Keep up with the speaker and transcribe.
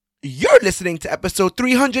You're listening to episode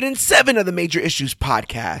 307 of the Major Issues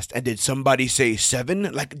Podcast. And did somebody say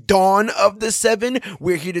seven? Like Dawn of the Seven?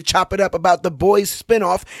 We're here to chop it up about the boys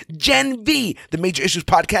spinoff, Gen V. The Major Issues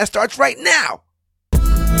Podcast starts right now.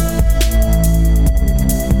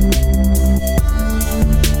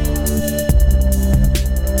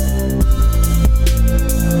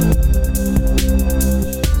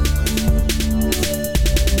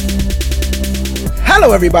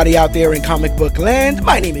 Hello, everybody out there in comic book land.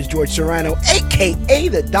 My name is George Serrano, aka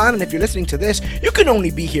The Don, and if you're listening to this, you can only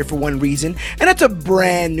be here for one reason, and it's a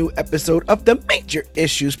brand new episode of the Major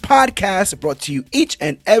Issues Podcast, brought to you each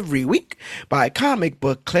and every week by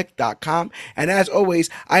comicbookclick.com. And as always,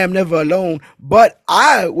 I am never alone, but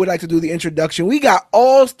I would like to do the introduction. We got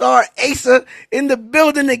All-Star Asa in the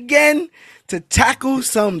building again to tackle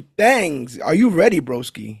some things. Are you ready,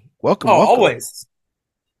 broski? Welcome. Always.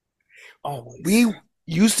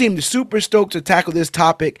 You seemed super stoked to tackle this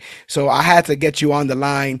topic, so I had to get you on the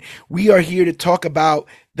line. We are here to talk about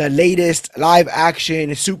the latest live-action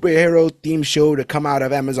superhero theme show to come out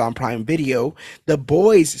of Amazon Prime Video, The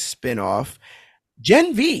Boys spinoff,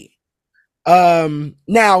 Gen V.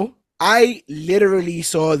 Now, I literally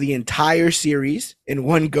saw the entire series in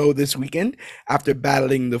one go this weekend after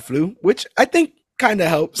battling the flu, which I think kind of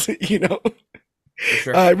helps, you know.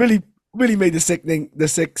 For sure. Really made the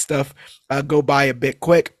sick stuff go by a bit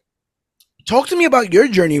quick. Talk to me about your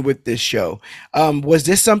journey with this show. Was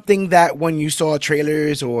this something that when you saw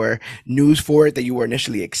trailers or news for it that you were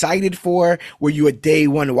initially excited for? Were you a day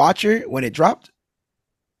one watcher when it dropped?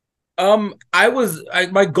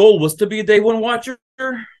 My goal was to be a day one watcher,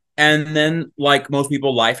 and then, like most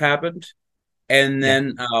people, life happened, and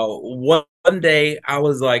then one day I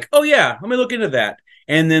was like, oh yeah, let me look into that.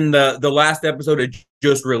 And then the last episode had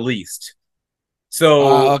just released.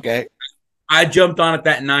 So okay. I jumped on it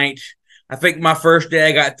that night. I think my first day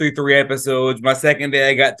I got through 3 episodes. My second day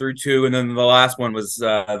I got through 2. And then the last one was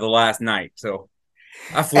the last night. So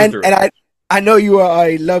I flew through. And I know you are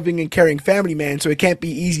a loving and caring family man, so it can't be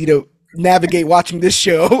easy to navigate watching this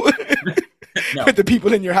show No. with the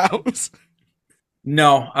people in your house.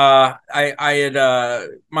 No, I had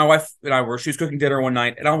my wife and she was cooking dinner one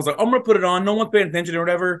night, and I was like, I'm gonna put it on. No one's paying attention or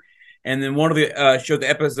whatever. And then one of the the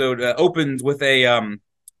episode opens with a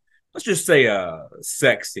let's just say a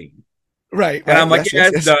sex scene, Right? And I'm like,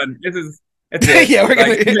 yes. it's done. It's it. Yeah, we're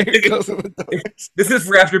gonna close the door. This is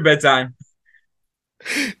for after bedtime.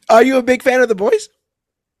 Are you a big fan of The Boys?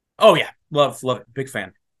 Oh yeah, love it, big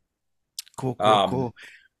fan. Cool.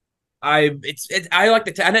 I like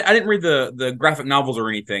the I didn't read the graphic novels or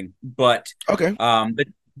anything, but okay.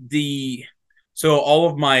 So all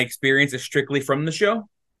of my experience is strictly from the show,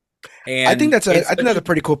 and I think that's a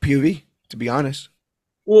pretty cool POV, to be honest.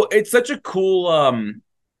 Well, it's such a cool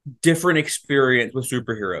different experience with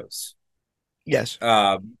superheroes. Yes.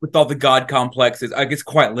 With all the god complexes, I guess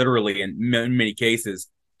quite literally in many cases.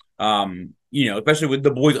 Especially with The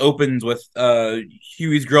Boys opens with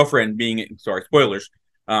Huey's girlfriend being spoilers.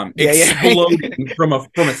 Exploding from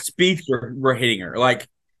a speech we're hitting her. Like,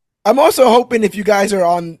 I'm also hoping if you guys are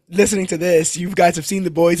on listening to this, you guys have seen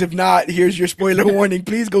The Boys. If not, here's your spoiler warning.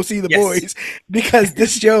 Please go see The Boys, because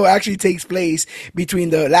this show actually takes place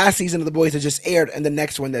between the last season of The Boys that just aired and the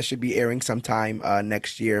next one that should be airing sometime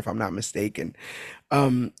next year, if I'm not mistaken.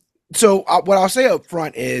 So what I'll say up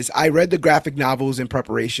front is I read the graphic novels in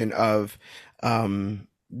preparation of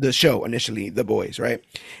the show initially, The Boys, right?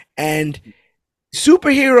 And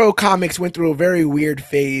superhero comics went through a very weird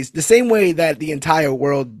phase, the same way that the entire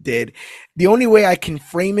world did. The only way I can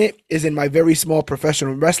frame it is in my very small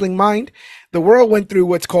professional wrestling mind. The world went through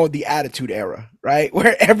what's called the Attitude Era, right?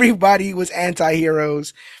 Where everybody was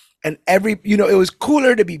anti-heroes, and it was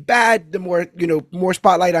cooler to be bad. The more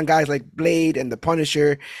spotlight on guys like Blade and the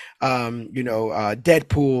Punisher,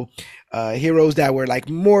 Deadpool, heroes that were like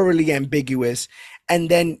morally ambiguous. And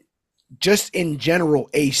then just in general,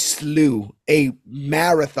 a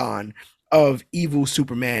marathon of evil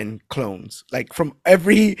Superman clones. Like from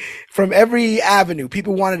every avenue,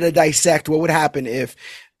 people wanted to dissect what would happen if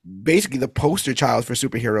basically the poster child for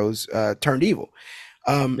superheroes turned evil.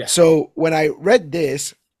 So when I read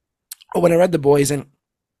The Boys, and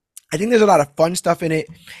I think there's a lot of fun stuff in it,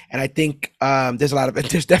 and I think there's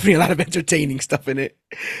definitely a lot of entertaining stuff in it.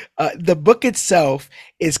 The book itself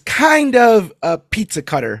is kind of a pizza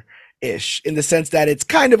cutter ish, in the sense that it's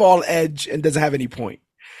kind of all edge and doesn't have any point.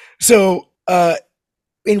 So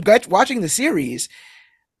in watching the series,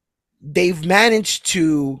 they've managed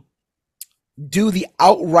to do the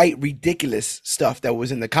outright ridiculous stuff that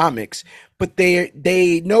was in the comics, but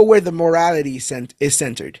they know where the morality is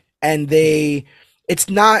centered, and it's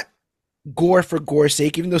not gore for gore's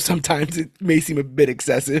sake, even though sometimes it may seem a bit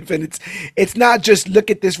excessive. And it's not just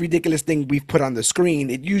look at this ridiculous thing we've put on the screen.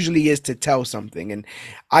 It usually is to tell something. And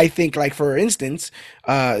I think, like for instance,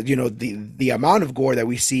 the amount of gore that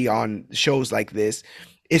we see on shows like this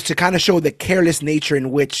is to kind of show the careless nature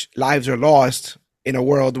in which lives are lost in a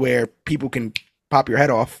world where people can pop your head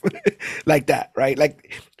off like that, right?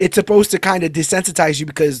 Like it's supposed to kind of desensitize you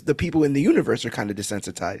because the people in the universe are kind of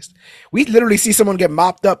desensitized. We literally see someone get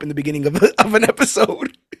mopped up in the beginning of an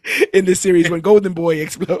episode in this series when Golden Boy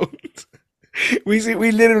explodes. We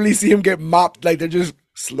literally see him get mopped, like they're just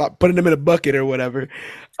putting him in a bucket or whatever.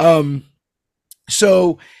 Um,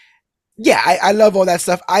 so yeah, I love all that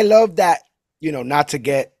stuff. I love that, not to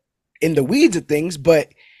get in the weeds of things, but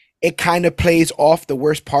it kind of plays off the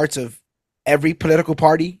worst parts of every political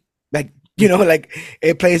party. Like, like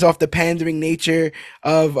it plays off the pandering nature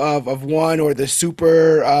of one, or the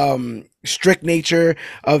super strict nature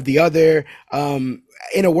of the other.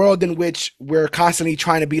 In a world in which we're constantly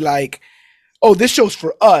trying to be like, oh, this show's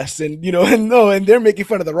for us, and and no, and they're making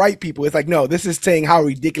fun of the right people. It's like, no, this is saying how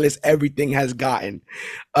ridiculous everything has gotten.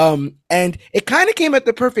 And it kind of came at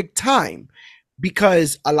the perfect time,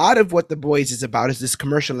 because a lot of what The Boys is about is this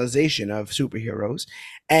commercialization of superheroes.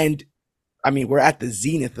 And I mean, we're at the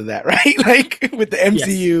zenith of that, right? Like with the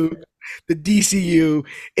Yes. MCU, the DCU,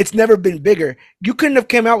 it's never been bigger. You couldn't have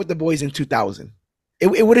come out with The Boys in 2000.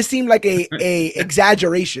 It would have seemed like a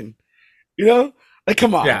exaggeration, like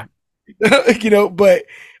come Yeah. on, but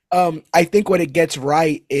I think what it gets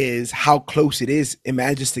right is how close it is. It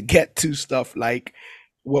manages to get to stuff like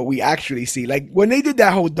what we actually see. Like when they did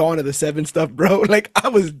that whole Dawn of the Seven stuff, bro, like I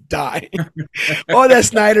was dying. All that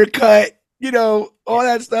Snyder cut, all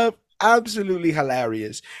that stuff, absolutely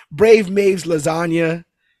hilarious. Brave Maeve's lasagna,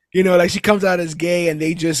 like she comes out as gay and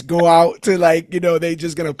they just go out to like, they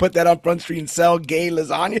just gonna put that on Front Street and sell gay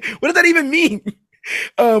lasagna. What does that even mean?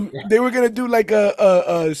 Yeah. They were gonna do like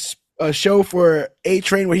a show for A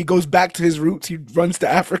Train where he goes back to his roots. He runs to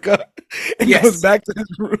Africa and goes Yes. back to his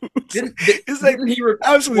roots. Didn't It's like didn't he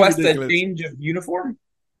absolutely request a ridiculous. change of uniform?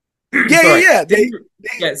 Yeah, yeah, Sorry. yeah. Didn't They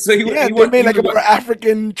yeah, so yeah, he they went made he like would a more what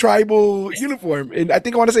African tribal uniform, and I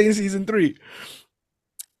think I want to say in season three.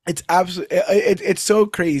 It's absolutely it's so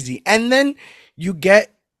crazy, and then you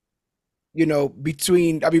get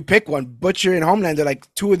between, I mean, pick one. Butcher and Homelander,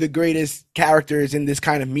 like two of the greatest characters in this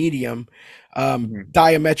kind of medium, Mhm.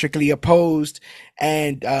 diametrically opposed,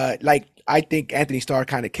 and like I think Anthony Starr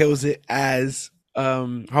kind of kills it as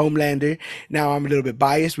Homelander. Now I'm a little bit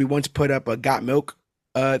biased. We once put up a Got Milk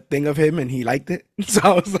thing of him, and he liked it, so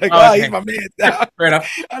I was like, Oh, oh, he's okay. my man now. Fair enough.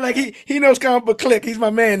 I like he knows comic book click. He's my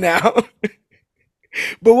man now.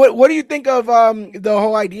 But what do you think of the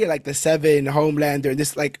whole idea, like the Seven, Homelander,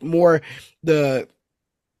 this like more the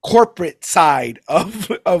corporate side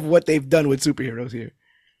of what they've done with superheroes here?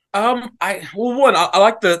 I well, one, I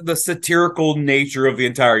like the satirical nature of the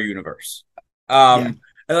entire universe. Yeah,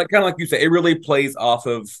 And like, kind of like you said, it really plays off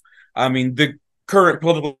of, I mean, the current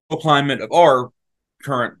political climate of our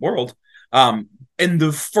current world, um, and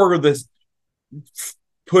the furthest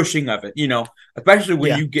pushing of it. Especially when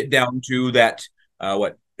yeah. you get down to that,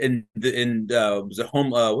 what in was it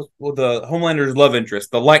the Homelander's love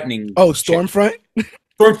interest, the Lightning Oh, chick, Stormfront.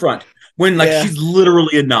 Stormfront, when like Yeah, she's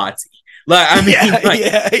literally a Nazi. Like, I mean, yeah,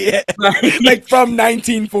 yeah, yeah. like Like from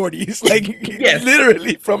 1940s, like yes,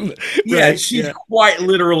 literally from yeah, right. she's Yeah, quite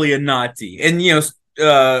literally a Nazi, and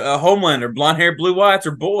a Homelander, blonde hair, blue eyes,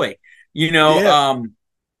 or boy, you know, yeah. um,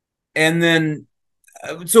 and then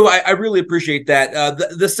so I really appreciate that.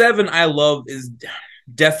 The Seven I love is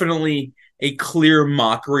definitely a clear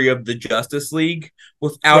mockery of the Justice League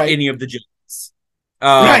without Right, any of the Justice.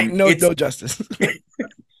 right. No, It's no justice.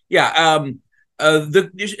 yeah,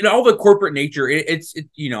 all the corporate nature.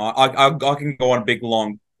 I can go on a big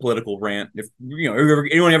long political rant if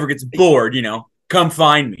anyone ever gets bored. Come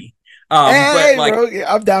find me. But Hey, like, bro,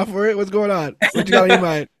 yeah, I'm down for it. What's going on? What you got on your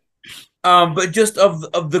mind? but just of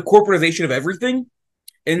the corporatization of everything.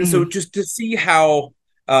 And so Hmm. just to see how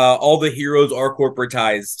all the heroes are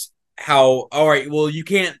corporatized, how all right, well you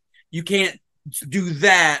can't do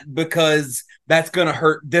that because that's gonna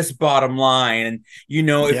hurt this bottom line, and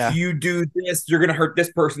if Yeah, you do this, you're gonna hurt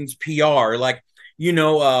this person's PR. Like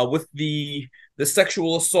with the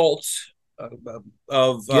sexual assault of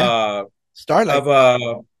of yeah. uh, Starlight,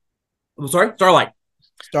 of I'm sorry, Starlight,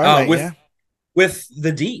 Starlight. with Yeah.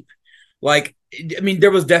 the Deep. Like, I mean,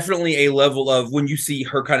 there was definitely a level of when you see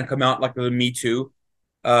her kind of come out like the Me Too,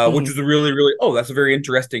 which Hmm. was a really, really, oh, that's a very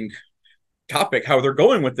interesting topic, how they're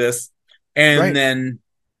going with this. And Right. then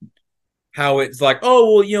how it's like,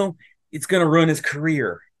 oh, well, it's going to ruin his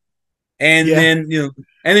career. And Yeah. then,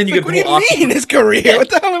 And then It's you like, get what the do whole you mean octopus. his career? Yes, What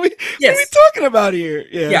the hell are we yes, talking about here?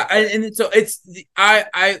 Yeah. yeah. And so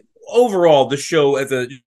I overall the show as a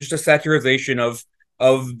just a satirization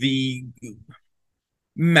of the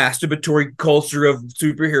masturbatory culture of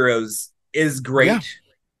superheroes is Yeah. great.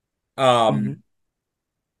 Hmm. Um,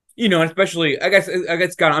 and especially I guess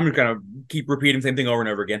God, I'm just gonna keep repeating the same thing over and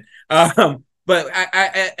over again. But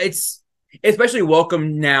it's especially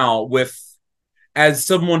welcome now with as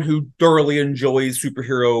someone who thoroughly enjoys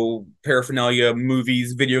superhero paraphernalia,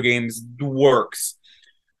 movies, video games, works.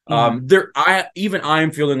 Hmm.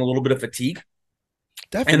 I'm feeling a little bit of fatigue,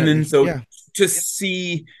 and then Definitely. so Yeah. to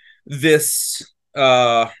see this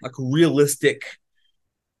like realistic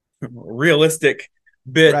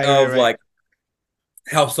bit Right. Right. of Right. like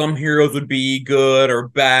how some heroes would be good or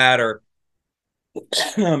bad or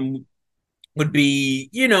um, would be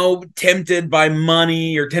tempted by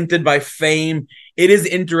money or tempted by fame.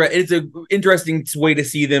 It's a interesting way to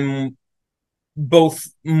see them both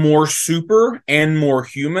more super and more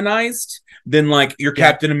humanized than like your Yeah.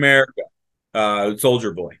 Captain America,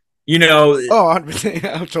 Soldier Boy. You know, Oh, 100%.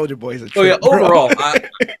 Yeah, Soldier Boy is a so yeah. trip, bro. Overall,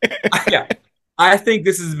 yeah, I think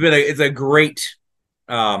this has been it's a great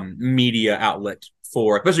media outlet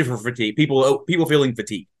for especially for fatigue people feeling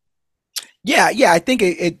fatigue. Yeah, yeah, I think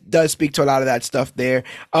it does speak to a lot of that stuff there.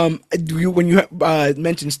 When you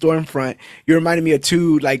mentioned Stormfront, you reminded me of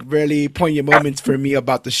two like really poignant moments for me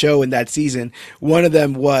about the show in that season. One of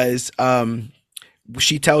them was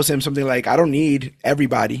she tells him something like, "I don't need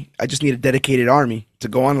everybody. I just need a dedicated army to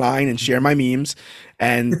go online and share my memes."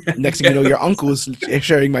 And next thing you know, your uncle's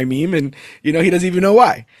sharing my meme, and he doesn't even know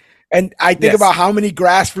why. And I think Yes. about how many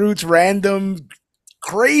grassroots, random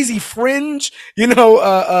crazy fringe,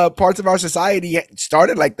 parts of our society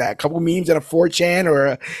started like that. A couple memes at a 4chan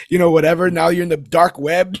or whatever. Now you're in the dark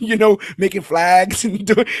web, making flags and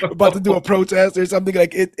about to do a protest or something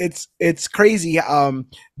like it. It's crazy.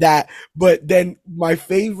 That, but then my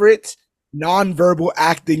favorite non-verbal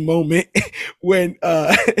acting moment when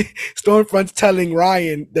Stormfront's telling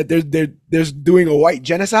Ryan that there's doing a white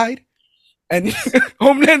genocide, and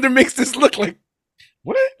Homelander makes this look like,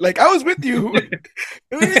 what? Like, I was with you. He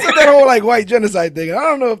said that whole like white genocide thing. I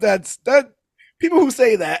don't know if that's that. People who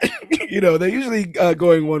say that, they're usually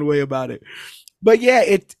going one way about it. But yeah,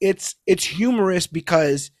 it's humorous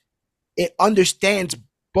because it understands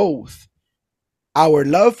both our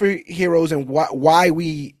love for heroes and why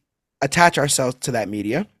we attach ourselves to that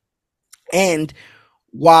media, and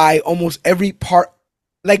why almost every part,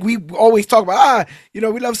 like we always talk about, we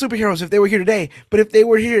love superheroes if they were here today, but if they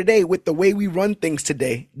were here today with the way we run things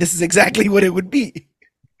today, this is exactly what it would be.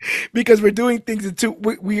 Because we're doing things in two,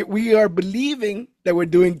 we are believing that we're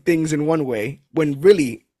doing things in one way when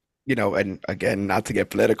really, and again, not to get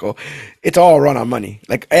political, it's all run on money.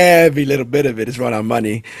 Like every little bit of it is run on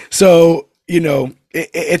money. So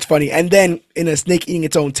it's funny. And then in a snake eating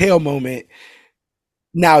its own tail moment,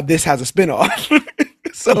 now this has a spinoff.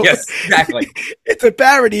 So Yes, exactly. it's a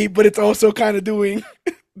parody, but it's also kind of doing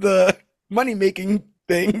the money making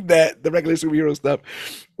thing that the regular superhero stuff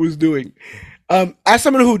was doing. As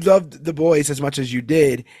someone who loved The Boys as much as you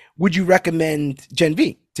did, would you recommend Gen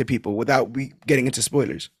V to people without getting into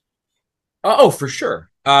spoilers? Oh, for sure.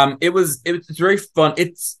 It's very fun.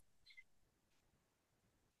 It's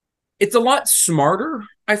a lot smarter,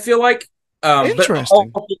 I feel like. But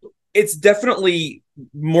Interesting. it's definitely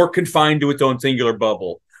more confined to its own singular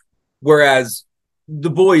bubble. Whereas the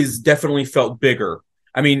boys definitely felt bigger.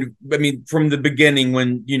 I mean, from the beginning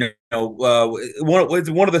when one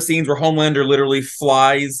of the scenes where Homelander literally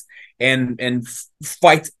flies and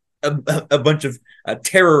fights a bunch of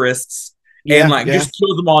terrorists and Yeah, like yeah, just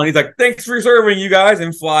kills them all. And he's like, "Thanks for serving, you guys,"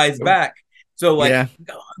 and flies back. So like, yeah,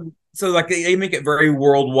 they make it very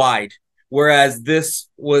worldwide. Whereas this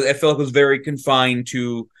was, I feel like, was very confined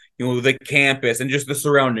to the campus and just the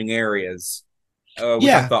surrounding areas, which I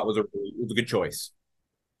yeah. thought was a good choice.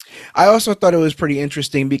 I also thought it was pretty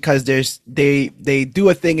interesting because they do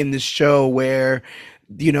a thing in this show where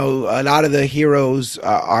a lot of the heroes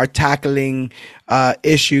are tackling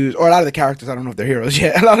issues, or a lot of the characters, I don't know if they're heroes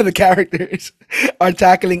yet, a lot of the characters are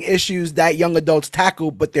tackling issues that young adults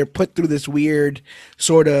tackle, but they're put through this weird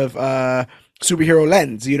sort of superhero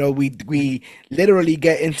lens. We literally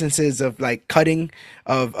get instances of like cutting,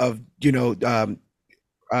 of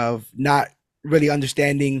not really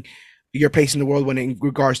understanding your place in the world when in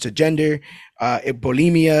regards to gender,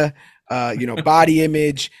 bulimia, body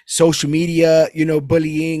image, social media,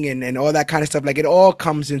 bullying, and all that kind of stuff. Like it all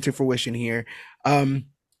comes into fruition here.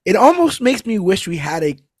 It almost makes me wish we had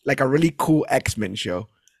a really cool X-Men show.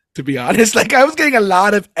 to be honest. Like I was getting a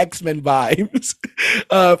lot of X-Men vibes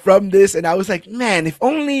from this, and I was like, man, if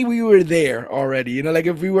only we were there already. You know, like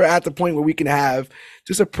if we were at the point where we can have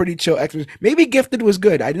just a pretty chill X-Men. Maybe Gifted was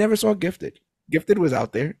good. I never saw Gifted. Gifted was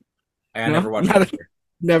out there. I No, never watched not Gifted.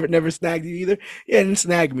 never snagged you either. Yeah, it didn't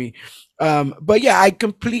snag me. But yeah, I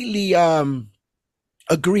completely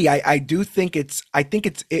agree. I do think it's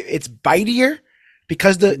bitier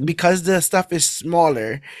Mhm. because the stuff is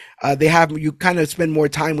smaller. They have you kind of spend more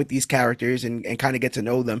time with these characters and kind of get to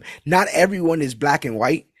know them. Not everyone is black and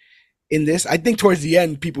white in this. I think towards the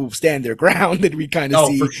end people stand their ground and we kind of Oh,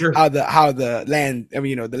 for see sure. how the land, I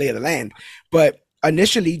mean, the lay of the land. But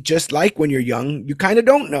initially, just like when you're young, you kind of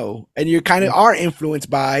don't know and you kind of are influenced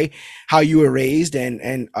by how you were raised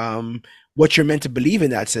and what you're meant to believe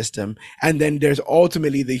in that system. And then there's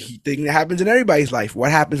ultimately the thing that happens in everybody's life. What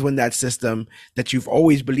happens when that system that you've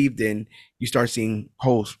always believed in, you start seeing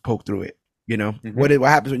holes poke through it? You know, Hmm. what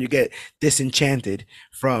happens when you get disenchanted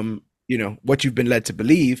from, what you've been led to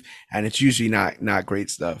believe, and it's usually not great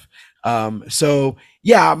stuff. So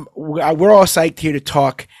yeah, we're all psyched here to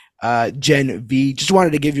talk Gen V. Just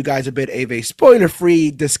wanted to give you guys a bit of a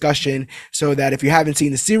spoiler-free discussion so that if you haven't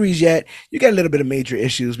seen the series yet, you get a little bit of major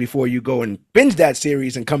issues before you go and binge that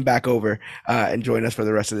series and come back over and join us for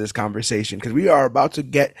the rest of this conversation because we are about to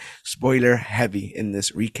get spoiler heavy in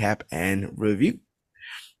this recap and review.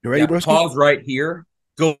 You ready, Yeah, broski? pause right here.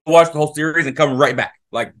 Go watch the whole series and come right back.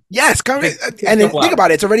 Like, Yes, come pick, pick and then stuff think louder.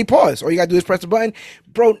 about it. It's already paused. All you gotta do is press the button,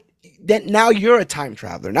 bro. Then now you're a time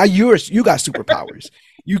traveler. Now you got superpowers.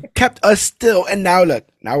 You kept us still, and now look.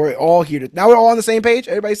 Now we're all here. Now we're all on the same page.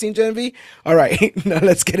 Everybody seen Gen V? All right, now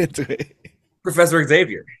let's get into it. Professor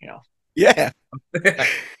Xavier. You Yeah. know.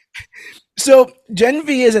 So Gen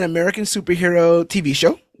V is an American superhero TV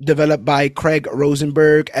show developed by Craig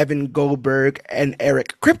Rosenberg, Evan Goldberg, and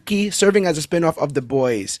Eric Kripke, serving as a spinoff of The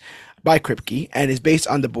Boys by Kripke, and is based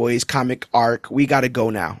on The Boys comic arc We Gotta Go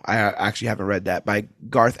Now. I actually haven't read that by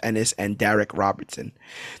Garth Ennis and Derek Robertson.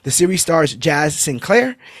 The series stars Jazz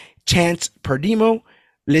Sinclair, Chance Perdimo,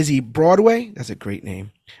 Lizzie Broadway. That's a great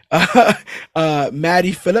name.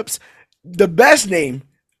 Maddie Phillips. The best name,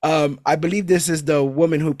 I believe this is the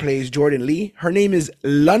woman who plays Jordan Lee. Her name is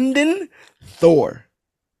London Thor.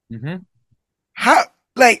 Hmm. How?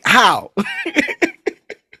 Like how?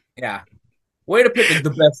 Yeah. Way to pick the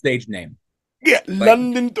best stage name. Yeah, Like,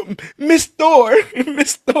 London Miss Thor.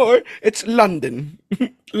 Miss Thor. It's London.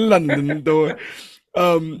 London Thor.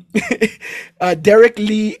 Um, Derek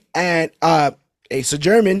Lee and Asa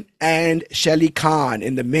German and Shelley Kahn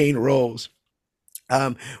in the main roles.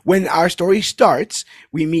 When our story starts,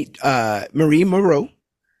 we meet Marie Moreau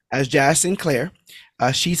as Jazz Sinclair.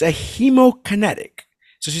 She's a hemokinetic,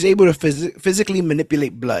 so she's able to physically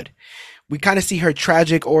manipulate blood. We kind of see her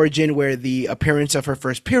tragic origin where the appearance of her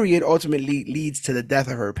first period ultimately leads to the death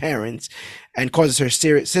of her parents and causes her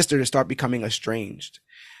sister to start becoming estranged.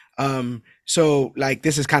 So like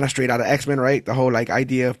this is kind of straight out of X-Men, right? The whole like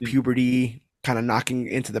idea of puberty kind of knocking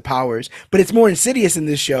into the powers, but it's more insidious in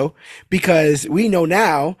this show because we know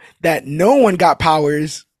now that no one got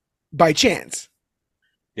powers by chance.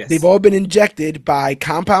 They've yes. all been injected with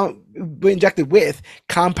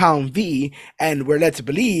compound V, and we're led to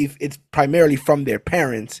believe it's primarily from their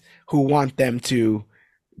parents who want them to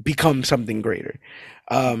become something greater.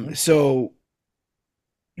 Hmm. So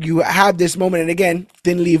you have this moment, and again,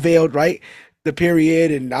 thinly veiled, right? The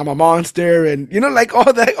period, and I'm a monster, and like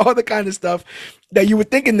all the kind of stuff that you would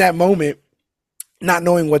think in that moment, not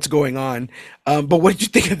knowing what's going on. But what did you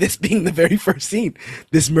think of this being the very first scene?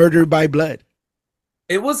 This murder by blood.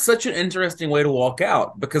 It was such an interesting way to walk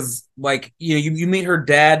out because, like, you meet her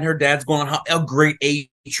dad, and her dad's going on how great A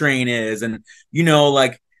Train is, and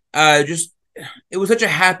like, just it was such a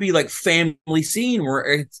happy like family scene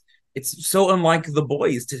where it's so unlike the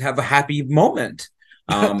boys to have a happy moment.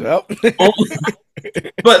 Um, Well,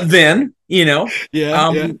 but then, yeah, yeah,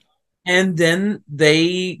 um, and then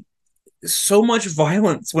they so much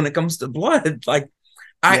violence when it comes to blood. Like,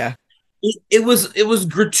 I yeah, it was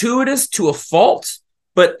gratuitous to a fault,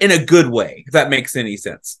 but in a good way, if that makes any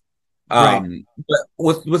sense. right,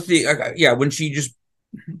 But with the yeah, when she just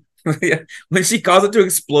yeah, when she caused it to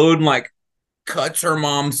explode and like cuts her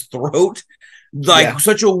mom's throat, like yeah,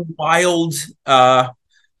 such a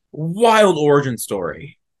wild origin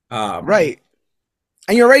story. Um, right.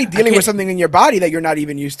 And you're already I dealing with can't. something in your body that you're not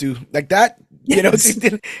even used to, like that. Yes.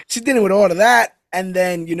 She's dealing with all of that, and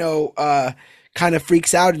then kind of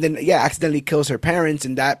freaks out, and then yeah, accidentally kills her parents,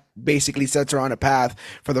 and that basically sets her on a path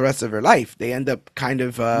for the rest of her life. They end up kind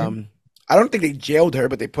of, I don't think they jailed her,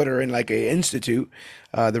 but they put her in like a institute,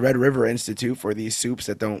 the Red River Institute for these soups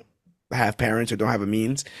that don't have parents or don't have a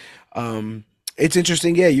means. It's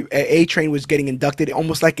interesting. Yeah, A Train was getting inducted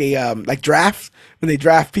almost like a like draft when they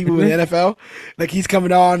draft people in the Mhm. NFL. Like he's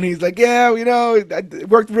coming on, he's like, yeah, I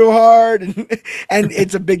worked real hard, and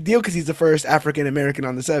it's a big deal because he's the first African American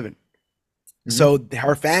on the seven. Mhm. So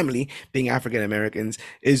her family, being African Americans,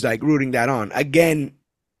 is like rooting that on. Again,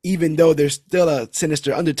 even though there's still a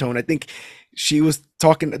sinister undertone, I think she was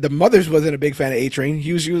talking. The mothers wasn't a big fan of A Train.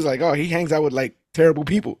 She was like, oh, he hangs out with like terrible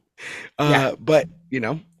people. Yeah. But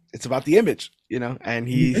it's about the image, and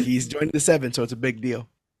Mhm. he's joining the seven, so it's a big deal.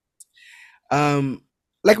 Um,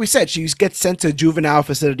 like we said, she gets sent to juvenile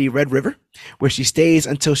facility Red River, where she stays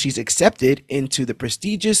until she's accepted into the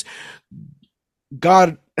prestigious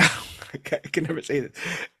God. I can never say this.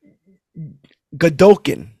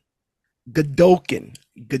 Godolkin, Godolkin,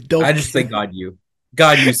 I just say Godolkin. God, you.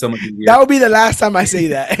 God, you so much That easier. will be the last time I say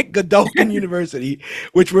that. Godolkin University,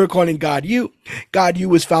 which we're calling God U. God U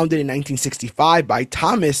was founded in 1965 by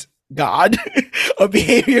Thomas God, a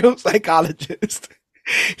behavioral psychologist.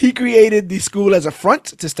 He created the school as a front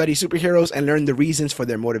to study superheroes and learn the reasons for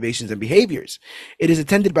their motivations and behaviors. It is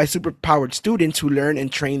attended by superpowered students who learn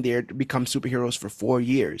and train there to become superheroes for 4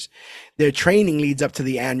 years. Their training leads up to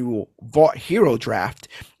the annual Vought Hero Draft,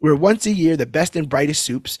 where once a year the best and brightest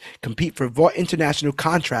supes compete for Vought international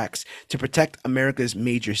contracts to protect America's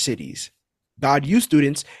major cities. God U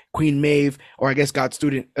students, Queen Maeve, or I guess God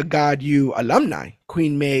U alumni,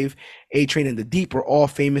 Queen Maeve, A Train, and the Deep were all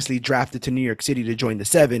famously drafted to New York City to join the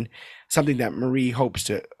Seven, something that Marie hopes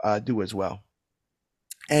to do as well.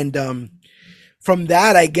 And from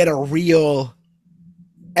that, I get a real.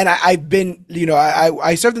 And I've been,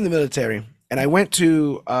 I served in the military, and I went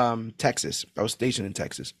to Texas. I was stationed in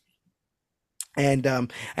Texas, and I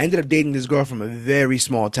ended up dating this girl from a very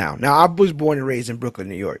small town. Now I was born and raised in Brooklyn,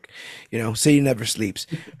 New York. City never sleeps.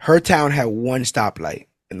 Her town had one stoplight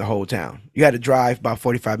in the whole town. You had to drive about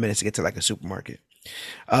 45 minutes to get to like a supermarket.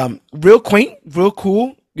 Real quaint, real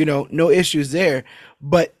cool. No issues there.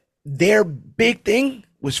 But their big thing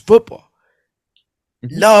was football. Mhm.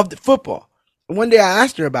 Loved football. And one day I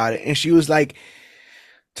asked her about it, and she was like,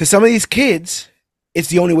 "To some of these kids, it's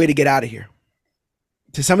the only way to get out of here.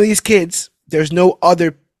 To some of these kids, there's no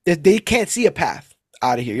other. They can't see a path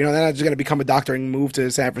out of here. They're not just gonna become a doctor and move to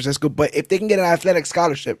San Francisco. But if they can get an athletic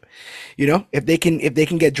scholarship, if they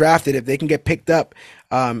can get drafted, if they can get picked up,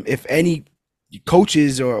 if any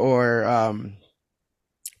coaches or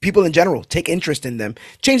people in general take interest in them,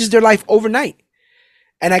 changes their life overnight."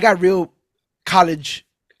 And I got real college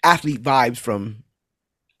athlete vibes from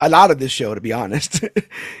a lot of this show, to be honest.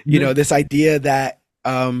 Mhm. This idea that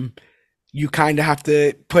you kind of have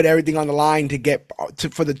to put everything on the line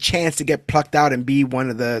for the chance to get plucked out and be one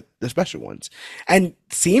of the special ones. And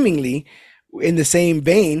seemingly, in the same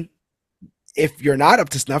vein, if you're not up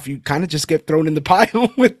to snuff, you kind of just get thrown in the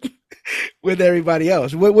pile with everybody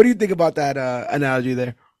else. What do you think about that analogy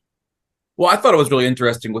there? Well, I thought it was really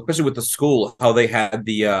interesting, especially with the school, how they had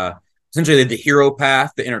the essentially the hero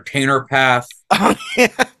path, the entertainer path. Yeah,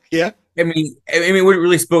 yeah, I mean, we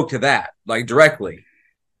really spoke to that like directly.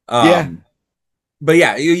 yeah. Um, but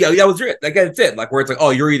yeah, that was it. Like that's it. Like where it's like, oh,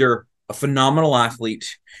 you're either a phenomenal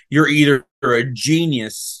athlete, you're either a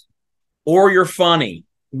genius, or you're funny.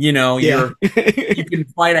 Yeah. You can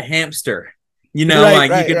fight a hamster. Right, Like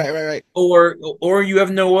you right, can, right, right, right. or you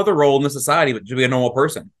have no other role in the society but to be a normal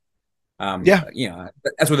person. Yeah.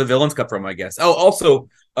 That's where the villains come from, I guess. Oh, also,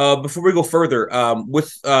 before we go further,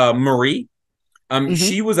 with Marie, Hmm.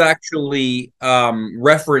 she was actually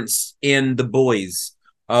referenced in The Boys.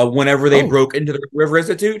 Whenever they Oh, broke into the River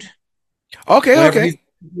Institute, okay, whenever okay.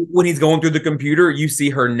 when he's going through the computer, you see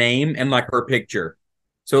her name and like her picture.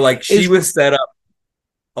 So like she Is was set up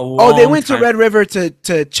a Oh, they long went to time. Red River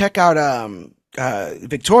to check out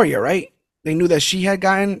Victoria, right? They knew that she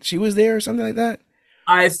was there or something like that.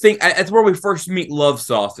 I think that's where we first meet Love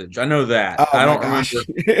Sausage. I know that. Oh I my don't gosh.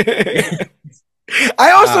 remember.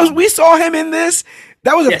 I also um, we saw him in this.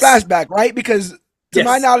 That was a yes, flashback, right? Because to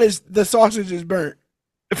my yes, knowledge, the sausage is burnt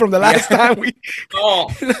from the yeah. last time we. Oh,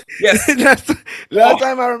 yes. That's the last Oh,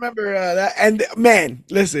 time I remember that. And man,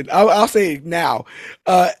 listen, I'll say it now.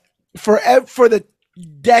 Uh, for the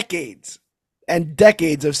decades and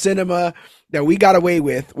decades of cinema that we got away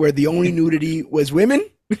with, where the only nudity was women,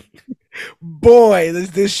 boy,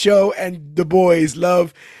 this show and the boys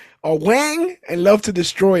love a Wang and love to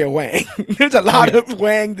destroy a Wang. There's a oh lot yes. of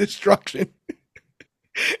Wang destruction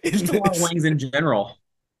in Just a lot of this. wings in general.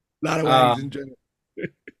 A lot of Wangs in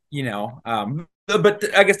Um, general.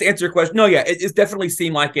 but I guess to answer your question, no, yeah, it's definitely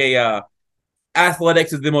seemed like a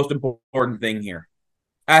athletics is the most important thing here.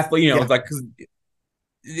 Athlete, Yeah. it's like because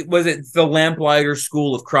was it the Lamplighter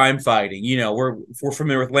School of Crime Fighting? You know, we're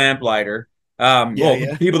familiar with Lamplighter. Yeah, Well,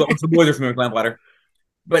 yeah. people that watch the boys are familiar with Lamplighter.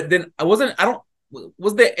 But then I wasn't. I don't.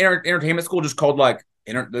 Was the entertainment school just called like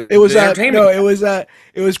It was the entertainment? no,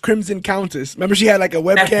 it was Crimson Countess. Remember she had like a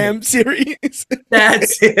That's it. webcam series?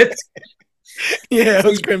 That's it. Yeah, it So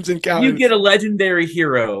was Crimson you get Countess. a legendary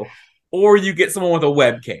hero, or you get someone with a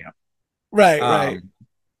webcam. Right, right. Um,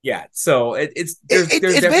 yeah. So it's there's It's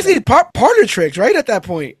definitely basically parlor tricks, right? At that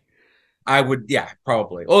point. I would, yeah,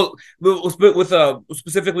 probably. Well, with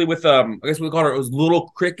specifically with I guess we called her, it was Little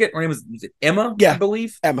Cricket. Her name was it Emma, I Yeah.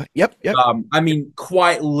 believe. Emma. Yep, yep. I mean,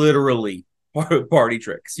 quite literally party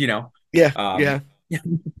tricks, you know. Yeah, Um, yeah.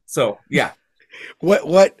 so yeah,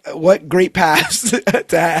 What great paths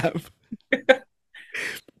to have.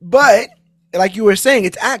 But like you were saying,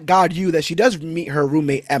 it's at God U that she does meet her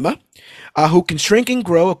roommate Emma, who can shrink and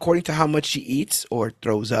grow according to how much she eats or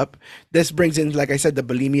throws up. This brings in, like I said, the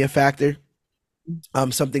bulimia factor.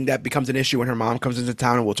 Something that becomes an issue when her mom comes into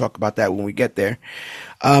town, and we'll talk about that when we get there.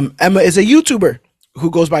 Emma is a YouTuber who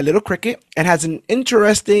goes by Little Cricket and has an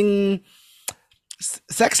interesting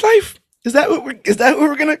sex life. Is that what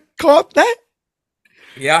we're gonna call it that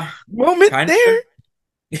yeah, moment kind of. there?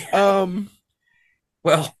 Um,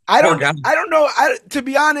 Well, poor guy. I don't know. To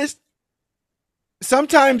be honest,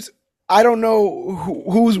 sometimes I don't know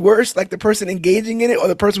who's worse, like the person engaging in it or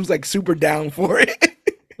the person who's like super down for it.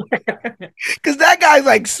 Because that guy's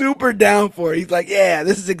like super down for it. He's like, yeah,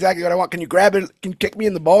 this is exactly what I want. Can you grab it? Can you kick me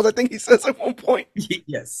in the balls? I think he says at one point.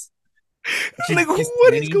 Yes, I'm like, she's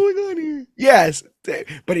what is skinny. going on here? Yes,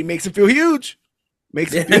 but he makes him feel huge.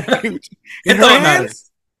 Makes him feel Yeah. huge. In It's her all it hands,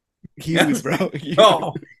 matters. huge, bro. Huge.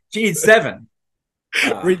 Oh, she needs seven.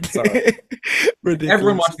 So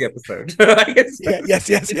everyone Ridiculous. watched the episode. I guess. Yeah, yes,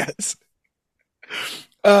 yes, yes.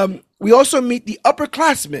 We also meet the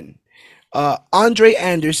upperclassmen, Andre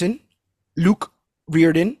Anderson, Luke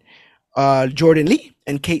Reardon, Jordan Lee,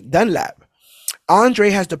 and Kate Dunlap. Andre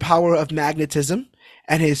has the power of magnetism,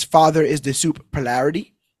 and his father is the soup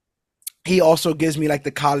polarity. He also gives me like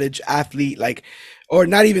the college athlete, like, or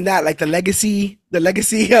not even that, like the legacy,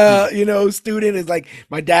 student is like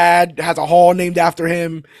my dad has a hall named after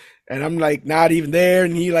him, and I'm like not even there,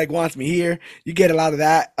 and he like wants me here. You get a lot of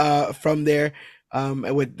that from there,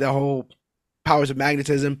 and with the whole powers of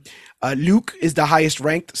magnetism. Luke is the highest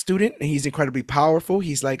ranked student, and he's incredibly powerful.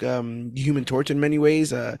 He's like Human Torch in many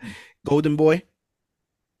ways, Golden Boy.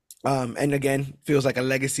 And again, feels like a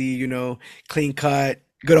legacy, clean cut,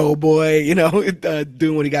 good old boy,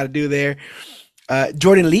 doing what he got to do there.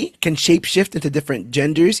 Jordan Lee can shapeshift into different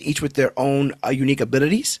genders, each with their own unique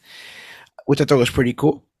abilities, which I thought was pretty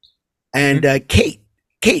cool. And Mhm.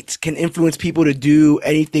 Kate can influence people to do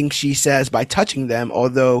anything she says by touching them,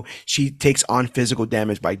 although she takes on physical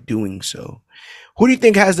damage by doing so. Who do you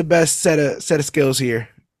think has the best set of skills here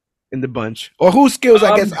in the bunch, or whose skills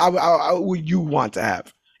I guess Um, I would you want to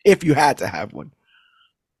have if you had to have one?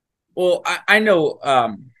 well, I know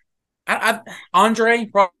I Andre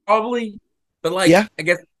probably, but like Yeah, I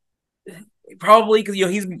guess probably because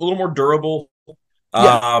he's a little more durable.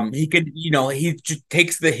 yeah, He could he just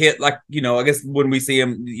takes the hit like I guess when we see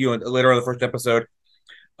him later on the first episode.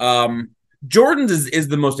 Um, Jordan's is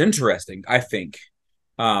the most interesting, I think.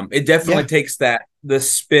 It definitely yeah, takes the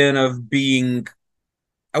spin of being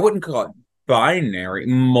I wouldn't call it binary,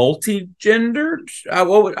 multi-gendered. I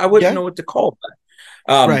wouldn't yeah. know what to call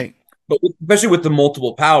that. Right. But especially with the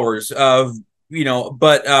multiple powers of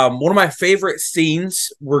but one of my favorite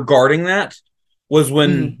scenes regarding that was Hmm.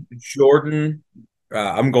 when Jordan.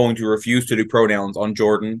 I'm going to refuse to do pronouns on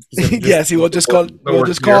Jordan, just Yes, he will just the call we'll word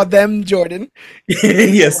just call here. them Jordan.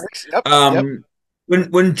 That Yes. works. Yep, yep. Um,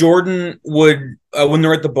 when Jordan would when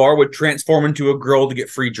they're at the bar would transform into a girl to get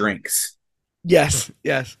free drinks. Yes,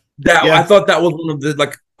 yes. That I Yeah. thought that was one of the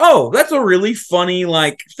like, oh, that's a really funny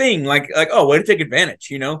like thing. Like oh, way to take advantage.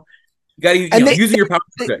 You got to And using your power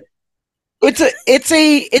for they good. it's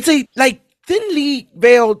a like thinly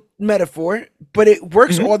veiled metaphor, but it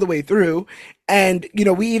works Mhm. all the way through. And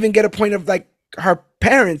we even get a point of like her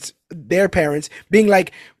parents, their parents, being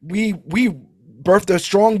like, we birthed a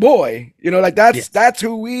strong boy. Like Yes. that's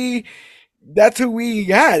who we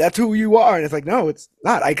had. That's who you are. And it's like, no, it's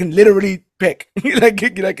not. I can literally pick. like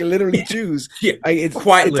I can literally Yeah. choose. Yeah. It's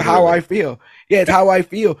Quite it's how I literally. feel. Yeah, it's how I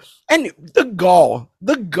feel. And the gall.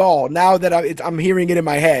 Now that I'm hearing it in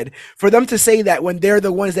my head, for them to say that when they're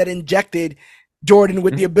the ones that injected Jordan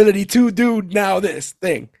with the Mhm. ability to do now this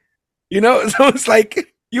thing. So it's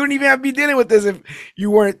like you wouldn't even have to be dealing with this if you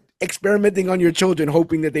weren't experimenting on your children,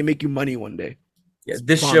 hoping that they make you money one day. Yeah, It's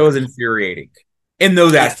this show is bonkers. infuriating in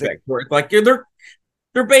those Yes, aspects where it's like they're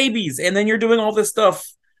they're babies, and then you're doing all this stuff.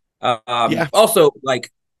 Yeah. Also,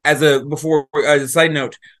 like as a side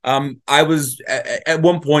note, I was at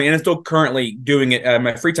one point, and I'm still currently doing it in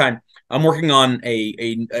my free time. I'm working on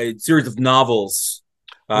a series of novels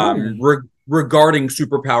Ooh. regarding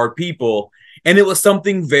superpowered people, and it was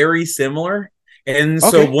something very similar. And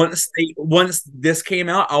so Okay. once this came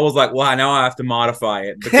out, I was like, wow, now I have to modify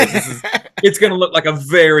it because it's going to look like a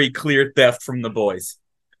very clear theft from the boys.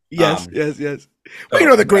 Yes, Um, yes, yes. Well,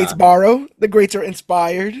 so the greats borrow. The greats are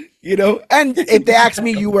inspired, And if they ask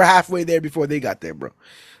me, you were halfway there before they got there, bro.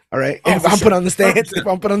 All right. oh, If for I'm sure, put on the stance, if 100%,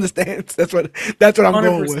 I'm put on the stance, that's what I'm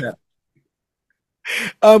going with. 100%.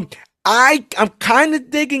 Um, I'm kind of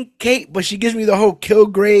digging Kate, but she gives me the whole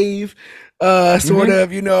Kilgrave, sort Mm-hmm.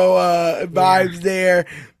 of, Yeah. vibes there.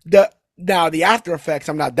 The after effects,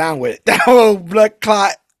 I'm not down with it. That whole blood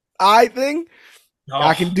clot eye thing.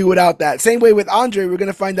 I can Oh, do without that. Same way with Andre. We're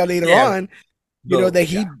gonna find out later yeah. on, The that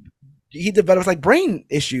yeah, he develops like brain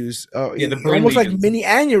issues, yeah. The brain almost like lesions. mini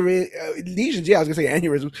aneurysm lesions. Yeah, I was gonna say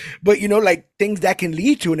aneurysms, but like things that can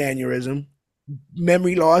lead to an aneurysm,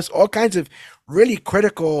 memory loss, all kinds of really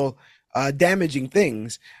critical, damaging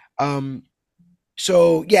things. Um,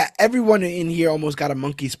 so yeah, everyone in here almost got a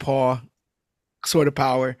monkey's paw sort of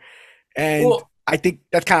power, and Well, I think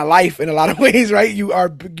that's kind of life in a lot of ways, right? You are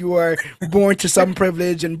born to some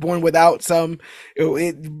privilege and born without some.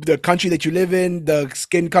 The country that you live in, the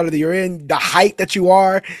skin color that you're in, the height that you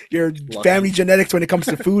are, your lucky. family genetics when it comes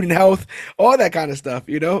to food and health, all that kind of stuff,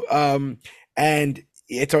 and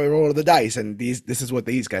it's a roll of the dice, and this is what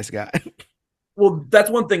these guys got. Well, that's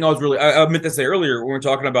one thing I meant to say earlier when we were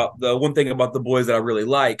talking about the one thing about the boys that I really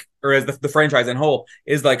like, or as the franchise in whole,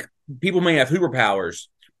 is like people may have superpowers,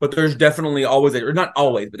 but there's definitely always or not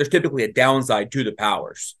always, but there's typically a downside to the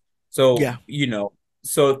powers. So Yeah.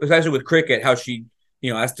 so especially with Cricket, how she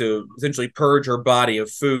has to essentially purge her body of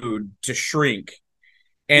food to shrink,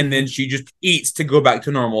 and Hmm. then she just eats to go back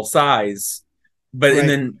to normal size. But and Right.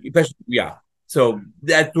 then especially yeah, so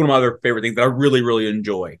that's one of my other favorite things that I really really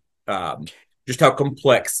enjoy. Um, just how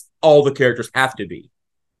complex all the characters have to be.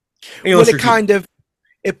 Well, Unless you're human.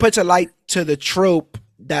 it puts a light to the trope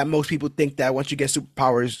that most people think that once you get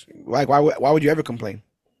superpowers, like why would you ever complain?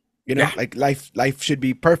 Yeah. Like life should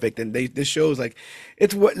be perfect, and this shows like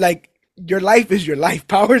it's what like your life is your life.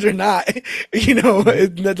 Powers or not,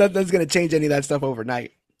 Mm-hmm. nothing's gonna change any of that stuff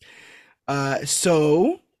overnight.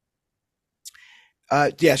 So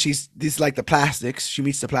yeah, she's this like the plastics. She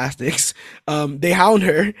meets the plastics. They hound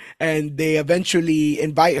her, and they eventually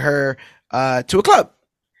invite her to a club.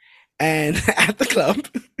 And at the club,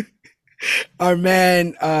 our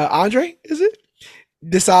man Andre, is it,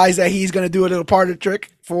 decides that he's gonna do a little party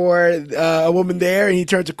trick for a woman there, and he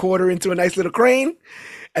turns a quarter into a nice little crane,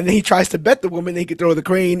 and then he tries to bet the woman that he could throw the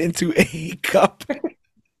crane into a cup.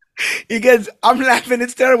 He gets. I'm laughing.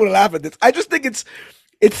 It's terrible to laugh at this. I just think it's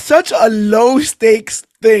such a low stakes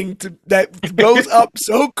thing that blows up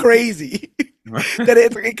so crazy that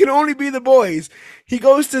it can only be the boys. He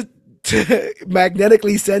goes to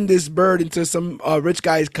magnetically send this bird into some rich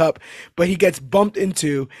guy's cup, but he gets bumped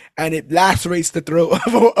into, and it lacerates the throat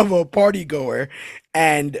of a party goer,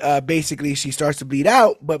 and basically she starts to bleed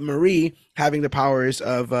out. But Marie, having the powers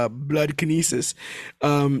of blood kinesis,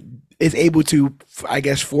 is able to, I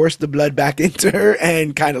guess, force the blood back into her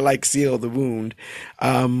and kind of like seal the wound,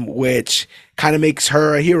 which kind of makes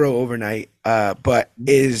her a hero overnight, but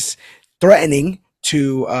is threatening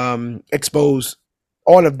to expose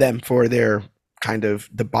all of them for their kind of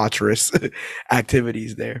debaucherous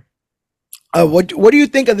activities there. What do you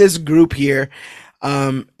think of this group here?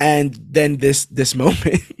 And then this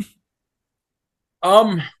moment.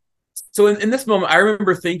 um. So in this moment, I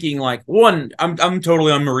remember thinking like, one, I'm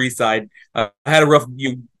totally on Marie's side. I had a rough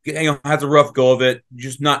has a rough go of it.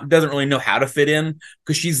 Just not doesn't really know how to fit in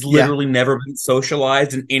because she's Yeah, literally never been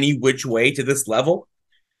socialized in any which way to this level.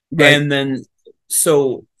 right, And then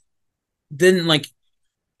so then like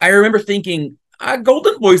I remember thinking,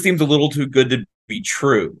 Golden Boy seems a little too good to be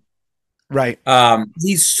true. right,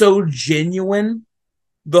 He's so genuine.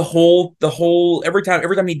 The whole every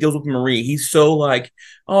time he deals with Marie, he's so like,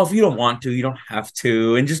 oh, if you don't want to, you don't have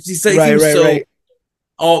to, and just he right, seems right, so right.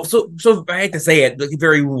 so I hate to say it, like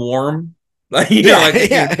very warm, like Yeah, like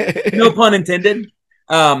no yeah, pun intended.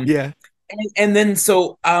 Um, yeah. and then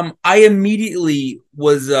so I immediately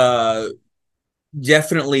was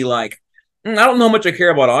definitely like, I don't know how much I care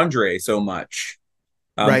about Andre so much.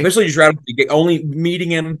 Right, Especially just right only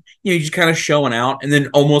meeting him, just kind of showing out and then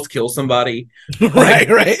almost kill somebody like right,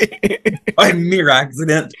 right, by mere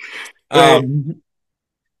accident. right. Um,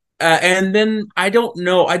 And then I don't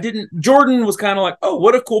know. I didn't. Jordan was kind of like, oh,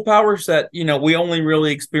 what a cool power set. We only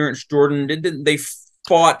really experienced Jordan. Didn't they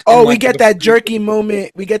fought in Oh, we like get the that jerky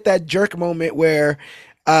moment. We get that jerk moment where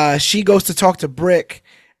she goes to talk to Brick,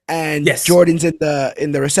 and yes, Jordan's in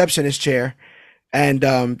the receptionist chair,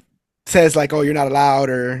 and says like, "Oh, you're not allowed,"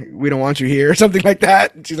 or "We don't want you here," or something like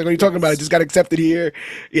that. And she's like, "What are you talking about? I yes, just got accepted here."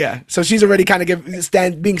 Yeah, so she's already kind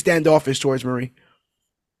of being standoffish towards Marie.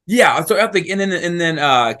 yeah. So I think, and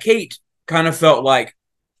then Kate kind of felt like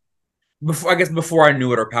before. I guess before I knew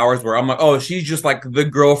what her powers were, I'm like, oh, she's just like the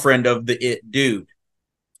girlfriend of the it dude.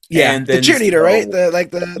 Yeah, And the then cheerleader, right? so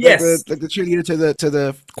The yes, like the cheerleader to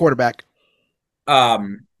the quarterback.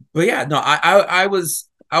 but yeah, no, I was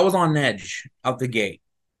on edge out the gate,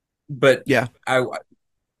 but Yeah, I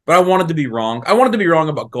but I wanted to be wrong. I wanted to be wrong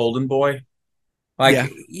about Golden Boy. Like yeah,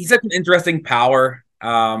 he's such an interesting power.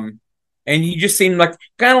 And he just seemed like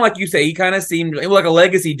kind of like you say, he kind of seemed like a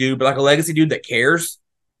legacy dude, but like a legacy dude that cares,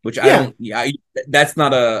 which I yeah. don't. Yeah, that's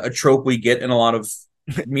not a trope we get in a lot of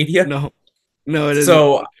media. No, no, it isn't.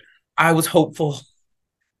 So I was hopeful.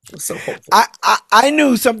 I was so hopeful. I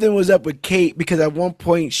knew something was up with Kate because at one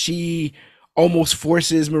point she almost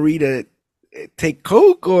forces Marie to take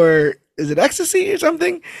coke, or is it ecstasy or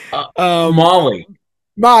something? Uh, Um, Molly,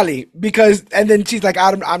 Molly, because and then she's like,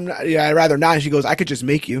 I'm not, yeah, I'd rather not. And she goes, I could just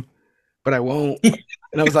make you, but I won't.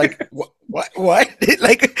 And I was like, what?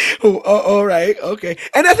 Like, oh, all right, okay.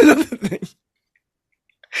 And that's another thing.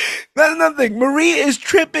 That's another thing. Marie is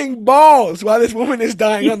tripping balls while this woman is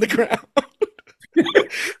dying on the ground. I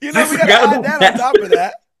We gotta forgot add about that on that. top of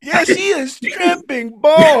that. Yeah, she is tripping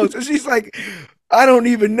balls. And she's like, I don't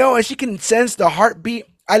even know. And she can sense the heartbeat.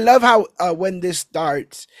 I love how when this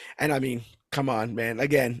starts, and I mean, come on, man.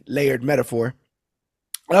 Again, layered metaphor.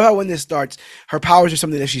 I love how when this starts, her powers are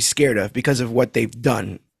something that she's scared of because of what they've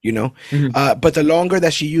done, you know? Mhm. But the longer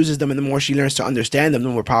that she uses them and the more she learns to understand them, the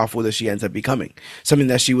more powerful that she ends up becoming. Something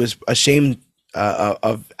that she was ashamed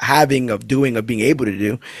of having, of doing, of being able to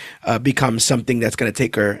do, becomes something that's going to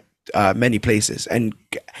take her many places and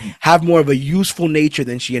have more of a useful nature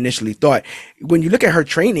than she initially thought. When you look at her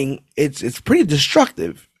training, it's pretty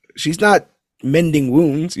destructive. She's not mending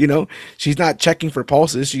wounds, you know. She's not checking for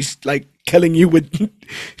pulses. She's like killing you with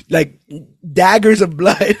like daggers of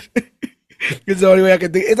blood. It's the only way I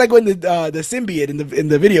can think. It's like when the symbiote in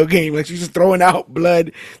the video game, like she's just throwing out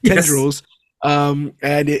blood Yes. tendrils, and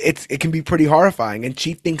it can be pretty horrifying. And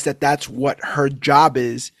she thinks that that's what her job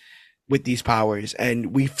is with these powers,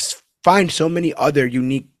 and find so many other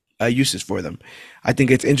unique uses for them. I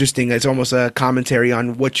think it's interesting. It's almost a commentary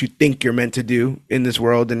on what you think you're meant to do in this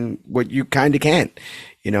world and what you kind of can't,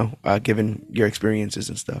 given your experiences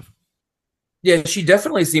and stuff. Yeah, she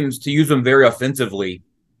definitely seems to use them very offensively.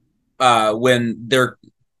 When I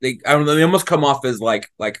don't know, they almost come off as like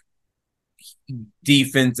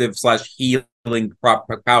defensive slash healing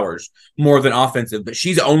powers more than offensive. But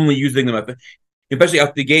she's only using them, especially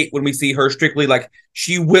out the gate when we see her strictly like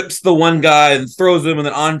she whips the one guy and throws him, and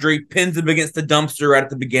then Andre pins him against the dumpster right at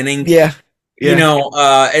the beginning. Yeah, yeah.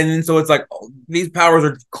 And then so it's like these powers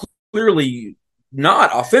are clearly not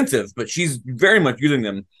offensive, but she's very much using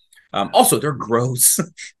them. Also, they're gross.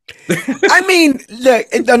 I mean, look,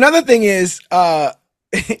 another thing is,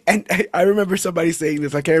 and I remember somebody saying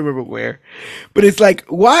this, I can't remember where, but it's like,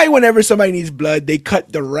 why whenever somebody needs blood, they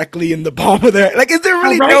cut directly in the palm of their, like, is there All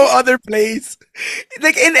really no right. other place?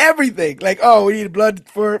 Like, in everything, like, oh, we need blood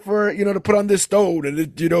to put on this stone, and,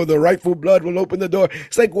 the rightful blood will open the door.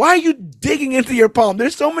 It's like, why are you digging into your palm?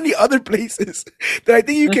 There's so many other places that I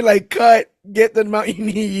think you can, like, cut, get the amount you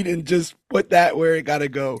need, and just put that where it gotta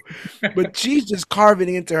go. But she's just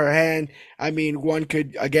carving into her hand. I mean, one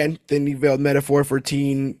could again thinly veiled metaphor for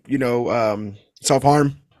teen, self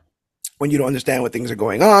harm when you don't understand what things are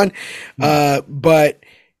going on. But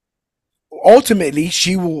ultimately,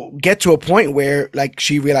 she will get to a point where, like,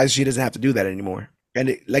 she realizes she doesn't have to do that anymore.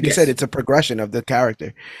 And like I said, Yes. it's a progression of the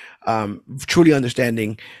character, truly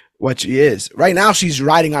understanding what she is. Right now, she's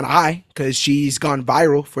riding on a high because she's gone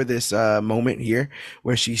viral for this moment here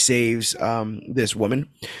where she saves this woman.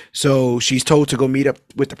 So she's told to go meet up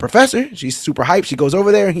with the professor. She's super hyped. She goes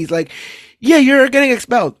over there and he's like, yeah, you're getting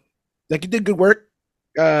expelled. Like, you did good work.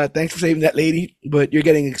 Thanks for saving that lady, but you're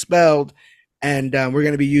getting expelled. And we're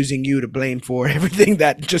going to be using you to blame for everything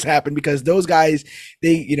that just happened because those guys,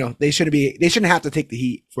 they shouldn't have to take the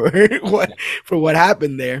heat for what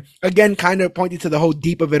happened there. Again, kind of pointing to the whole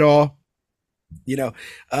deep of it all.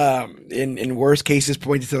 In worst cases,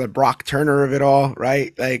 pointing to the Brock Turner of it all,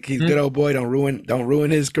 right? Like, he's good old boy. Don't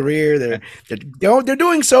ruin his career. They're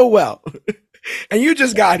doing so well. And you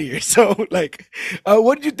just got here. So, like,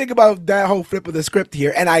 what did you think about that whole flip of the script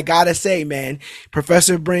here? And I gotta say, man,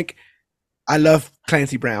 Professor Brink, I love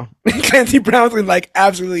Clancy Brown. Clancy Brown's in like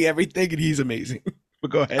absolutely everything, and he's amazing.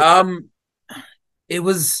 But go ahead. Um, it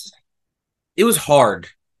was it was hard.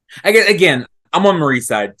 I get again. I'm on Marie's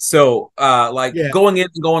side, so like Yeah, going in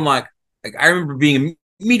and going like I remember being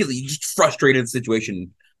immediately just frustrated in the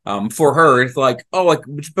situation. For her, it's like oh, like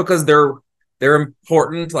just because they're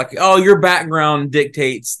important. Like oh, your background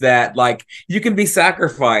dictates that like you can be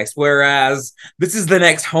sacrificed, whereas this is the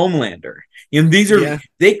next Homelander. You know, these are yeah,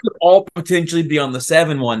 they could all potentially be on the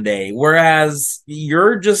seven one day, whereas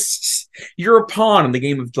you're a pawn in the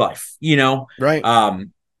game of life. You know, right.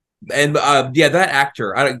 and yeah, that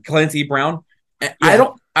actor, Clancy Brown. Yeah,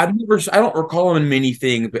 I don't recall him in many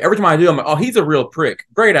things, but every time I do, I'm like, oh, he's a real prick.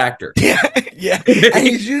 Great actor. yeah, yeah. And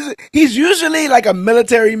he's usually like a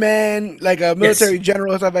military man, like a Yes. military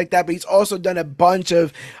general and stuff like that. But he's also done a bunch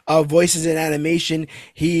of voices in animation.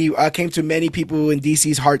 He came to many people in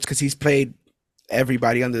DC's hearts because he's played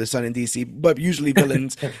everybody under the sun in DC, but usually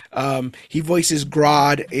villains. He voices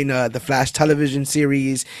Grodd in the Flash television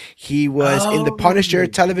series. He was in the Punisher Oh,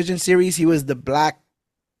 television series. He was the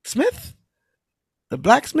Blacksmith. The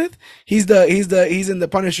blacksmith. He's in the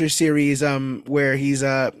Punisher series. Where he's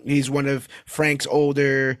one of Frank's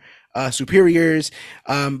older superiors.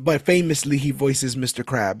 But famously he voices Mr.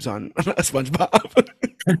 Krabs on SpongeBob.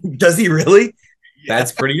 does he really? Yeah.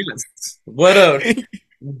 That's pretty good.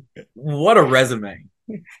 What a resume.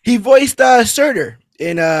 He voiced Surtur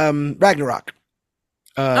in Ragnarok.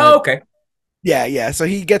 Uh, Oh, okay. yeah, yeah. So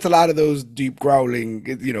he gets a lot of those deep growling,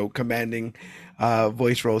 commanding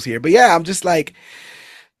voice roles here. But yeah, I'm just like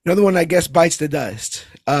another one I guess bites the dust.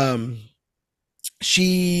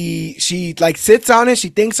 She like sits on it, she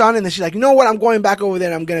thinks on it, and then she's like, you know what, I'm going back over there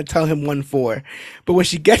and I'm gonna tell him 1-4. But when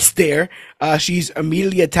she gets there, she's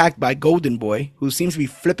immediately attacked by Golden Boy, who seems to be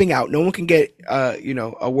flipping out. No one can get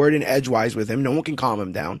a word in edgewise with him. No one can calm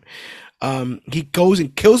him down. He goes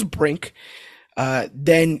and kills Brink.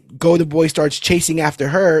 Then Golden Boy starts chasing after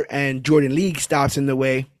her, and Jordan League stops in the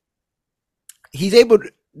way. He's able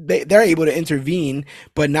to, they're able to intervene,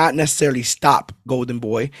 but not necessarily stop Golden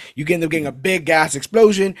Boy. You end up getting a big gas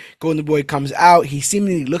explosion. Golden Boy comes out. He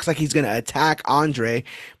seemingly looks like he's going to attack Andre,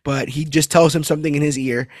 but he just tells him something in his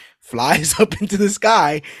ear, flies up into the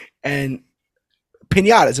sky, and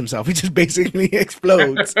pinatas himself. He just basically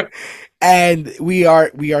explodes. And we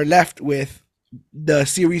are left with the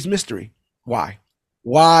series mystery. Why?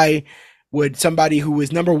 Why would somebody who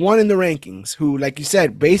is number one in the rankings, who, like you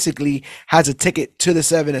said, basically has a ticket to the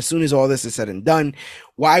seven as soon as all this is said and done,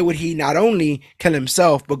 why would he not only kill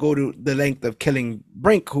himself but go to the length of killing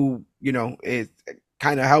Brink, who is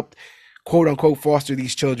kind of helped quote unquote foster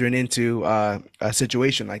these children into a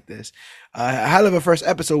situation like this? A hell of a first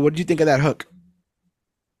episode. What did you think of that hook?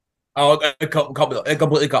 Oh, it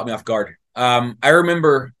completely caught me off guard. I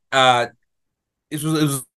remember it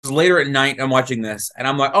was later at night. I'm watching this, and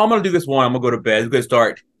I'm like, oh, I'm gonna do this one. I'm gonna go to bed. It's a good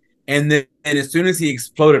start. And as soon as he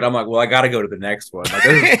exploded, I'm like, well, I got to go to the next one. Like,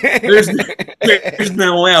 there's there's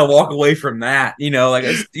no way I walk away from that. Like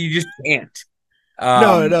you just can't.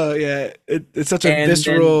 No, Um, no, yeah, it's such a and then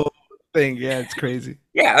visceral thing. Yeah, it's crazy.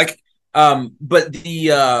 yeah, like but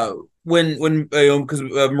the when because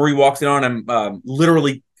Marie walks in on him,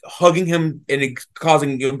 literally hugging him and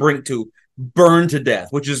causing Brink to burn to death,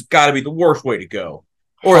 which has got to be the worst way to go,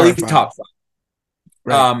 or at least the Horrifying. top.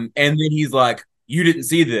 Right. And then he's like, "You didn't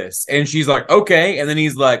see this," and she's like, "Okay," and then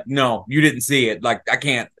he's like, "No, you didn't see it. Like, I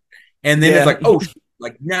can't." And then it's Yeah. like, "Oh,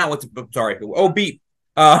 like now it's sorry. Oh, beep."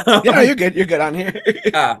 Yeah, no, you're good. You're good on here.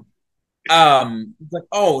 Uh, it's like,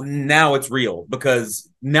 oh, now it's real because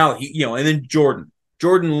now and then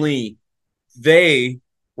Jordan Lee, they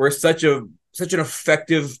were such an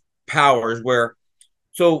effective powers where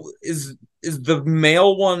so is the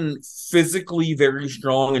male one physically very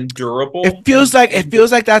strong and durable It feels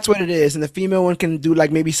like that's what it is, and the female one can do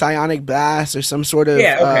like maybe psionic blast or some sort of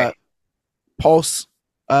yeah, okay, pulse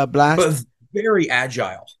blast. but very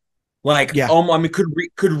agile. Like, Yeah, I mean,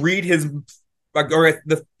 could read his like, or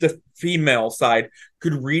the female side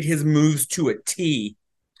could read his moves to a T,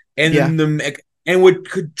 and yeah, then and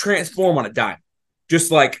could transform on a dime,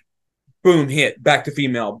 just like boom, hit back to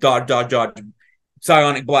female, dodge, dodge, dodge,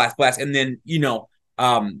 psionic blast, blast, and then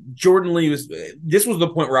Jordan Lee was. This was the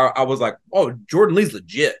point where I was like, oh, Jordan Lee's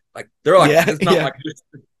legit. Like they're like, yeah, it's not yeah. like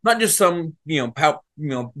not just some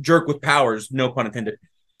jerk with powers, no pun intended.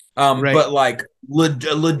 Right. But like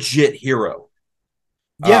a legit hero.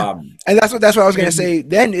 Yeah, and that's what I was gonna And say.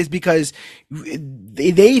 Then is because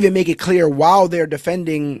they even make it clear while they're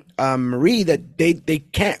defending Marie that they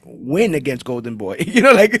can't win against Golden Boy.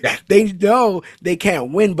 Like yeah, they know they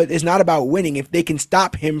can't win, but it's not about winning. If they can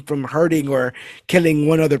stop him from hurting or killing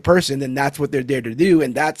one other person, then that's what they're there to do,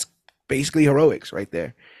 and that's basically heroics right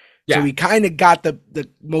there. So yeah. we kind of got the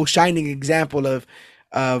most shining example of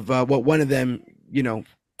what one of them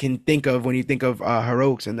can think of when you think of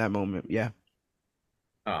heroics in that moment. Yeah.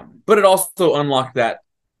 But it also unlocked that,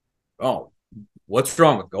 oh, what's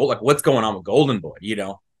wrong with Gold? Like, what's going on with Golden Boy?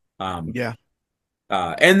 Um, Yeah.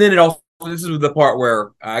 and then it also, this is the part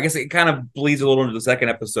where I guess it kind of bleeds a little into the second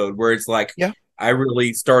episode where it's like Yeah. I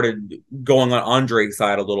really started going on Andre's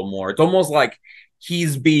side a little more. It's almost like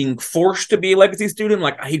he's being forced to be a legacy student.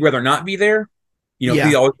 Like he'd rather not be there. Yeah.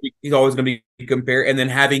 He's always going to be compared. And then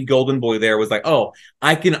having Golden Boy there was like, oh,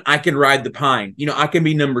 I can ride the pine. I can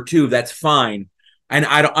be number two. That's fine. And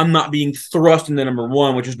I'm not being thrust into number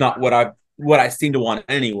one, which is not what I seem to want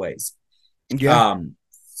anyways. Yeah. Um,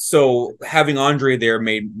 so having Andre there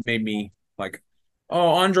made me like, oh,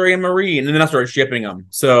 Andre and Marie, and then I started shipping them.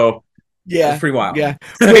 So it was Yeah. pretty wild. Yeah.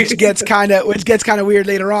 Which gets kind of weird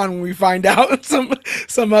later on when we find out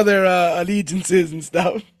some other allegiances and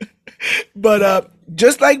stuff. But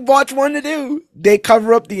just like Watch wanted to do, they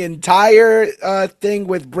cover up the entire thing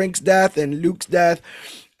with Brink's death and Luke's death.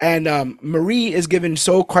 And Marie is given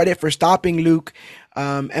sole credit for stopping Luke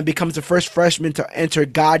and becomes the first freshman to enter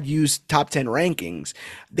God U's top 10 rankings.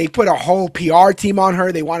 They put a whole PR team on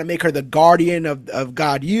her. They want to make her the guardian of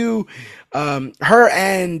God U. Her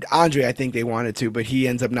and Andre, I think they wanted to, but he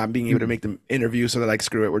ends up not being able to make the interview. So they're like,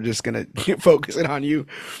 screw it. We're just going to focus it on you.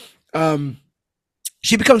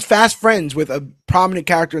 She becomes fast friends with a prominent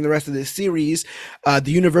character in the rest of this series,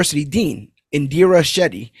 the university dean, Indira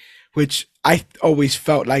Shetty, which I always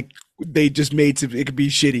felt like they just made it could be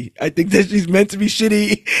shitty. I think that she's meant to be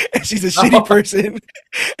shitty and she's a shitty person.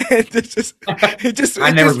 And it just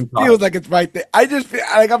feels like it's right there. I just feel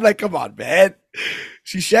like I'm like, come on, man.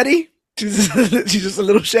 She's shitty. She's just a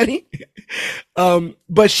little shitty.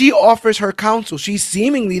 But she offers her counsel. She's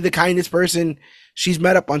seemingly the kindest person she's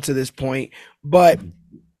met up until this point, but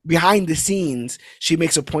behind the scenes, she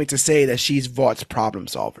makes a point to say that she's Vaught's problem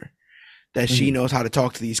solver, that she knows how to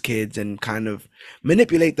talk to these kids and kind of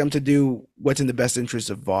manipulate them to do what's in the best interest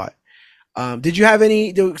of Vought. Did you have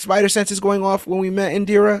any spider senses going off when we met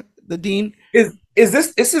Indira, the dean? I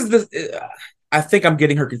think I'm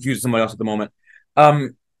getting her confused with somebody else at the moment.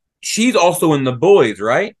 She's also in The Boys,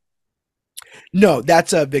 right? No,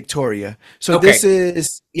 that's Victoria. So Okay.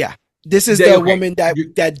 this is the woman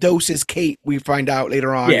that doses Kate. We find out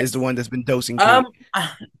later on is the one that's been dosing Kate.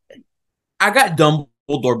 I got Dumbledore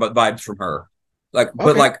vibes from her,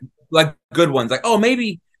 but like good ones. Like, oh,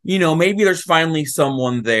 maybe there's finally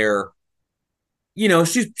someone there.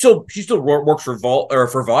 She still works for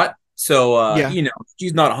Vought, so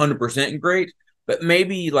she's not 100% great, but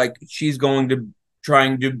maybe like she's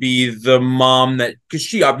trying to be the mom that, because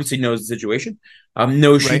she obviously knows the situation.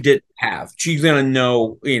 She didn't have. She's gonna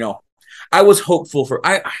know. I was hopeful for.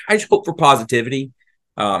 I hope for positivity.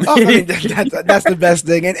 I mean, that's the best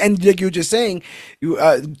thing, and like you were just saying,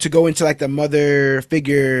 to go into like the mother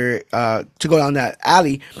figure, to go down that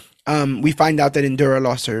alley, we find out that Indira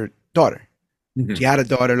lost her daughter. Mm-hmm. She had a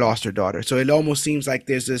daughter, lost her daughter. So it almost seems like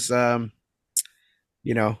there's this,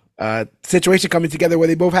 situation coming together where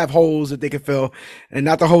they both have holes that they can fill, and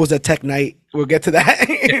not the holes that Tech Knight. We'll get to that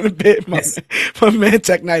in a bit. My man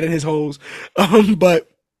Tech Knight and his holes, but.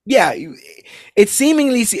 Yeah, it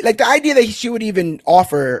seemingly like the idea that she would even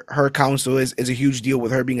offer her counsel is a huge deal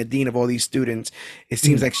with her being a dean of all these students. It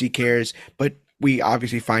seems like she cares, but we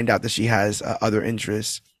obviously find out that she has other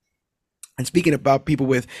interests. And speaking about people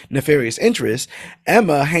with nefarious interests,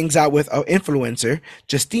 Emma hangs out with an influencer,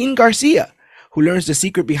 Justine Garcia, who learns the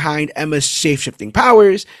secret behind Emma's shape-shifting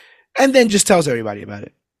powers and then just tells everybody about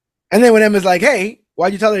it. And then when Emma's like, hey,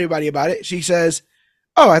 why'd you tell everybody about it? She says,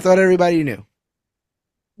 oh, I thought everybody knew.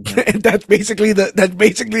 And that's basically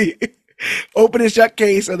open and shut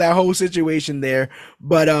case of that whole situation there.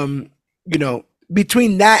 But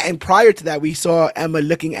between that and prior to that, we saw Emma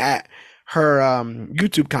looking at her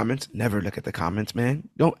YouTube comments. Never look at the comments, man.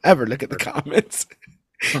 Don't ever look at the comments.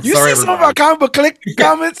 You see some of our comic book click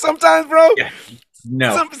comments sometimes, bro. Yeah.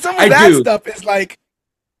 No, some of that stuff is like,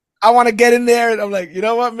 I want to get in there, and I'm like, you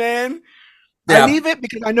know what, man? I leave it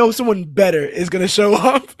because I know someone better is gonna show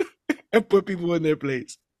up and put people in their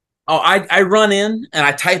place. Oh, I run in and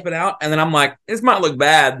I type it out, and then I'm like, this might look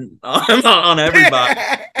bad on everybody.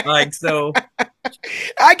 Like, so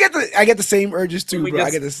I get the same urges Let too, me bro. I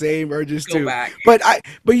just get the same urges go too. back.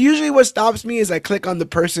 But usually what stops me is I click on the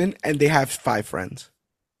person and they have 5 friends.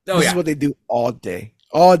 Oh This is yeah. what they do all day.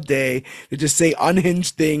 All day. They just say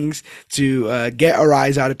unhinged things to get a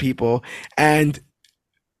rise out of people and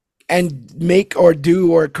make or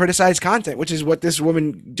do or criticize content, which is what this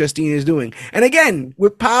woman Justine is doing. And again,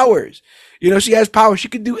 with powers, she has power. She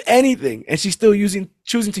could do anything, and she's still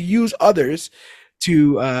choosing to use others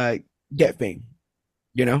to get fame.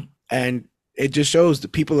 And it just shows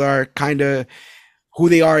that people are kind of who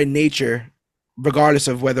they are in nature, regardless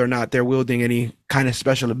of whether or not they're wielding any kind of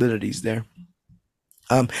special abilities there.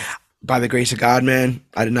 Um, by the grace of God, man,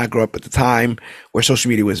 I did not grow up at the time where social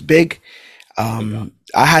media was big. I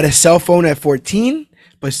had a cell phone at 14,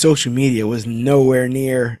 but social media was nowhere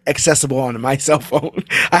near accessible on my cell phone.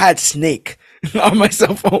 I had Snake on my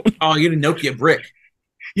cell phone. Oh, you had a Nokia brick.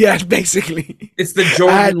 Yes, basically. It's the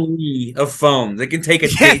Jordan Lee of phones. It can take a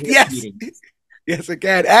date. Yes. Yes, it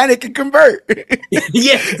can. And it can convert.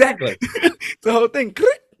 Yeah, exactly. The whole thing.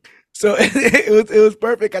 So it was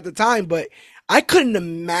perfect at the time, but I couldn't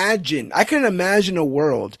imagine a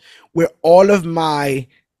world where all of my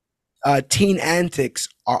teen antics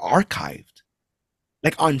are archived,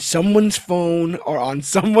 like on someone's phone or on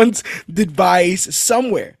someone's device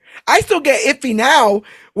somewhere. I still get iffy now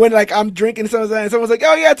when like I'm drinking something and someone's like,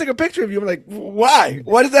 "Oh yeah, I took a picture of you." I'm like, "Why?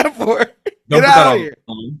 What is that for? Get out of here!"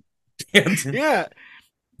 Yeah,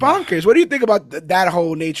 bonkers. What do you think about that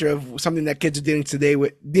whole nature of something that kids are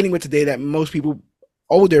dealing with today that most people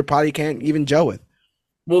older probably can't even gel with?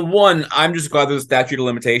 Well, one, I'm just glad there's a statute of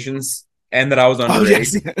limitations and that I was Oh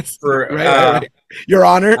underage. yes. For Right. Your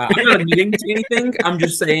Honor. I'm not admitting to anything. I'm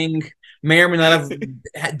just saying, may or may not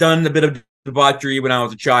have done a bit of debauchery when I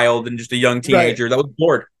was a child and just a young teenager that was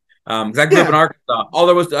bored. Because I grew up in Arkansas. All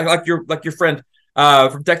there was, like your friend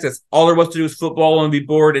from Texas, all there was to do was football and be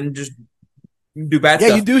bored and just do bad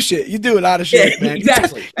stuff. You do shit. You do a lot of shit, man.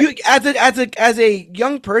 Exactly. You as a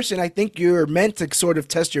young person, I think you're meant to sort of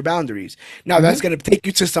test your boundaries. Now that's going to take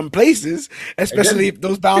you to some places, especially if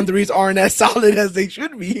those boundaries aren't as solid as they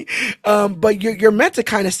should be. But you're meant to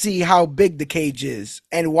kind of see how big the cage is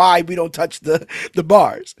and why we don't touch the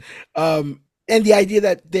bars. And the idea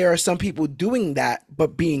that there are some people doing that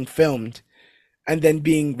but being filmed and then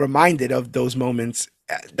being reminded of those moments,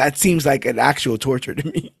 that seems like an actual torture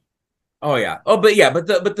to me. Oh yeah. Oh,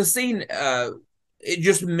 but the scene, it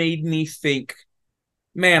just made me think,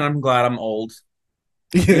 man, I'm glad I'm old.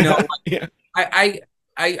 Yeah. I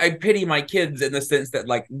pity my kids in the sense that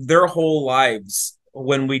like their whole lives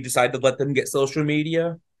when we decide to let them get social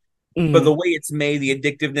media, but the way it's made, the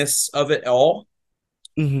addictiveness of it all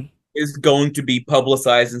is going to be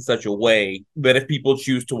publicized in such a way that if people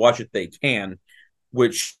choose to watch it, they can.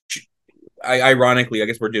 Which, ironically, I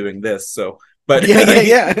guess we're doing this. So, but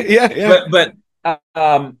yeah.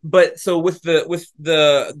 But so with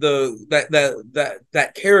that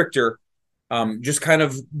character, just kind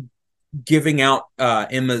of giving out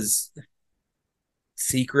Emma's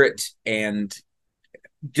secret and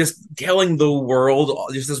just telling the world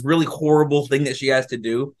just this really horrible thing that she has to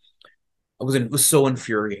do. It was so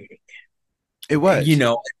infuriating. It was,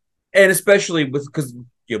 and especially because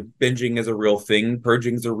binging is a real thing,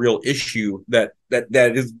 purging is a real issue that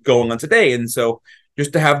is going on today, and so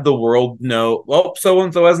just to have the world know, well, so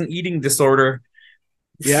and so has an eating disorder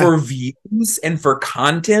for views and for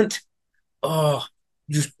content,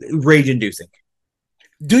 just rage inducing.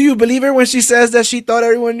 Do you believe her when she says that she thought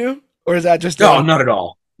everyone knew, or is that just no? Not at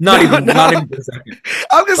all. Not even for a second.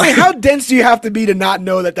 I was gonna say, how dense do you have to be to not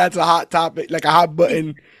know that that's a hot topic, like a hot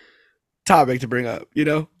button topic to bring up?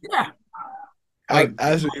 Yeah.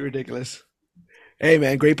 Absolutely ridiculous. Hey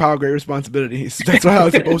man, great power, great responsibilities. That's how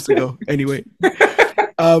it's supposed to go. Anyway.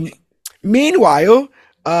 Meanwhile,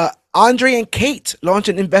 Andre and Kate launch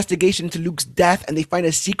an investigation into Luke's death, and they find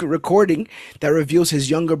a secret recording that reveals his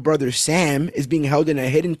younger brother Sam is being held in a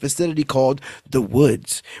hidden facility called The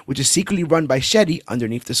Woods, which is secretly run by Shetty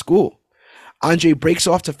underneath the school. Andre breaks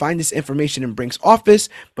off to find this information in Brink's office,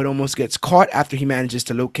 but almost gets caught after he manages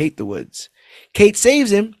to locate the woods. Kate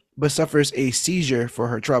saves him, but suffers a seizure for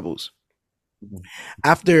her troubles.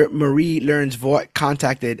 After Marie learns Vought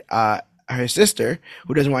contacted her sister,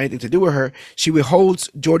 who doesn't want anything to do with her, she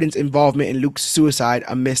withholds Jordan's involvement in Luke's suicide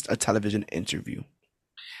amidst a television interview.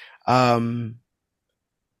 Kind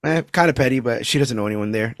of petty, but she doesn't know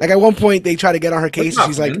anyone there. Like at one point, they try to get on her case, and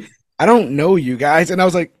she's like, "I don't know you guys," and I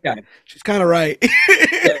was like, "Yeah, she's kind of right."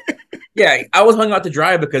 Yeah, I was hung out to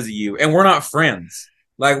dry because of you, and we're not friends.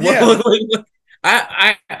 Like,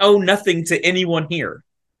 I owe nothing to anyone here.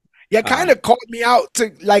 Yeah, kind Um, of called me out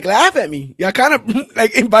to like laugh at me. Yeah, kind of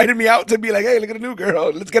like invited me out to be like, hey, look at the new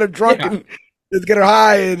girl. Let's get her drunk yeah, and let's get her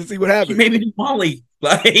high and see what she happens. made me do Molly,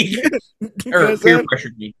 like, You know what I'm or peer saying?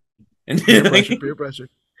 pressured me, and Peer pressure, like, peer pressure.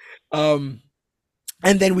 Um,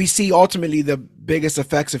 and then we see ultimately the biggest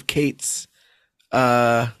effects of Kate's,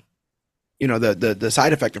 uh, the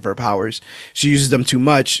side effect of her powers. She uses them too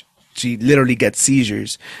much. She literally gets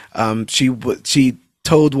seizures. She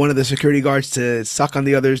told one of the security guards to suck on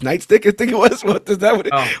the other's nightstick. I think it was. What is that?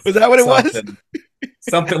 oh, Was that what it was? something,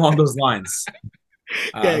 something along those lines.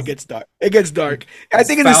 Yeah, Uh, it gets dark. It gets dark. I it's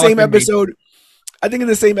think in the phallic same in nature. episode, I think in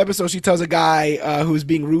the same episode, she tells a guy who's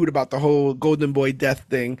being rude about the whole Golden Boy death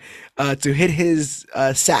thing to hit his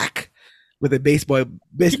sack with a baseball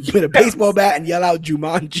Yes. bat and yell out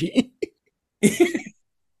Jumanji.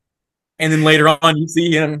 And then later on, you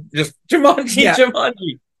see him just Jumanji, Yeah,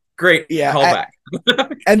 Jumanji. Great yeah. callback.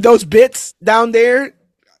 And those bits down there,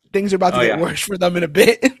 things are about to Oh get yeah. worse for them in a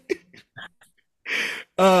bit.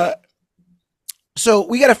 uh, so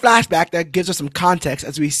we get a flashback that gives us some context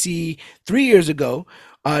as we see 3 years ago,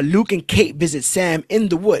 Luke and Kate visit Sam in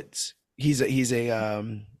the woods. He's a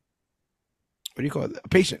what do you call it? A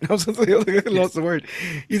patient. I was lost Yes. the word.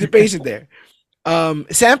 He's a patient there.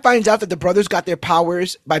 Sam finds out that the brothers got their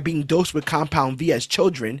powers by being dosed with Compound V as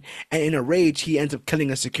children, and in a rage, he ends up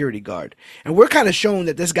killing a security guard. And we're kind of shown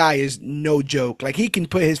that this guy is no joke. Like he can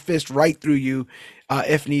put his fist right through you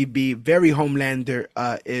if need be. Very Homelander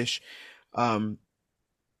ish. Um,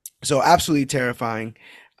 so absolutely terrifying.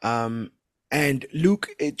 And Luke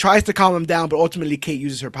tries to calm him down, but ultimately Kate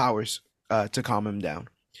uses her powers to calm him down.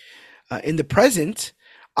 In the present,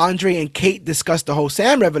 Andre and Kate discuss the whole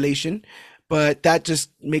Sam revelation, but that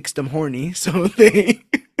just makes them horny, so they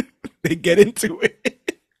get into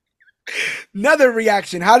it. Another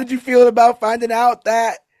reaction. How did you feel about finding out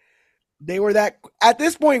that they were that? At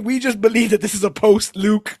this point, we just believe that this is a post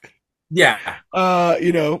Luke, Yeah.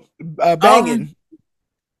 Um, banging.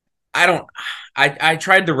 I don't. I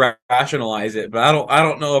tried to rationalize it, but I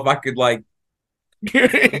don't know if I could like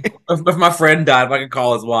Right, if my friend died, if I could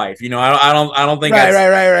call his wife. I don't think right, that's. right,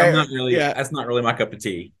 I'm right. not really. Yeah, That's not really my cup of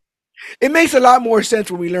tea. it makes a lot more sense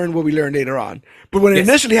when we learn what we learned later on. But when it Yes.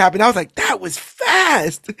 initially happened, I was like, "That was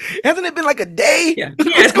fast. Hasn't it been like a day? Yeah.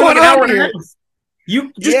 Yeah. What's It's been like going an hour on and a here?" half.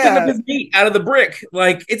 You just picked up Yeah, his meat out of the brick.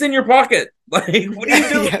 Like it's in your pocket. Like what are you yeah,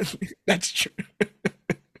 doing? yeah. That's true.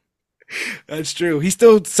 That's true. He's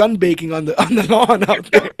still sunbaking on the lawn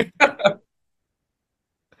out there.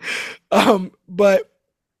 But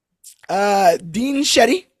Dean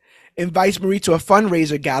Shetty invites Marie to a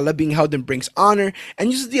fundraiser gala being held in Brink's honor and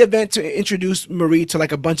uses the event to introduce Marie to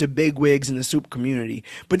like a bunch of big wigs in the soup community.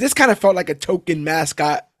 But this kind of felt like a token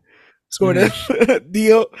mascot sort Hmm. of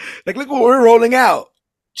deal. Like, look what we're rolling out.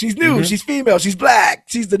 She's new, Hmm. she's female, she's black,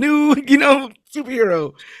 she's the new,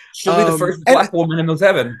 superhero. She'll be the first And black woman in those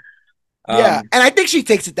heaven. yeah, Um, and I think she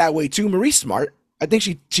takes it that way too. Marie's smart. I think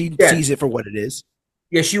she yeah, sees it for what it is.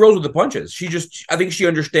 yeah, she rolls with the punches. I think she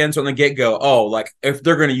understands from the get go. Oh, like if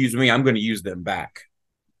they're going to use me, I'm going to use them back.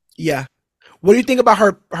 Yeah. What do you think about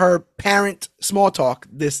her parent small talk?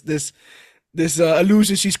 This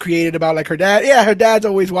illusion she's created about like her dad. Yeah, her dad's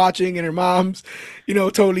always watching, and her mom's,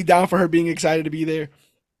 totally down for her being excited to be there.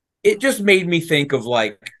 It just made me think of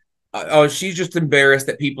like, oh, she's just embarrassed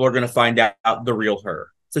that people are going to find out the real her.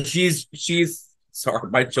 So she's sorry,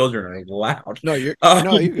 my children are loud. No, you're Um,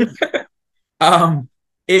 no, you good. um,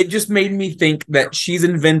 it just made me think that she's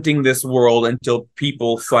inventing this world until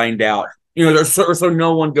people find out. So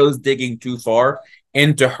no one goes digging too far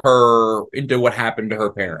into what happened to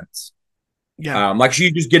her parents. Yeah, Like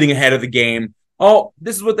she's just getting ahead of the game. Oh,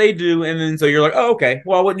 this is what they do, and then so you're like, oh, okay.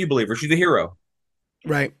 Well, wouldn't you believe her? She's a hero.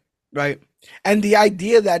 right, right. And the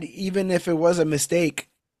idea that even if it was a mistake,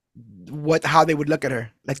 how they would look at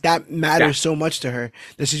her, like that Yeah, matters so much to her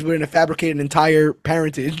that she's willing to fabricate an entire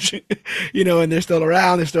parentage, and they're still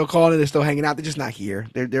around, they're still calling, they're still hanging out. They're just not here.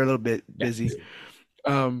 They're a little bit yeah, busy.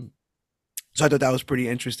 Um, so I thought that was pretty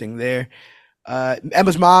interesting there.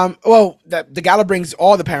 Emma's mom. Well, the gala brings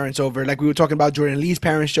all the parents over. Like we were talking about, Jordan Lee's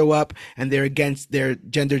parents show up, and they're against their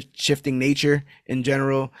gender shifting nature in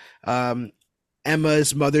general.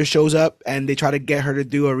 Emma's mother shows up, and they try to get her to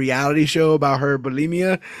do a reality show about her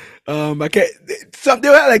bulimia. I can't. They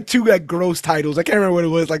had like two like gross titles. I can't remember what it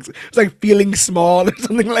was. Like it's like feeling small or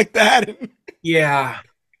something like that. yeah.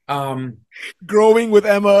 Um, Growing with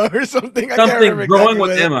Emma or something. I can't Something remember growing exactly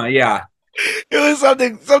with what Emma. Yeah, it was.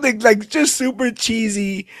 Something like just super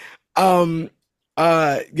cheesy. Um,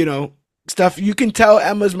 stuff. You can tell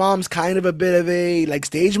Emma's mom's kind of a bit of a like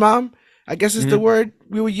stage mom. I guess is the mhm, word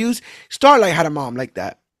we would use. Starlight had a mom like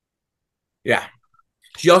that. yeah.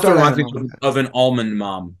 She also Start out a reminds me moment. of an almond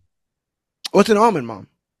mom. What's an almond mom?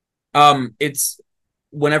 It's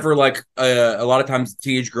whenever like a lot of times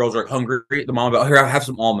teenage girls are hungry, the mom about here, have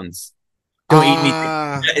some almonds. Don't eat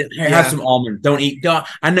anything. Here, have Yeah, some almonds. Don't eat. Don't.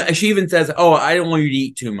 I know. She even says, "Oh, I don't want you to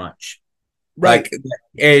eat too much." right. Like,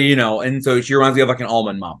 and so she reminds me of like an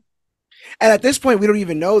almond mom. And at this point, we don't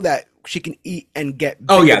even know that she can eat and get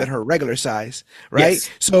Oh bigger yeah, than her regular size, right? yes,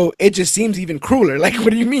 So it just seems even crueler. Like, what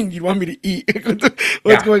do you mean you want me to eat? What's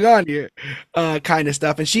yeah, going on here? Kind of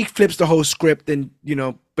stuff. And she flips the whole script and,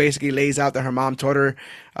 basically lays out that her mom taught her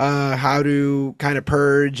how to kind of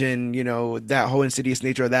purge and, that whole insidious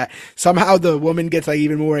nature of that. Somehow the woman gets like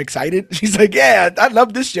even more excited. She's like, yeah, I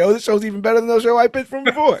love this show. This show's even better than the show I picked from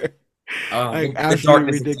before. Like, the absolutely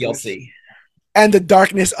darkness of ridiculous. TLC. And the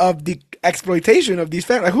darkness of the exploitation of these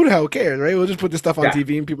families. Like, who the hell cares, right? We'll just put this stuff on Yeah,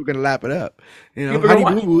 TV and people are gonna lap it up. people are gonna Honey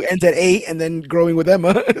watch. Boo Boo ends at 8, and then Growing with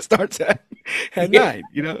Emma starts at Yeah,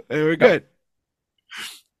 9. And we're good.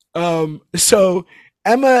 So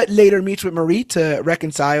Emma later meets with Marie to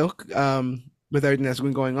reconcile with everything that's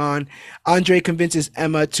been going on. Andre convinces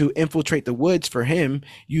Emma to infiltrate the woods for him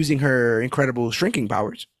using her incredible shrinking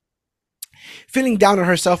powers. Feeling down on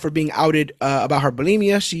herself for being outed about her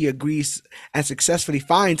bulimia, she agrees and successfully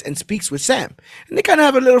finds and speaks with Sam. And they kind of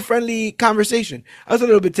have a little friendly conversation. I was a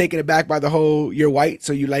little bit taken aback by the whole "you're white,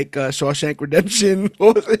 so you like Shawshank Redemption."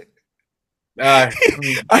 What was it? uh,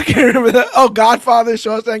 I can't remember that. Oh, Godfather,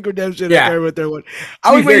 Shawshank Redemption. I can't yeah. remember what third one. To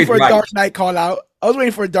I be was fair, waiting he's for a right. Dark Knight call out. I was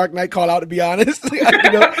waiting for a Dark Knight call out, to be honest. I'm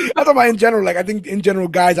talking about in general. Like, I think in general,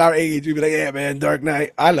 guys our age would be like, "Yeah, man, Dark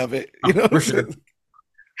Knight. I love it." For sure.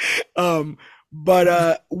 Um,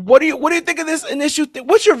 but what do you think of this initial thing?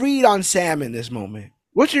 What's your read on Sam in this moment?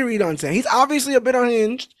 What's your read on Sam? He's obviously a bit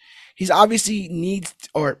unhinged. He's obviously needs,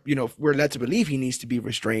 or we're led to believe he needs to be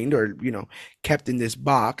restrained or kept in this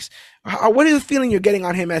box. What is the feeling you're getting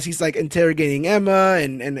on him as he's like interrogating Emma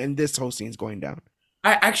and this whole scene's going down?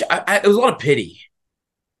 It was a lot of pity.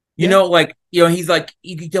 Yeah, Like he's like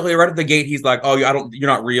you can tell right at the gate. He's like, "Oh, I don't, you're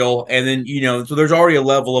not real." And then so there's already a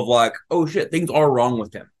level of like, "Oh shit, things are wrong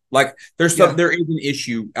with him." Like yeah, there is an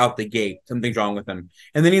issue out the gate. Something's wrong with him.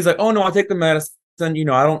 And then he's like, "Oh no, I take the medicine. I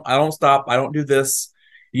don't stop. I don't do this."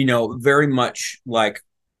 Very much like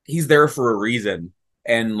he's there for a reason,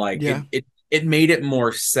 and like yeah, it made it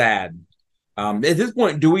more sad. At this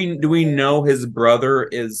point, do we know his brother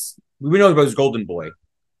is? We know his brother's Golden Boy,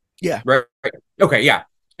 yeah, right? Right. Okay, yeah.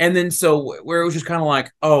 And then so where it was just kind of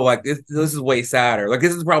like, oh, like this is way sadder. Like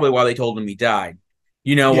this is probably why they told him he died.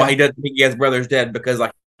 Why yeah, he doesn't think he has brother's dead because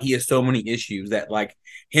like he has so many issues that like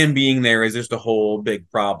him being there is just a whole big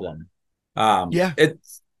problem. yeah,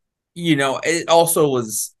 It's it also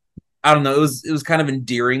was, I don't know, it was kind of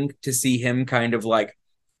endearing to see him kind of like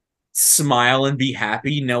smile and be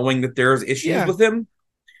happy knowing that there's issues yeah. with him.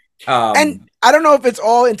 And Um I don't know if it's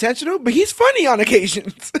all intentional, but he's funny on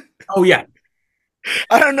occasions. oh yeah.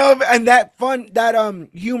 I don't know if, and that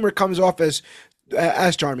humor comes off as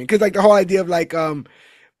charming because like the whole idea of like tell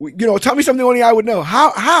me something only I would know.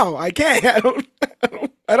 How I can't.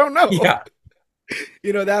 I don't know. Yeah.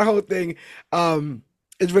 That whole thing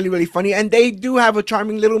is really really funny, and they do have a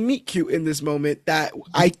charming little meet cute in this moment that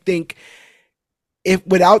I think if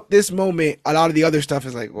without this moment, a lot of the other stuff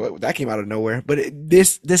is like, well, that came out of nowhere. But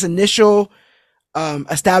this initial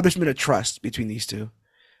establishment of trust between these two.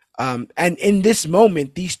 And in this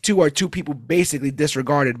moment, these two are two people basically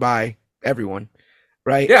disregarded by everyone,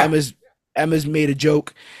 right? Yeah. Emma's made a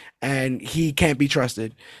joke, and he can't be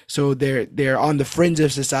trusted. So they're on the fringe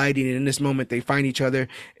of society, and in this moment, they find each other.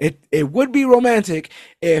 It would be romantic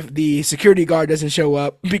if the security guard doesn't show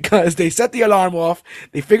up because they set the alarm off.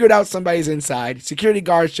 They figured out somebody's inside. Security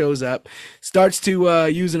guard shows up, starts to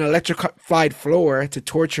use an electrified floor to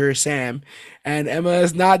torture Sam, and Emma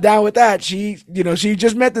is not down with that. She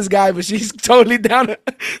just met this guy, but she's totally down to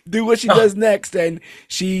do what she does next. And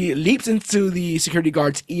she leaps into the security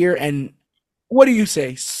guard's ear and what do you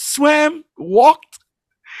say? Swam, walked,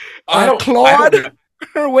 I don't clawed know.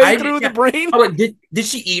 her way I through the yeah. brain. I like, did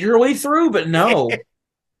she eat her way through? But no.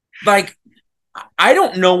 Like I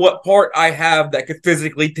don't know what part I have that could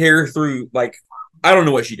physically tear through. Like I don't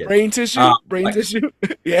know what she did. Brain Like tissue.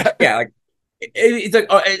 Yeah. yeah, like it's like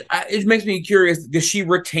it makes me curious. Does she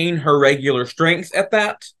retain her regular strength at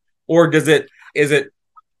that, or is it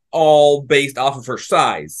all based off of her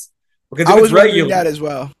size? Because if I it's was wondering regular, that as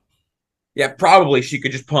well. yeah, probably she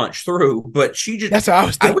could just punch through. But she just, That's what I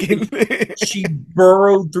was I would thinking. think she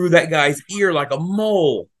burrowed through that guy's ear like a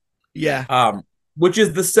mole. Yeah. Um, which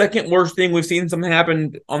is the second worst thing we've seen something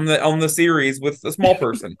happen on the series with a small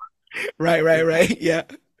person. Right. Yeah.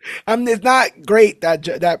 It's not great that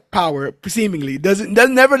that power seemingly doesn't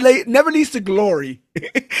never leads to glory.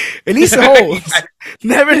 It leads to holes.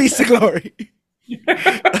 Never leads to glory.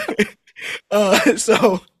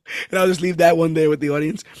 So, and I'll just leave that one there with the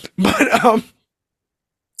audience. But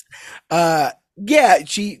yeah,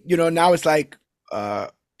 she, now it's like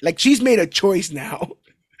she's made a choice now.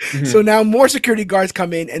 So Mhm. now more security guards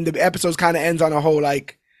come in, and the episode kind of ends on a whole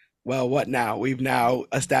like, well, what now? We've now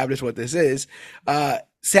established what this is.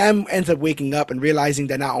 Sam ends up waking up and realizing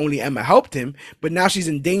that not only Emma helped him, but now she's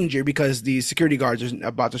in danger because the security guards are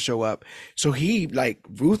about to show up. So he like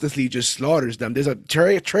ruthlessly just slaughters them. There's a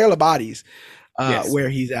trail of bodies Yes. where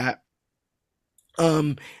he's at.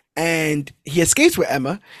 Um, and he escapes with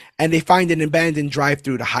Emma, and they find an abandoned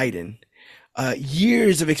drive-through to hide in.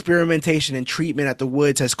 Years of experimentation and treatment at the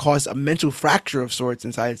woods has caused a mental fracture of sorts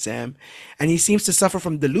inside Sam, and he seems to suffer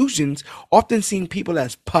from delusions, often seeing people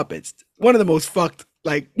as puppets. One of the most fucked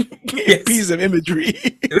like Yes. pieces of imagery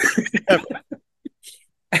ever.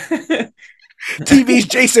 TV's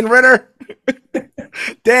Jason Ritter.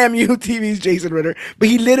 Damn you, TV's Jason Ritter. But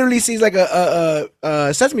he literally sees like a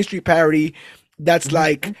Sesame Street parody that's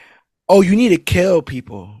like, Mhm. oh, you need to kill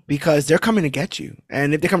people because they're coming to get you.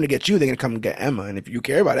 And if they come to get you, they're gonna come and get Emma. And if you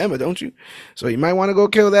care about Emma, don't you? So you might want to go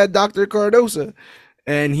kill that Dr. Cardosa.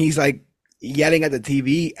 And he's like yelling at the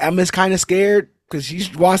TV. Emma's kind of scared because she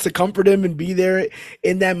wants to comfort him and be there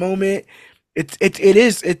in that moment.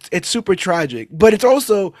 It's super tragic. But it's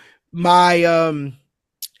also my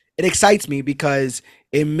it excites me because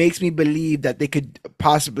it makes me believe that they could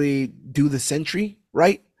possibly do the Sentry,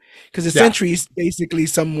 right? Because the Yeah. Sentry is basically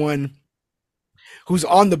someone who's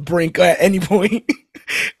on the brink at any point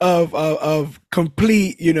of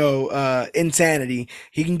complete, insanity.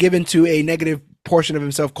 He can give into a negative portion of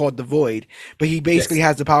himself called the Void, but he basically Yes.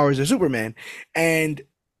 has the powers of Superman. And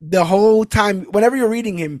the whole time, whenever you're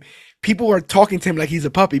reading him, people are talking to him like he's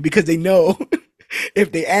a puppy because they know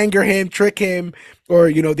if they anger him, trick him,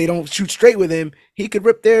 or they don't shoot straight with him, he could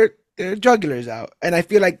rip their jugulars out. And I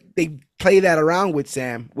feel like they play that around with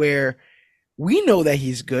Sam, where we know that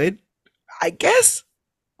he's good, I guess,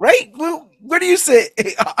 right? Well, where do you sit?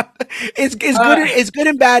 It's good. Uh, It's good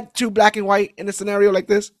and bad to black and white in a scenario like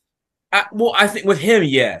this. well, I think with him,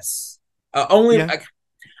 yes. Only Yeah. like,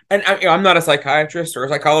 and I'm not a psychiatrist or a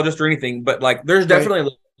psychologist or anything, but like, there's Right. definitely a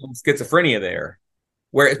little schizophrenia there,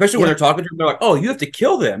 where especially when Yeah. they're talking to him, they're like, "Oh, you have to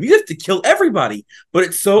kill them. You have to kill everybody," but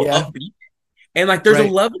it's so Yeah. upbeat, and like, there's a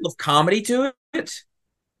Right. level of comedy to it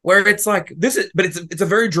where it's like this is, but it's a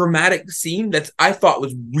very dramatic scene that's I thought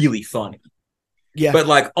was really funny, Yeah. but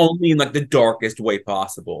like only in like the darkest way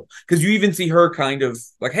possible. Because you even see her kind of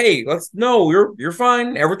like, "Hey, let's no, you're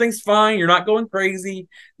fine. Everything's fine. You're not going crazy.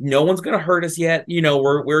 No one's gonna hurt us yet.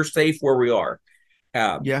 We're safe where we are."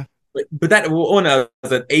 Um, Yeah. but that one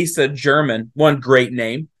was an Asa German, one great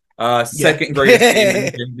name, Yeah. second greatest name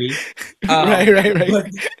in Gen Z. Right. Right. But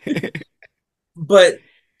Right. but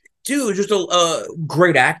dude, just a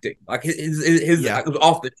great acting. Like his Yeah. it was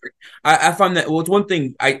off the trick. I find that, well, it's one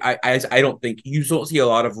thing I don't think you don't see a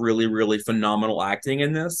lot of really really phenomenal acting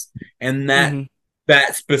in this, and Hmm.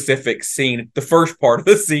 that specific scene, the first part of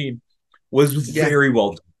the scene, was Yeah. very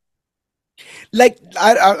well done. Like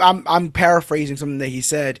I'm paraphrasing something that he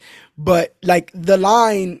said, but like the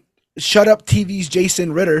line "Shut up, TV's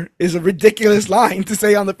Jason Ritter" is a ridiculous line to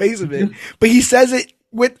say on the face of it, but he says it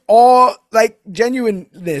with all like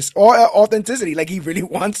genuineness, all authenticity. Like he really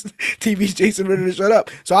wants TV's Jason Ritter to shut up.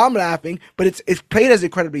 So I'm laughing, but it's played as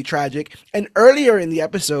incredibly tragic. And earlier in the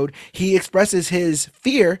episode, he expresses his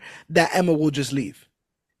fear that Emma will just leave.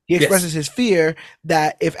 He Yes. expresses his fear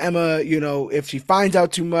that if Emma, if she finds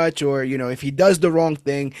out too much, or if he does the wrong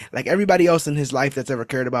thing, like everybody else in his life that's ever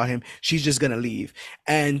cared about him, she's just gonna leave.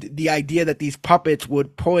 And the idea that these puppets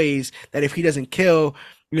would poise that if he doesn't kill,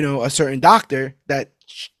 a certain doctor, that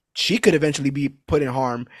she could eventually be put in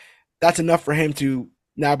harm. That's enough for him to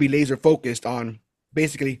now be laser focused on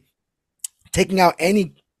basically taking out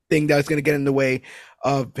anything that's gonna get in the way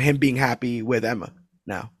of him being happy with Emma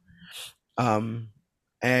now. Um,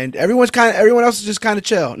 and everyone else is just kind of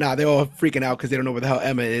chill. Now they're all freaking out because they don't know where the hell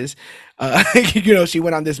Emma is. She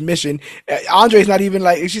went on this mission. Andre's not even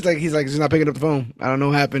like she's not picking up the phone. I don't know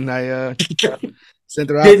what happened. I sent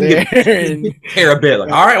her out there, and Didn't care a bit.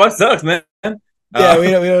 Like, all right, what sucks, man? yeah, Uh,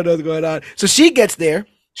 we don't know what's going on. So she gets there.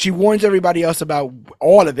 She warns everybody else about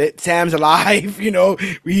all of it. Sam's alive.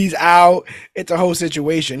 He's out. It's a whole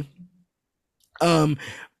situation. Um,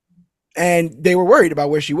 and they were worried about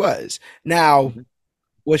where she was. Now,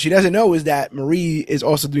 what she doesn't know is that Marie is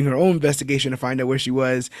also doing her own investigation to find out where she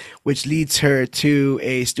was, which leads her to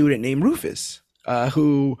a student named Rufus.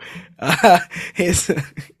 who is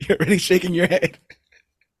you're really shaking your head.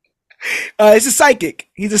 It's a psychic.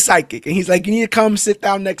 He's a psychic, and he's like, "You need to come sit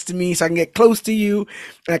down next to me so I can get close to you,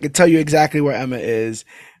 and I can tell you exactly where Emma is."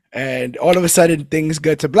 And all of a sudden, things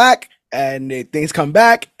go to black, and things come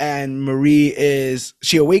back, and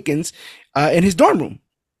she awakens in his dorm room,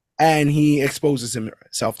 and he exposes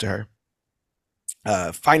himself to her.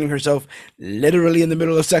 Finding herself literally in the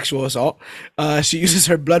middle of sexual assault, she uses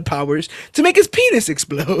her blood powers to make his penis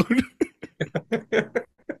explode.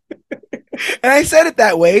 And I said it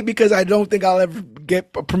that way because I don't think I'll ever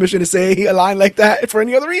get permission to say a line like that for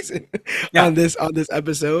any other reason Yeah. on this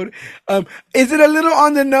episode. Is it a little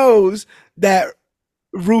on the nose that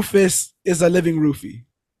Rufus is a living roofie?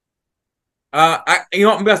 You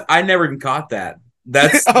know what? I never even caught that.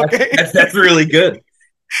 That's okay. that's really good.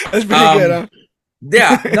 That's pretty good, huh?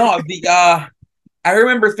 Yeah, no, I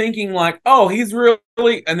remember thinking like, oh, he's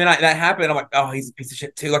really, and then that happened. I'm like, oh, he's a piece of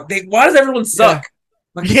shit too. Like, why does everyone suck?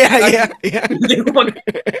 Yeah.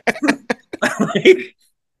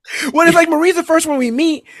 Well, it's like Marie's the first one we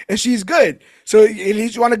meet, and she's good. So at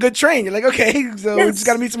least you want a good train. You're like, okay, so we just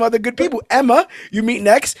got to meet some other good people. Emma, you meet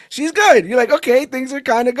next. She's good. You're like, okay, things are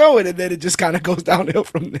kind of going, and then it just kind of goes downhill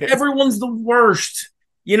from there. Everyone's the worst,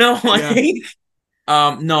 no,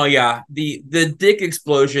 yeah. The dick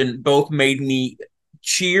explosion both made me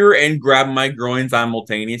cheer and grab my groin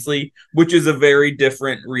simultaneously, which is a very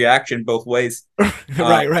different reaction both ways.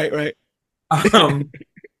 Right.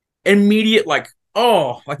 Immediate, like,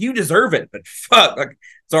 oh, like you deserve it, but fuck, like,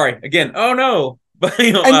 sorry again. Oh no, but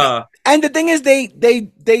and the thing is, they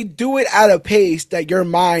do it at a pace that your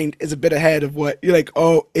mind is a bit ahead of what you're like.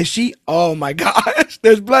 Oh, is she? Oh my gosh,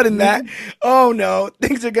 there's blood in that. Oh no,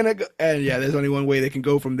 things are gonna go. And yeah, there's only one way they can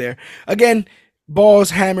go from there. Again, balls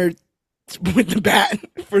hammered with the bat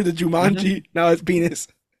for the Jumanji. Now his penis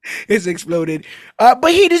is exploded,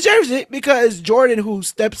 but he deserves it because Jordan, who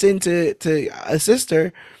steps in to assist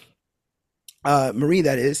her, Marie,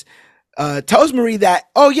 that is, tells Marie that,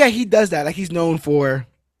 oh yeah, he does that. Like he's known for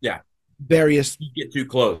various you get too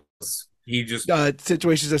close. He just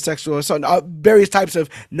situations of sexual assault, various types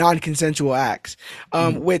of non-consensual acts,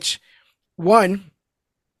 which one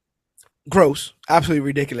gross, absolutely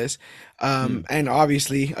ridiculous, and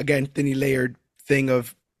obviously again thinly layered thing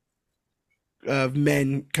of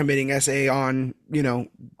men committing SA on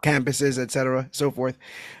campuses, etc., so forth.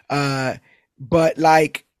 But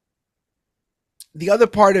like the other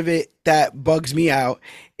part of it that bugs me out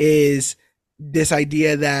is this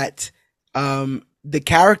idea that the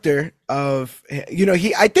character of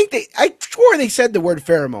I swore they said the word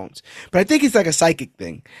pheromones, but I think it's like a psychic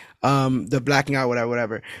thing, the blacking out,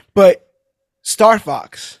 whatever. But Star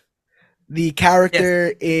Fox, the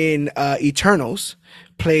character in Eternals,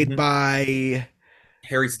 played by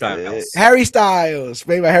Harry Styles.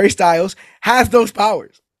 Played by Harry Styles, has those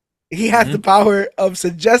powers. He has the power of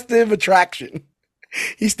suggestive attraction.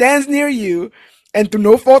 He stands near you, and through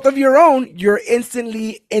no fault of your own, you're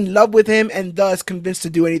instantly in love with him and thus convinced to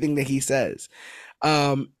do anything that he says.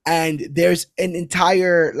 And there's an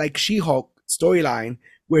entire like She-Hulk storyline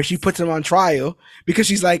where she puts him on trial because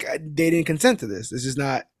she's like, they didn't consent to this. This is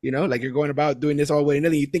not, like you're going about doing this all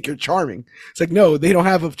willy-nilly. You think you're charming. It's like, no, they don't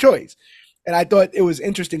have a choice. And I thought it was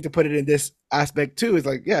interesting to put it in this aspect too. It's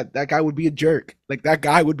like, yeah, that guy would be a jerk. Like that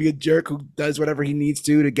guy would be a jerk who does whatever he needs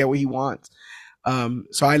to get what he wants.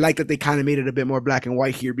 So I like that they kind of made it a bit more black and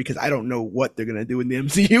white here because I don't know what they're gonna do in the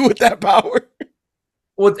MCU with that power.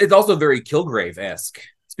 Well, it's also very Kilgrave-esque.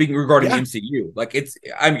 Speaking regarding the MCU, like it's,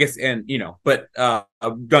 I guess, and but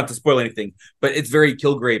not to spoil anything, but it's very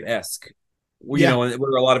Kilgrave-esque. Where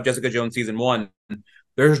a lot of Jessica Jones season 1,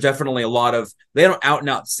 there's definitely a lot of, they don't out and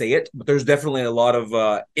out say it, but there's definitely a lot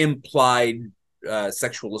of implied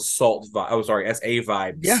sexual assault. SA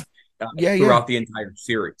vibes. Throughout the entire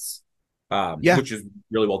series. Which is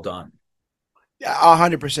really well done.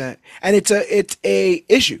 100%, and it's a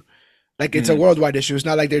issue. Like it's a worldwide issue. It's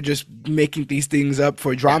not like they're just making these things up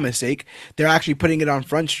for drama's sake. They're actually putting it on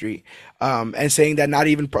Front Street, and saying that not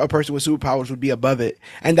even a person with superpowers would be above it.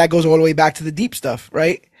 And that goes all the way back to the deep stuff,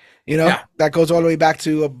 right? That goes all the way back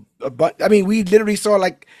to I mean, we literally saw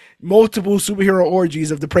like multiple superhero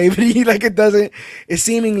orgies of depravity. Like it's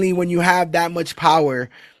seemingly when you have that much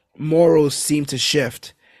power, morals seem to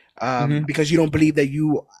shift, because you don't believe that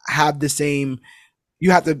you have the same.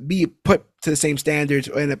 You have to be put to the same standards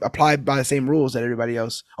and applied by the same rules that everybody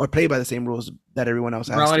else, or play by the same rules that everyone else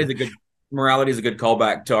has. Morality is a good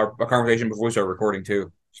callback to our conversation before we start recording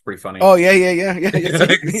too. It's pretty funny. Oh yeah.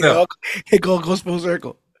 It goes full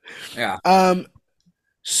circle. Yeah.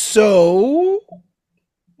 So,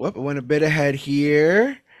 I went a bit ahead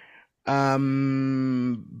here.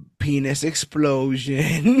 Penis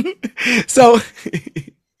explosion. So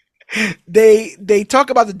they talk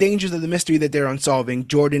about the dangers of the mystery that they're unsolving,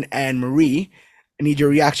 Jordan and Marie. I need your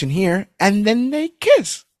reaction here. And then they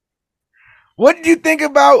kiss. What did you think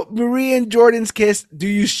about Marie and Jordan's kiss? Do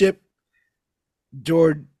you ship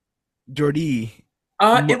Jord Jordy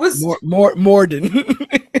It was Morden?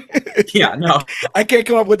 yeah, no, I can't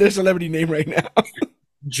come up with their celebrity name right now.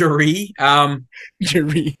 Jury.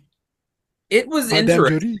 Jury. It was Madame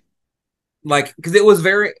interesting, Jury. like because it was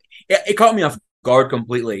very. It caught me off guard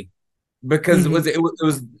completely because Mm-hmm. was it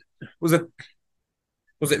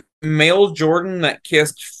was it male Jordan that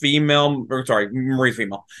kissed female? Or sorry, Marie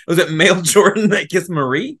female. Was it male Jordan that kissed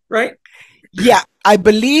Marie? Right Yeah, I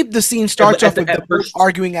believe the scene starts off with at them both first.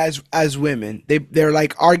 arguing as women. They're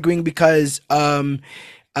like arguing because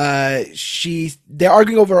they're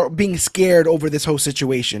arguing over being scared over this whole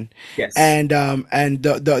situation, Yes. and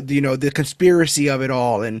the you know the conspiracy of it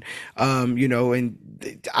all, and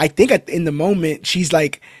and I think in the moment she's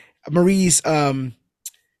like Marie's kind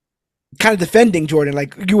of defending Jordan,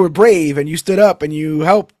 like you were brave and you stood up and you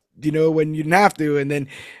helped, when you didn't have to, and then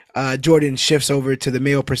Jordan shifts over to the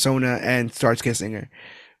male persona and starts kissing her,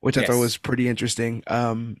 which I thought Yes. was pretty interesting.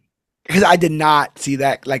 Because I did not see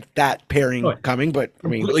that like that Oh, pairing coming, but I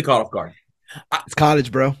mean, completely caught off guard. I, it's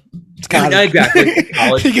college, bro. It's college. exactly.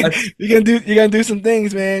 College. You're gonna do some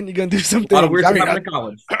things, man. You're gonna do some A lot of things. weird I stuff mean, happened in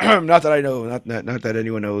college. not that I know, not that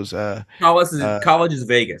anyone knows. Uh, College is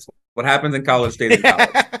Vegas. What happens in college stays in college.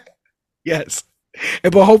 yes,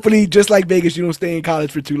 but hopefully, just like Vegas, you don't stay in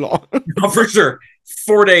college for too long. Oh, for sure.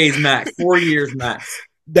 4 days max. 4 years max.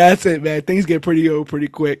 That's it, man. Things get pretty old pretty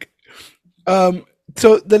quick. Um,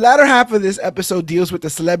 so the latter half of this episode deals with the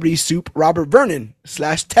celebrity soup Robert Vernon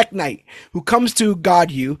slash Tech Knight, who comes to God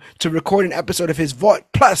You to record an episode of his Vought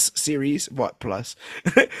Plus series, Vought Plus,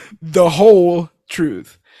 The Whole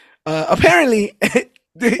Truth. Apparently,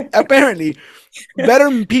 apparently,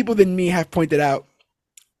 better people than me have pointed out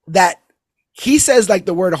that he says like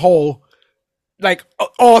the word whole like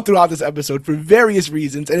all throughout this episode for various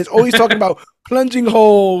reasons, and it's always talking about plunging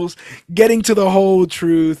holes, getting to the whole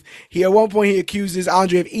truth. He at one point he accuses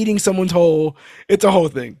Andre of eating someone's hole. It's a whole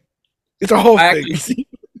thing. It's a whole I thing. actually,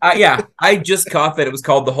 yeah, I just caught that it was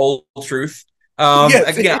called The Whole Truth.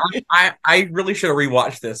 Yes. Again, I really should have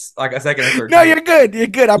rewatched this like a second or third No, time. you're good. You're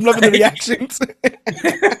good. I'm loving the reactions.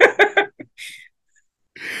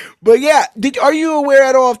 But yeah, are you aware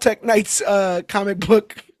at all of Tech Knight's comic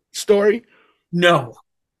book story? No,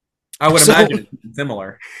 I would So imagine it's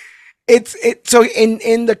similar. so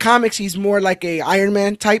in the comics he's more like a Iron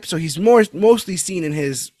Man type, so he's mostly seen in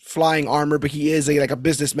his flying armor, but he is like a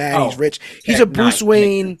businessman. He's Oh, rich. He's a Tech Bruce Knight makes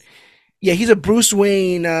Wayne. sense. Yeah, he's a Bruce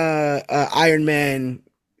Wayne Iron Man,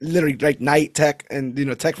 literally like Knight Tech, and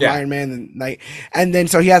Tech from Yeah. Iron Man and Knight. And then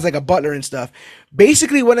so he has like a butler and stuff.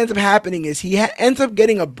 Basically what ends up happening is he ends up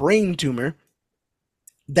getting a brain tumor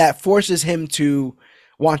that forces him to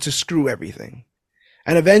want to screw everything.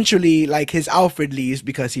 And eventually, like his Alfred leaves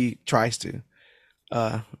because he tries to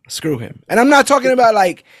screw him. And I'm not talking about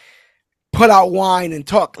like put out wine and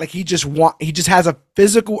talk. Like he just has a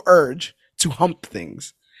physical urge to hump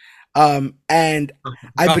things. And College.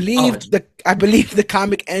 I believe the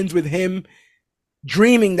comic ends with him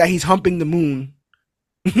dreaming that he's humping the moon.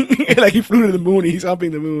 Like he flew to the moon and he's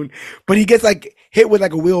humping the moon, but he gets like hit with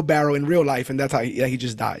like a wheelbarrow in real life, and that's how he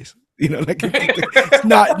just dies. Like it's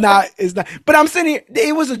not. But I'm saying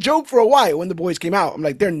it was a joke for a while when the boys came out. I'm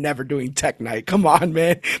like, they're never doing Tech Knight. Come on,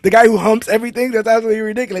 man. The guy who humps everything, that's absolutely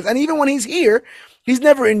ridiculous. And even when he's here, he's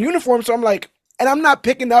never in uniform. So I'm like, and I'm not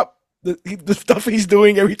picking up the stuff he's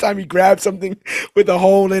doing every time he grabs something with a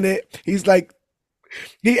hole in it. He's like,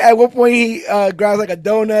 he at one point he grabs like a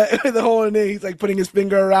donut with a hole in it. He's like putting his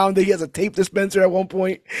finger around it. He has a tape dispenser at one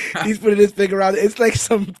point. He's putting his finger around it. It's like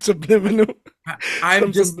some subliminal, I'm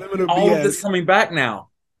some just subliminal all of this BS. coming back now.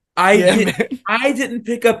 Yeah, man. I didn't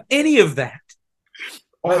pick up any of that.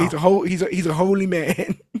 Oh, Wow. he's a holy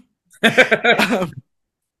man. um,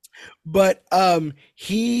 but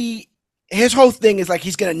he his whole thing is like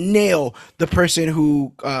he's gonna nail the person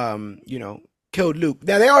who killed Luke.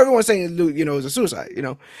 Now everyone's saying Luke is a suicide,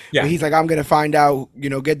 but Yeah. he's like, I'm gonna find out,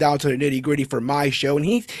 get down to the nitty gritty for my show, and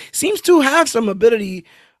he seems to have some ability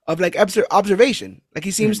of like observation. Like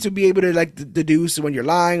he seems Mhm. to be able to like deduce when you're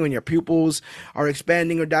lying, when your pupils are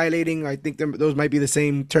expanding or dilating. I think those might be the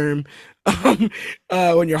same term.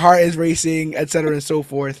 When your heart is racing, etc., and so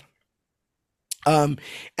forth. And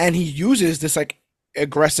he uses this like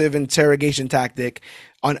aggressive interrogation tactic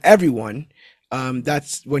on everyone.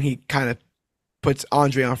 That's when he kind of puts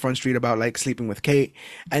Andre on Front Street about like sleeping with Kate,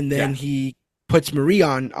 and then Yeah. he puts Marie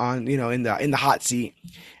on in the hot seat,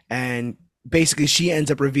 and basically she ends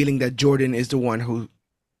up revealing that Jordan is the one who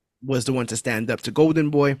was the one to stand up to Golden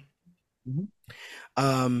Boy. Mhm.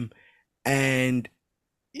 Um, and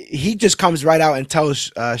he just comes right out and tells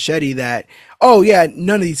Shetty that, oh yeah,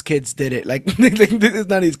 none of these kids did it. Like, none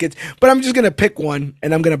of these kids. But I'm just gonna pick one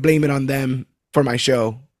and I'm gonna blame it on them for my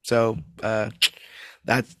show. So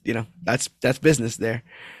that's business there.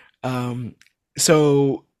 Um,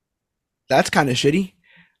 so that's kind of shitty.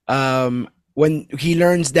 When he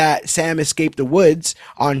learns that Sam escaped the woods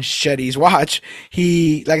on Shetty's watch,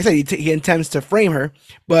 he, like I said, he intends to frame her,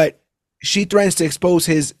 but she threatens to expose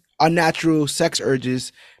his unnatural sex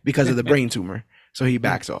urges because of the brain tumor. So he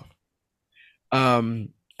backs off. And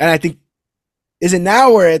I think, is it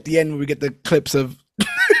now or at the end when we get the clips of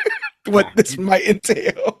what this might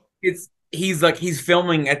entail? He's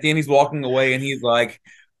filming at the end. He's walking away, and he's like,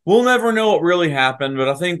 "We'll never know what really happened, but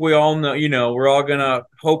I think we all know. We're all gonna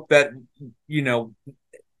hope that you know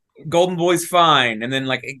Golden Boy's fine." And then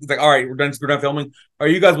he's like, "All right, we're done filming. All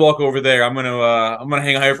right, you guys walk over there. I'm gonna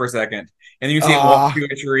hang out here for a second." And then you see him walk through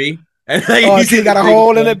a tree, and then Oh, you so see you got a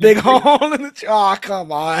hole in a big hole in the tree. Oh,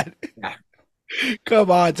 come on. Yeah. Come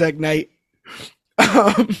on, Tech Knight.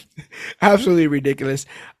 Absolutely ridiculous.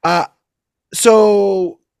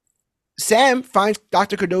 So Sam finds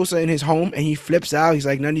Dr. Cardosa in his home and he flips out. He's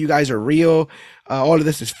like, none of you guys are real. All of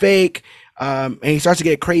this is fake. And he starts to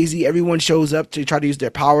get crazy. Everyone shows up to try to use their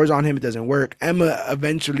powers on him. It doesn't work. Emma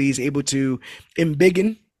eventually is able to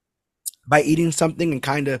embiggen by eating something and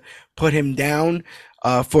kind of put him down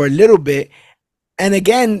for a little bit. And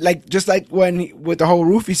again, just like with the whole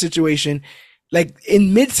Rufy situation, like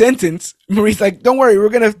in mid sentence, Marie's like, "Don't worry, we're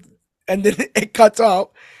gonna," and then it cuts off.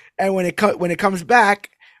 And when it comes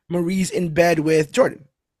back, Marie's in bed with Jordan,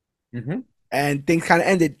 and things kind of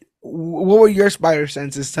ended. What were your spider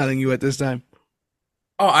senses telling you at this time?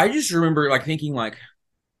 Oh, I just remember thinking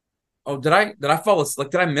oh, did I fall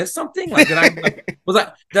asleep? Did I miss something? Did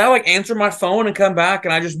I answer my phone and come back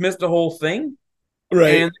and I just missed the whole thing?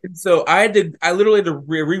 Right. And so I literally had to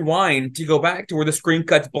rewind to go back to where the screen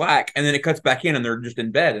cuts black and then it cuts back in and they're just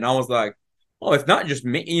in bed. And I was like, oh, it's not just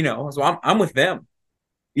me, so I'm with them.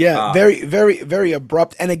 Yeah, very, very, very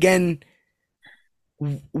abrupt. And again,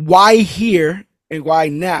 why here and why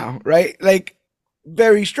now, right? Like,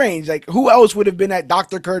 very strange. Like, who else would have been at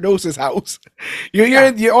Dr. Cardosa's house?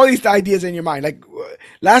 You're all these ideas in your mind. Like,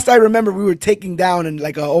 last I remember, we were taking down in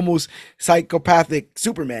a almost psychopathic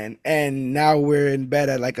Superman, and now we're in bed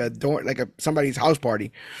at somebody's house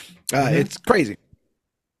party. It's crazy.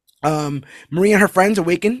 Marie and her friends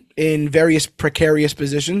awaken in various precarious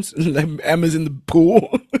positions. Emma's in the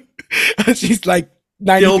pool. She's like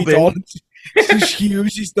 90 feet tall. She's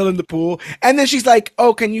huge. She's still in the pool. And then she's like,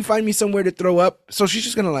 "Oh, can you find me somewhere to throw up?" So she's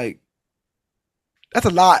just gonna that's a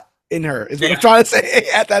lot in her, is what I'm trying to say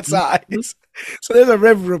at that size. So there's a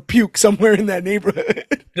river of puke somewhere in that neighborhood.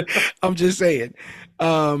 I'm just saying.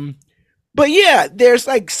 But yeah, there's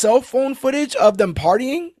cell phone footage of them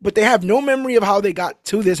partying, but they have no memory of how they got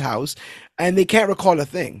to this house, and they can't recall a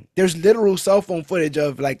thing. There's literal cell phone footage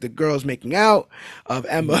of the girls making out, of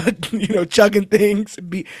Emma, chugging things,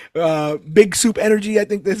 big soup energy. I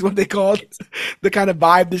think that's what they called the kind of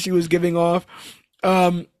vibe that she was giving off.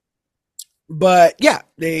 But yeah,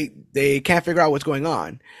 they can't figure out what's going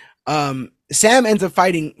on. Sam ends up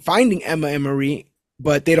finding Emma and Marie,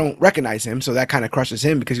 but they don't recognize him, so that kind of crushes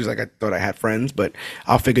him because he was like, "I thought I had friends, but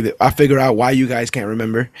I'll figure out why you guys can't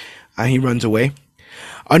remember." He runs away.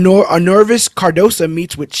 A nervous Cardosa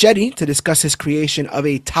meets with Shetty to discuss his creation of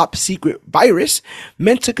a top secret virus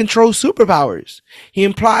meant to control superpowers. He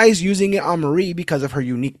implies using it on Marie because of her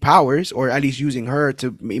unique powers, or at least using her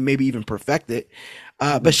to maybe even perfect it.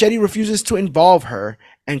 But Shetty refuses to involve her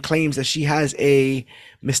and claims that she has a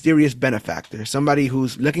mysterious benefactor, somebody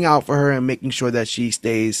who's looking out for her and making sure that she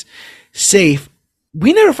stays safe.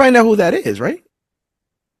 We never find out who that is, right?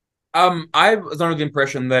 I was under the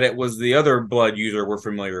impression that it was the other blood user we're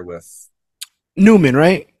familiar with. Newman,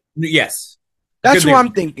 right? Yes. That's what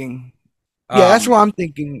I'm thinking. Yeah, that's what I'm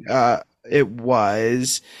thinking. It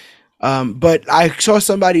was. But I saw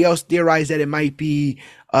somebody else theorize that it might be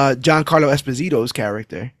Giancarlo Esposito's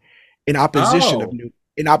character in opposition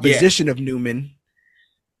of Newman,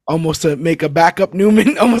 almost to make a backup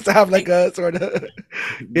Newman, almost to have a sort of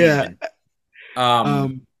yeah.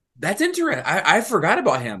 That's interesting. I forgot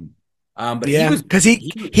about him. But he Yeah, was because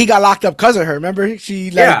he he got locked up because of her. Remember, she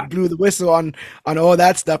yeah. like blew the whistle on all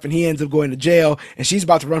that stuff, and he ends up going to jail. And she's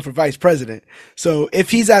about to run for vice president. So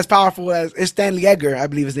if he's as powerful as it's Stanley Edgar, I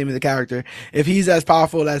believe his name of the character, if he's as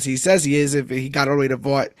powerful as he says he is, if he got all the way to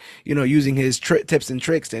Vought, using his tips and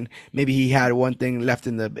tricks, then maybe he had one thing left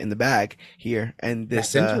in the bag here, and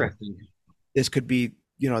That's interesting. this could be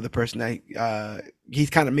the person that he's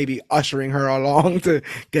kind of maybe ushering her along to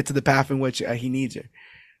get to the path in which he needs her.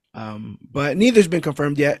 But neither's been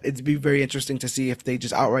confirmed yet. It'd be very interesting to see if they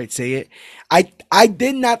just outright say it. I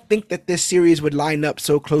did not think that this series would line up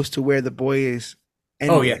so close to where the boy is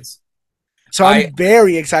Oh ending. yes. So I I'm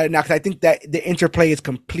very excited now because I think that the interplay is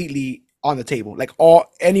completely on the table. Like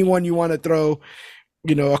anyone you want to throw,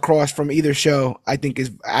 across from either show, I think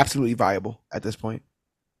is absolutely viable at this point.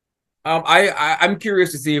 I'm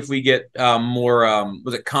curious to see if we get more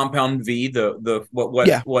was it Compound V, the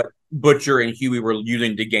Yeah, what Butcher and Huey were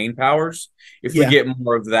using to gain powers. If we yeah. get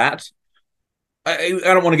more of that, I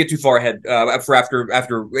don't want to get too far ahead for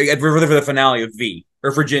for the finale of V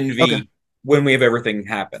or for Gen Okay, V when we have everything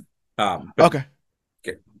happen. But okay.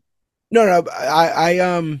 okay. No, no.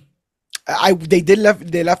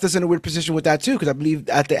 They left us in a weird position with that too because I believe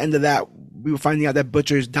at the end of that we were finding out that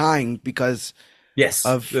Butcher's dying because Yes,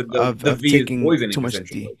 of the V is taking poisoning too much D.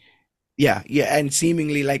 essentially. Yeah, yeah, and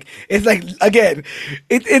seemingly like it's like again,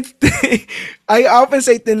 it's I often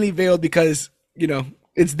say thinly veiled because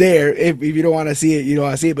it's there. If you don't want to see it, you don't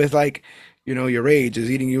want to see it. But it's like your rage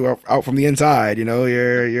is eating you out from the inside.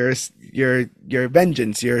 Your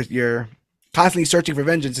vengeance, your constantly searching for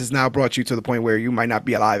vengeance has now brought you to the point where you might not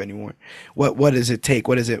be alive anymore. What does it take?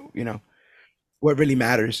 What is it? What really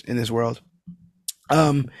matters in this world?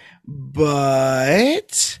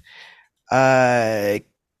 But uh,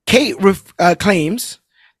 Kate claims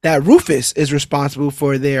that Rufus is responsible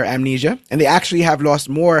for their amnesia, and they actually have lost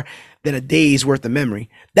more than a day's worth of memory.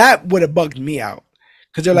 That would have bugged me out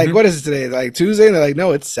because they're like, Mm-hmm. "What is it today? Like Tuesday?" And they're like,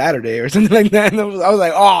 "No, it's Saturday or something like that." And I was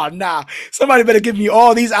like, "Oh, nah! Somebody better give me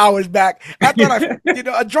all these hours back." I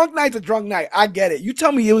thought a drunk night's a drunk night. I get it. You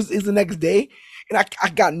tell me is the next day, and I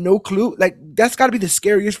got no clue. Like that's got to be the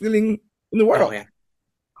scariest feeling in the Oh world, yeah.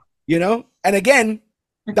 And again,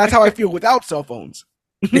 that's how I feel without cell phones.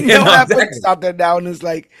 Yeah, no, That puts exactly. us out there now, and it's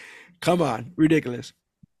like, come on, ridiculous.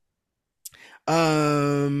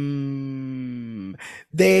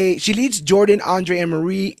 She leads Jordan, Andre, and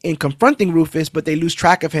Marie in confronting Rufus, but they lose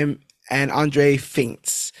track of him, and Andre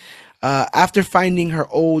faints. After finding her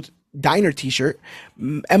old diner T-shirt,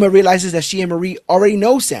 Emma realizes that she and Marie already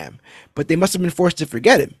know Sam, but they must have been forced to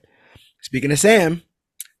forget him. Speaking of Sam,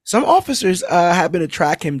 some officers happen to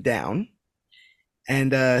track him down,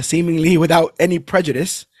 and seemingly without any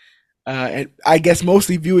prejudice, and I guess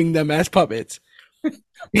mostly viewing them as puppets.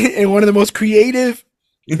 In one of the most creative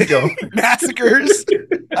You go. massacres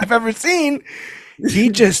I've ever seen, he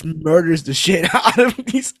just murders the shit out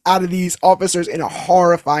of these officers in a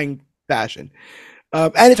horrifying fashion.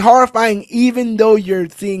 And it's horrifying even though you're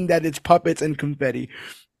seeing that it's puppets and confetti.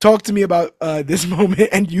 Talk to me about this moment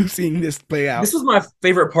and you seeing this play out. This was my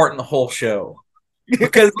favorite part in the whole show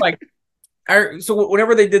because so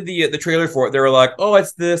whenever they did the trailer for it, they were like, "Oh,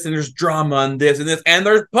 it's this, and there's drama and this and this, and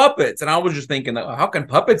there's puppets." And I was just thinking, like, how can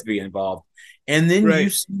puppets be involved? And then you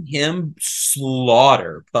Right. see him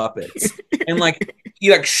slaughter puppets, and like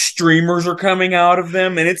streamers are coming out of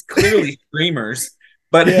them, and it's clearly streamers,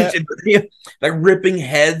 but Yeah. like ripping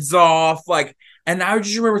heads off, like. And I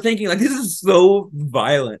just remember thinking, like, this is so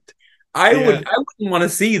violent. Yeah. I wouldn't want to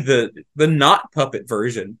see the not puppet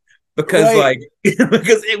version because Right.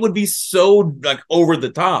 because it would be so like over the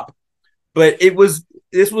top. But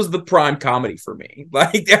this was the prime comedy for me.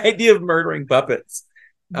 Like the idea of murdering puppets.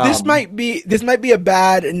 This Um might be a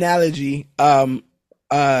bad analogy cuz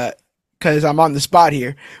I'm on the spot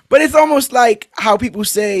here. But it's almost like how people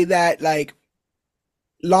say that like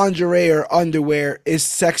lingerie or underwear is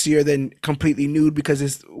sexier than completely nude because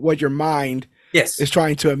it's what your mind yes. is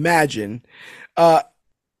trying to imagine. Uh,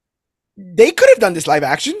 they could have done this live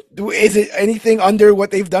action. Is it anything under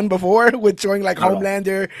what they've done before with showing like Not at all.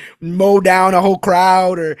 Homelander mow down a whole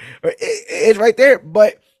crowd or it's right there?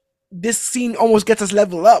 But this scene almost gets us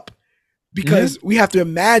level up Mm-hmm. because we have to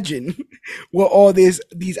imagine what all these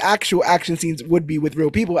actual action scenes would be with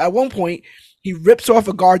real people. At one point, he rips off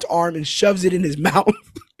a guard's arm and shoves it in his mouth.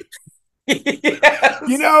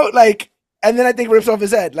 Yes. Like, and then I think rips off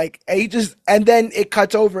his head. Like, and then it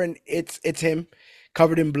cuts over and it's him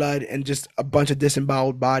covered in blood and just a bunch of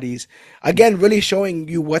disemboweled bodies. Again, really showing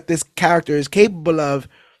you what this character is capable of.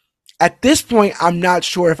 At this point, I'm not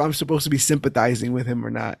sure if I'm supposed to be sympathizing with him or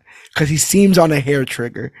not because he seems on a hair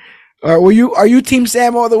trigger. Are you Team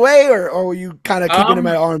Sam all the way, or were you kind of keeping him Um,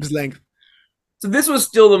 at arm's length? so this was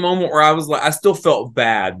still the moment where I was like, I still felt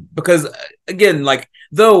bad because again, like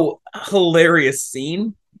though hilarious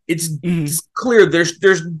scene, it's Hmm. just clear there's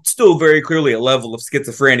still very clearly a level of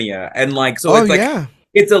schizophrenia, and like so Oh it's like yeah.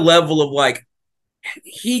 it's a level of like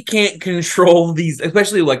he can't control these,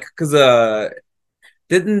 especially like because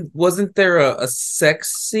didn't wasn't there a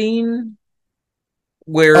sex scene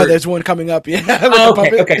Oh, where there's one coming up. Yeah, with the oh,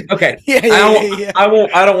 okay, puppet. okay, okay. Yeah, I yeah, don't, yeah, I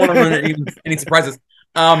won't, I don't want to run yeah. any surprises.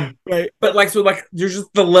 Um, Right. but like, so like, there's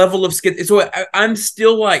just the level of skit. So I'm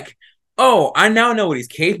still like, oh, I now know what he's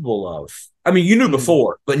capable of. I mean, you knew Mhm.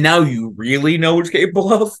 before, but now you really know what he's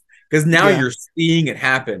capable of because now Yeah, you're seeing it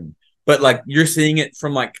happen. But like, you're seeing it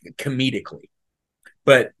from like comedically,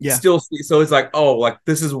 but yeah, still, so it's like, oh, like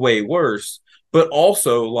this is way worse. But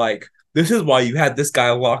also, like, this is why you had this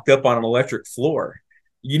guy locked up on an electric floor.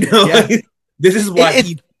 You know, yeah. this is It, why it's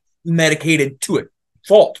he medicated to a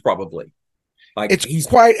fault, probably. Like he's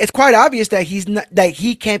it's quite obvious that he's not that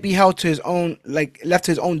he can't be held to his own, like left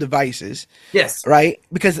to his own devices, yes, right?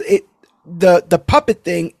 Because the puppet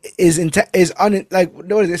thing is like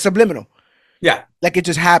what is it, subliminal. yeah, Like it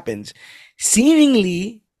just happens,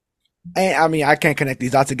 seemingly. And I mean, I can't connect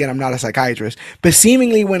these dots again. I'm not a psychiatrist, but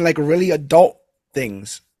seemingly when like really adult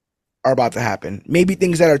things are about to happen, maybe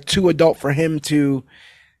things that are too adult for him to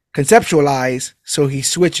conceptualize, so he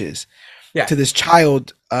switches yeah, to this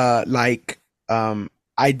child like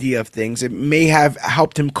idea of things. It may have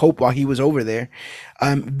helped him cope while he was over there.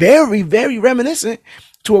 Very, very reminiscent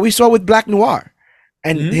to what we saw with Black Noir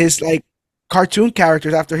and mm-hmm. his like cartoon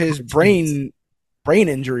characters after his brain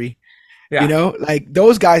injury. You Yeah, know, like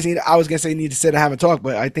those guys need. I was gonna say need to sit and have a talk,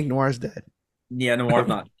 but I think Noir's dead. yeah. Noir's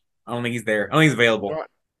not. I don't think he's there. I don't think he's available.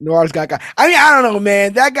 Noir's got guy. I mean, I don't know,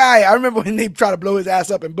 man. That guy. I remember when they tried to blow his ass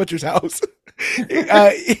up in Butcher's house.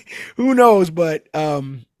 uh, who knows? But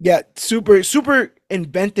yeah, super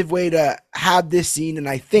inventive way to have this scene. And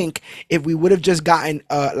I think if we would have just gotten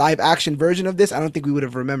a live action version of this, I don't think we would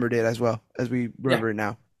have remembered it as well as we Yeah, remember it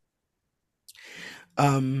now.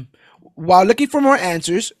 Um, while looking for more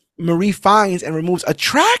answers, Marie finds and removes a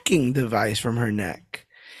tracking device from her neck.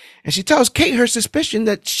 And she tells Kate her suspicion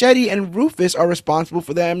that Shetty and Rufus are responsible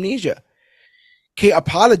for the amnesia. Kate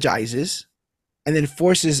apologizes and then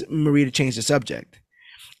forces Marie to change the subject.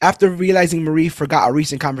 After realizing Marie forgot a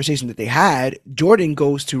recent conversation that they had, Jordan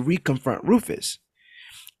goes to reconfront Rufus.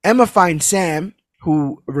 Emma finds Sam,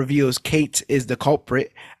 who reveals Kate is the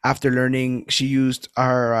culprit after learning she used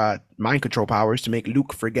her mind control powers to make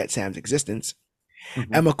Luke forget Sam's existence.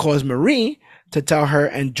 mm-hmm. Emma calls Marie to tell her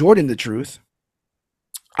and Jordan the truth.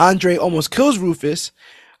 Andre almost kills Rufus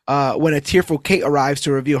when a tearful Kate arrives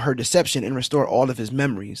to reveal her deception and restore all of his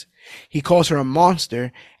memories. He calls her a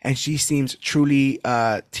monster, and she seems truly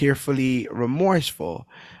tearfully remorseful.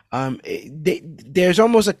 There's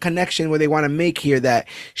almost a connection where they want to make here that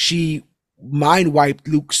she mind wiped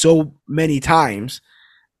Luke so many times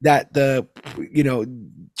that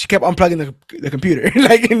she kept unplugging the computer.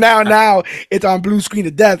 Like now it's on blue screen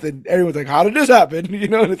of death, and everyone's like, "How did this happen?"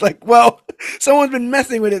 And it's like, well, someone's been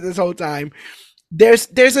messing with it this whole time. There's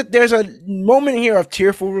a moment here of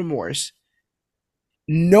tearful remorse.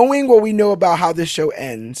 Knowing what we know about how this show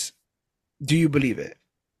ends, do you believe it?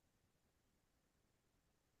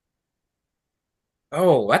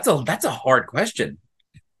 Oh, that's a hard question.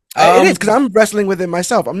 It is because Um, I'm wrestling with it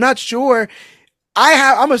myself. I'm not sure.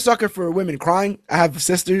 I'm a sucker for women crying. I have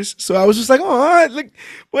sisters, so I was just like, oh, like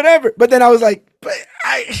whatever. But then I was like, but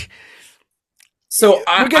I so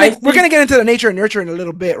we're I gonna think get into the nature and nurture in a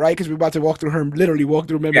little bit, right? Because we're about to literally walk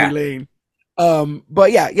through memory yeah. lane.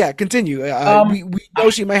 But yeah, continue. Um, We know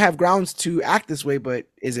she might have grounds to act this way, but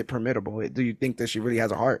is it permittable? Do you think that she really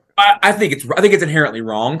has a heart? I think it's inherently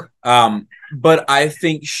wrong. But I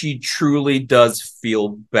think she truly does feel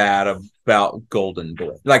bad about Golden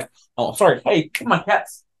Boy. Like, oh, sorry. Hey, my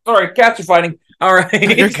cats. Sorry, cats are fighting. All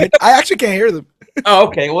You're right. good. I actually can't hear them. Oh,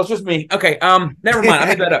 okay. Well, it's just me. Okay. Never mind. I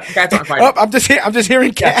made that up. Cats aren't Oh, fighting. I'm just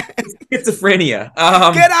hearing Yeah, cat. schizophrenia.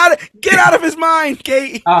 Get out of his mind,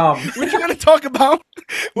 Kate. Um, We're trying to talk about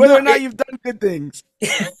whether no, or not you've done good things.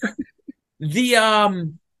 the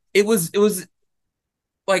it was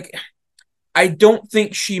like I don't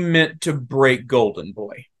think she meant to break Golden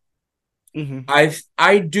Boy. Hmm.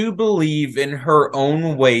 I do believe in her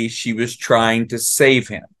own way she was trying to save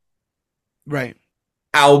him, Right.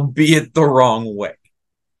 albeit the wrong way.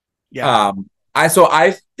 Yeah.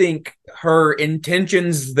 I think her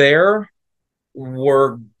intentions there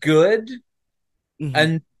were good Hmm.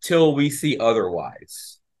 until we see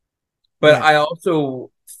otherwise. But Right. I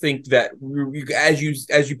also think that as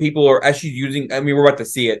you people or as she's using, I mean, we're about to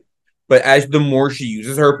see it. but as the more she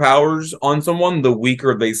uses her powers on someone, the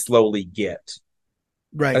weaker they slowly get.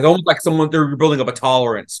 Right. Like almost like someone they're building up a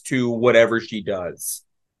tolerance to whatever she does.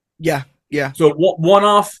 Yeah. Yeah. So one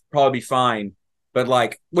off probably be fine, but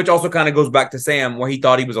like which also kind of goes back to Sam where he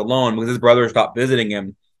thought he was alone because his brother stopped visiting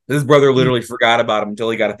him. His brother Mm. literally forgot about him until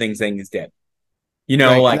he got a thing saying he's dead. You know,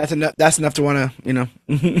 Right. And like that's enough. That's enough to want to,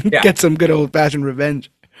 yeah, get some good old fashioned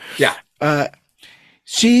revenge. yeah, Uh,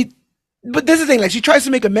 she, but this is the thing. Like, she tries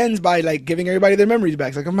to make amends by like giving everybody their memories back.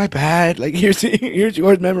 It's like, oh my bad. Like, here's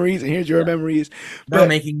your memories, and here's your yeah. memories. They're But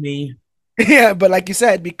making me. yeah, but like you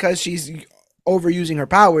said, because she's overusing her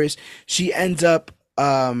powers, she ends up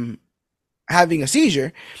having a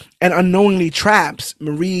seizure and unknowingly traps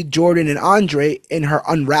Marie, Jordan, and Andre in her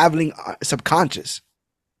unraveling subconscious.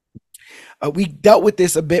 We dealt with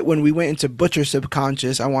this a bit when we went into Butcher's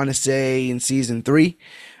subconscious. I want to say in season 3,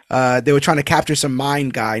 they were trying to capture some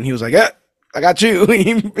mind guy, and he was like, "Yeah, I got you."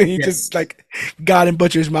 He Yes. just like got in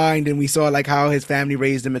Butcher's mind, and we saw like how his family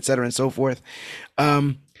raised him, etc., and so forth.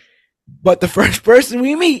 Um, but the first person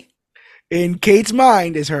we meet in Kate's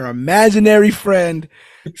mind is her imaginary friend,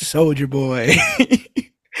 Soldier Boy,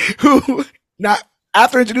 who not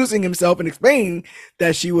after introducing himself and explaining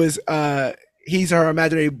that she was he's her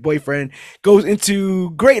imaginary boyfriend, goes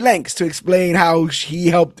into great lengths to explain how he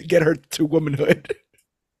helped get her to womanhood.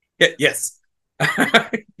 Yes.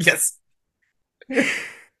 Yes.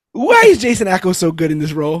 Why is Jason Ackles so good in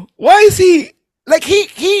this role? Why is he like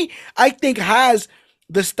he I think has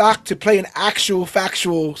the stock to play an actual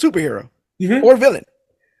factual superhero Mhm. or villain.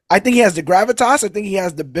 I think he has the gravitas. I think he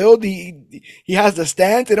has the build. He has the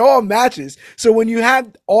stance. It all matches. So when you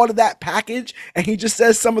have all of that package, and he just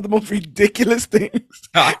says some of the most ridiculous things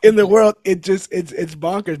in the world, it's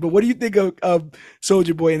bonkers. But what do you think of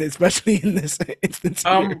Soldier Boy, and especially in this instance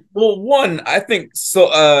here? Well, one, I think so.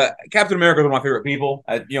 Captain America is one of my favorite people.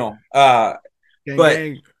 Gang But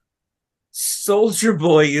gang. Soldier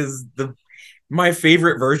Boy is the my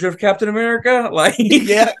favorite version of Captain America. Like,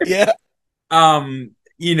 Yeah, yeah.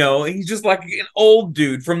 he's just like an old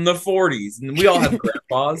dude from the 40s, and we all have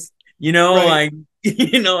grandpas, Right.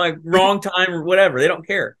 like like wrong time or whatever. They don't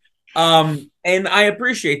care. And I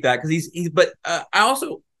appreciate that because he's but I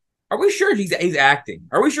also are we sure he's acting?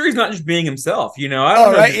 Are we sure he's not just being himself? I don't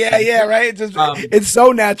Oh, know. right. Yeah, yeah. Right. Um, It's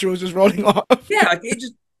so natural. It's just rolling off. yeah, like it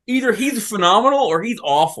just either he's phenomenal or he's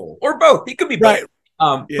awful or both. He could be both.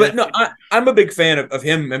 Right. Yeah. But no, I'm a big fan of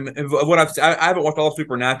him and of what I haven't watched all of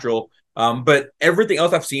Supernatural, but everything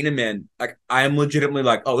else I've seen him in, like I am legitimately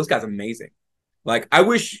like, oh, this guy's amazing. Like I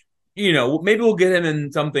wish, maybe we'll get him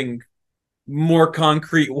in something more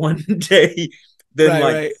concrete one day than Right.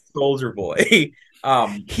 like Right. Soldier Boy.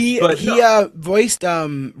 He But no, he voiced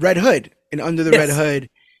Red Hood in Under the Red yes, Hood,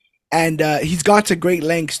 and he's gone to great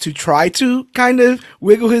lengths to try to kind of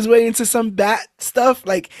wiggle his way into some bat stuff.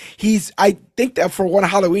 Like I think that for one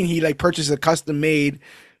Halloween he like purchased a custom made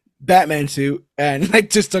Batman suit and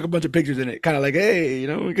like just took a bunch of pictures in it, kind of like, hey,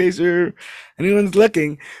 in case anyone's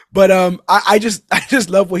looking. But I just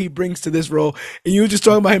love what he brings to this role. And you were just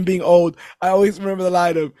talking about him being old. I always remember the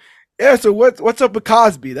line of, yeah, so what's up with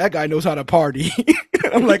Cosby? That guy knows how to party.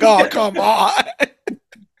 I'm like, oh, yes, come on.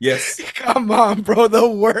 yes. Come on, bro, the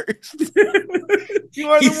worst. You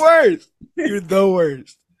are the He's worst. You're the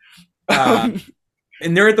worst. uh, Um,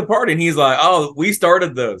 and they're at the party, and he's like, "Oh, we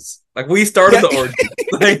started those. Like we started yeah, the orgy."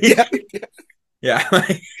 Like, yeah, yeah,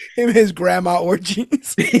 like, him and his grandma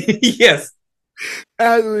orgies. yes,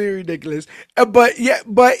 Absolutely ridiculous. But yeah,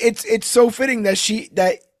 but it's so fitting that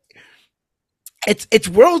it's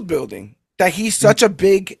world building that he's such a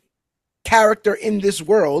big character in this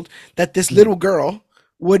world that this little girl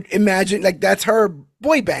would imagine like that's her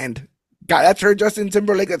boy band. God, that's her Justin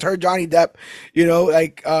Timberlake, that's her Johnny Depp,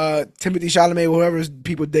 like Timothy Chalamet, whoever's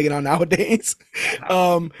people digging on nowadays.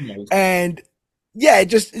 Um and yeah,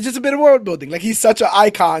 it's just a bit of world building. Like he's such an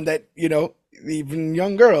icon that, even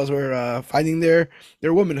young girls were finding their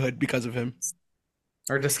womanhood because of him.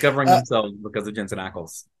 or discovering Uh themselves because of Jensen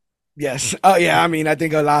Ackles. yes. Oh yeah, I mean I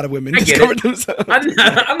think a lot of women I get discovered it. themselves.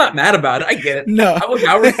 I'm not mad about it. I get it. No. I wish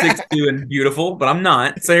I was 6'2" and beautiful, but I'm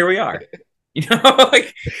not. So here we are.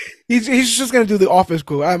 Like He's just gonna do the office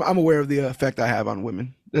quote. I'm aware of the effect I have on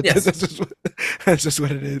women. That's, yes, that's just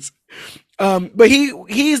what it is. But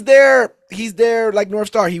he's there like North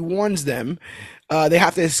Star. He warns them. They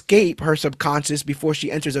have to escape her subconscious before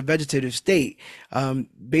she enters a vegetative state.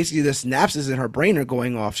 Basically, the synapses in her brain are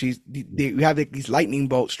going off. We have like, these lightning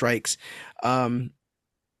bolt strikes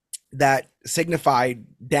that signify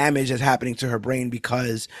damage that's happening to her brain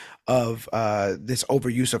because of this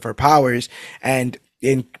overuse of her powers. And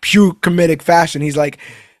in pure comedic fashion, he's like,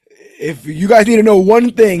 if you guys need to know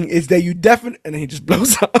one thing, is that you definitely, and then he just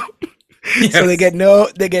blows up. So Yes. they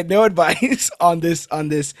get no advice on this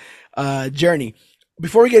journey.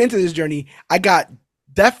 Before we get into this journey, I got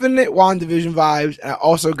definite WandaVision vibes, and I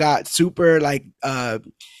also got super like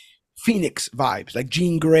Phoenix vibes, like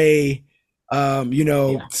Jean Grey,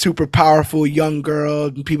 Yeah. super powerful young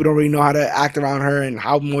girl. People don't really know how to act around her, and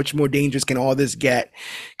how much more dangerous can all this get,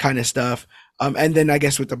 kind of stuff. And then I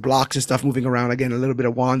guess with the blocks and stuff moving around again, a little bit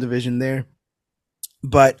of WandaVision there.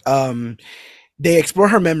 But they explore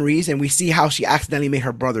her memories, and we see how she accidentally made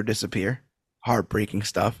her brother disappear. Heartbreaking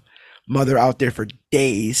stuff. Mother out there for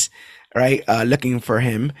days, right? Looking for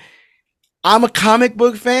him. I'm a comic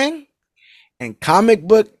book fan, and comic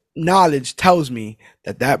book knowledge tells me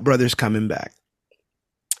that that brother's coming back,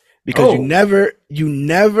 because Oh, you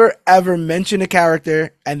never ever mention a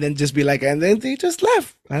character and then just be like, and then they just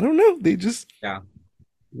left. I don't know. They just, yeah.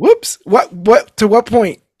 whoops. What to what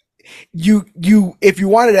point? You if you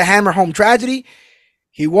wanted to hammer home tragedy,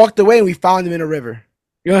 he walked away and we found him in a river.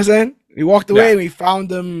 You know what I'm saying? He walked away Yeah. and we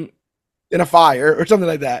found him in a fire or something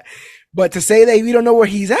like that. But to say that we don't know where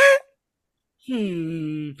he's at,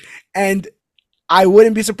 and I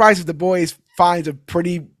wouldn't be surprised if the boys finds a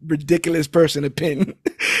pretty ridiculous person to pin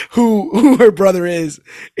who her brother is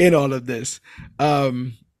in all of this. We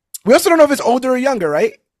also don't know if it's older or younger,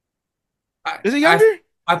 right? I, Is it I younger?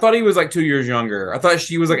 I thought he was like 2 years younger. I thought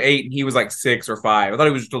she was like 8 and he was like 6 or 5. I thought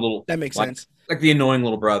he was just a little That makes like sense. the annoying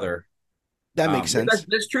little brother. That makes sense.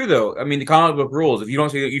 That's true though. I mean, the comic book rules: if you don't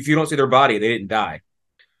see their body, they didn't die.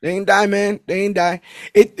 They ain't die, man. They ain't die.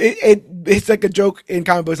 It's like a joke in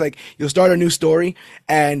comic books. Like, you'll start a new story,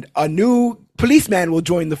 and a new policeman will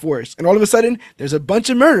join the force, and all of a sudden, there's a bunch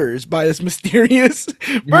of murders by this mysterious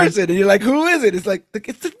Mhm. person, and you're like, "Who is it?" It's like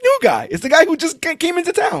it's the new guy. It's the guy who just came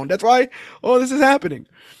into town. That's why all this is happening.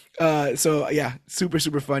 So yeah, super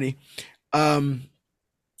super funny. Um,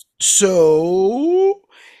 so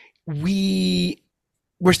we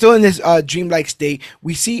we're still in this dreamlike state.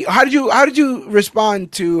 We see, how did you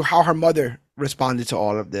respond to how her mother responded to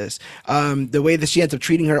all of this? The way that she ends up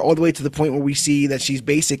treating her, all the way to the point where we see that she's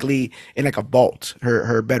basically in like a vault.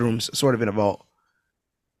 Her bedroom's sort of in a vault.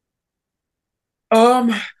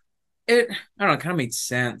 Um, it I don't know, it kind of made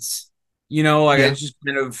sense. Like Yeah. it's just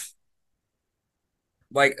kind of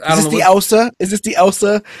like I Is don't this know the what. Elsa? Is this the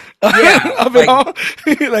Elsa Yeah, of it all?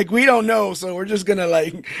 Like, we don't know, so we're just gonna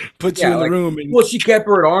like put you yeah, in the like room and well, she kept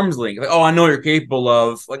her at arm's length. Like, oh, I know you're capable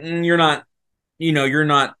of. Like, you're not. You're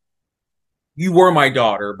not. You were my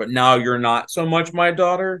daughter, but now you're not so much my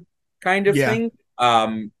daughter, kind of yeah, thing.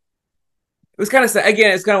 It was kind of sad.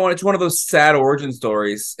 Again, it's one of those sad origin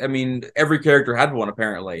stories. I mean, every character had one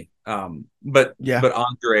apparently. But yeah,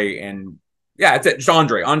 Andre and yeah, it's it. Just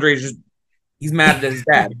Andre. Andre's just he's mad at his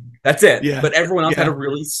dad. That's it. yeah, But everyone else had yeah. a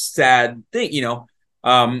really sad thing. I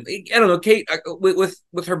don't know. Kate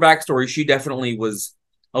with her backstory, she definitely was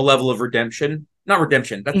a level of redemption. Not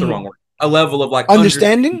redemption. That's the Mhm. wrong word. A level of like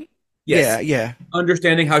Understanding. Yeah, yes, yeah.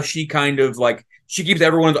 understanding how she kind of like she keeps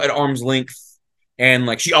everyone at arm's length, and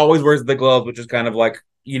like she always wears the gloves, which is kind of like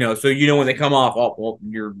so when they come off, oh well,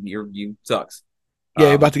 you sucks. Yeah,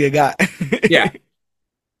 you're about to get got. Yeah.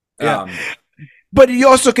 Yeah. Um, But you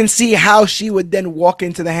also can see how she would then walk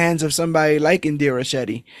into the hands of somebody like Indira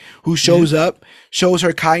Shetty, who shows mhm. up, shows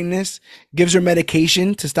her kindness, gives her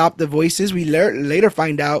medication to stop the voices. We later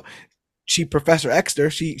find out she Professor Exter.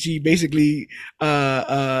 She basically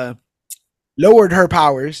lowered her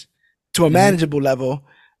powers to a Mhm. manageable level,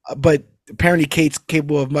 but apparently Kate's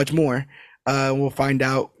capable of much more. We'll find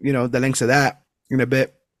out, the lengths of that in a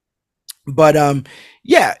bit. But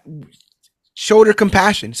yeah, showed her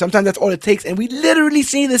compassion. Sometimes that's all it takes. And we literally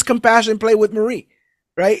see this compassion play with Marie,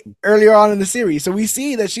 right? Earlier on in the series. So we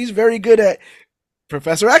see that she's very good at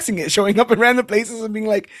Professor Xing it, showing up in random places and being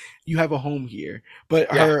like, you have a home here.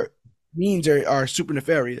 But Yeah. her means are super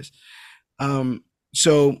nefarious.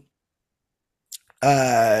 So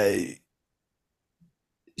uh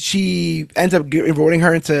she ends up enrolling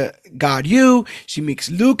her into God U. She meets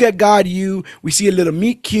Luke at God U. We see a little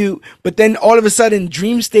meet cute, but then all of a sudden,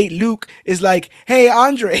 Dream State Luke is like, "Hey,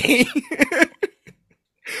 Andre,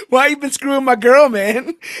 why you been screwing my girl,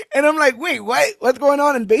 man?" And I'm like, "Wait, what? What's going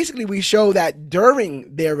on?" And basically, we show that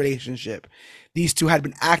during their relationship, these two had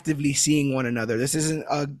been actively seeing one another. This isn't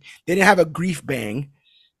a they didn't have a grief bang.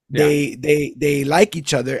 Yeah. They like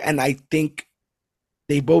each other, and I think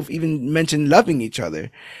they both even mentioned loving each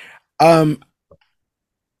other. Um,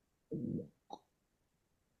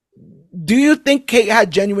 do you think Kate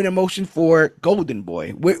had genuine emotion for Golden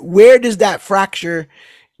Boy? Where does that fracture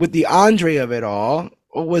with the Andre of it all?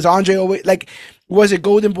 Or was Andre always like, was it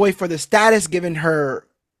Golden Boy for the status given her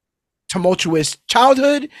tumultuous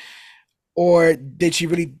childhood, or did she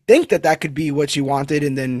really think that that could be what she wanted,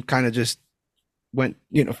 and then kind of just went,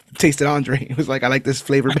 tasted Andre? It was like, I like this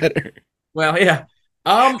flavor better. Well, yeah.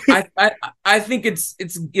 I think it's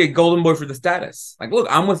yeah, Golden Boy for the status. Like, look,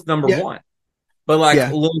 I'm with number Yeah, one, but like yeah.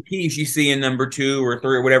 low key, she's seeing number two or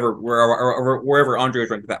three or whatever, wherever Andre was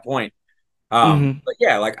ranked at that point. Hmm. But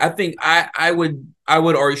yeah, like I think I would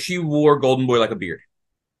or she wore Golden Boy like a beard,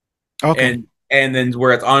 Okay. and then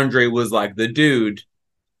whereas Andre was like the dude,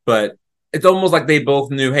 but it's almost like they both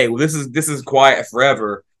knew, hey, well, this is quiet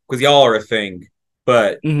forever because y'all are a thing.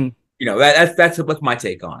 But Hmm. that's my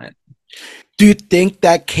take on it. Do you think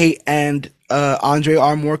that Kate and Andre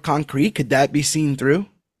are more concrete? Could that be seen through,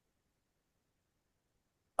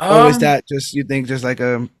 or is Um, that just, you think, just like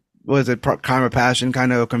a, was it crime of passion,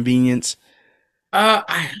 kind of convenience?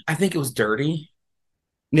 I think it was dirty.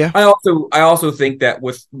 Yeah. I also think that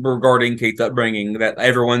with regarding Kate's upbringing, that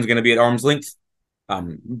everyone's going to be at arm's length.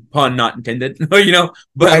 Pun not intended, but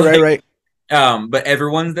Right. Right. like, Right. but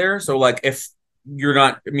everyone's there. So like, if you're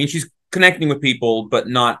not, I mean, she's connecting with people, but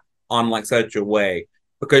not on like such a way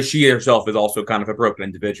because she herself is also kind of a broken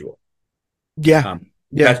individual. Yeah.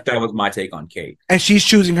 Yeah. That was my take on Kate. And she's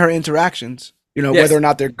choosing her interactions. Whether or Yes.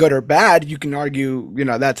 not they're good or bad, you can argue,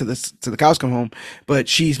 that to the cows come home. But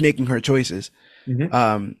she's making her choices. Hmm.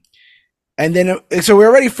 Um, and then, so we're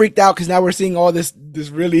already freaked out because now we're seeing all this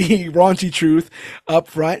really raunchy truth up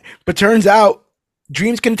front. But turns out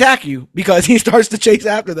dreams can attack you, because he starts to chase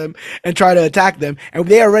after them and try to attack them. And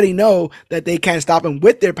they already know that they can't stop him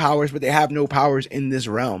with their powers, but they have no powers in this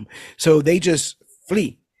realm. So they just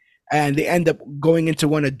flee. And they end up going into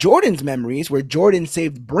one of Jordan's memories, where Jordan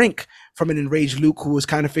saved Brink from an enraged Luke, who was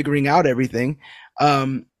kind of figuring out everything.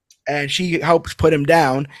 Um, and she helps put him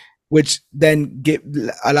down, which then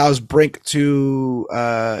allows Brink to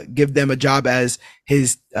give them a job as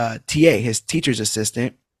his TA, his teacher's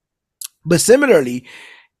assistant. But similarly,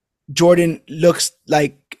 Jordan looks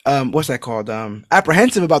like, what's that called?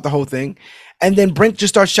 Apprehensive about the whole thing, and then Brink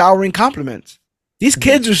just starts showering compliments. These Hmm.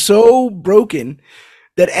 kids are so broken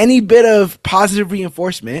that any bit of positive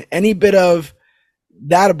reinforcement, any bit of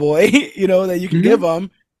that boy, that you can give Hmm.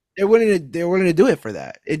 them, they're willing to do it for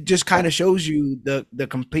that. It just kind of shows you the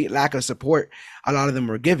complete lack of support a lot of them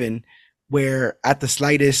were given, where at the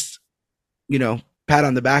slightest, you know, pat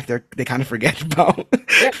on the back, they kind of forget about,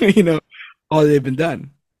 Yeah. you know, all they've been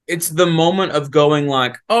done. It's the moment of going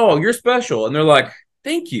like, "Oh, you're special," and they're like,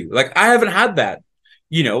 "Thank you." Like I haven't had that,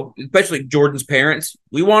 especially Jordan's parents.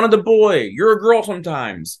 We wanted a boy. You're a girl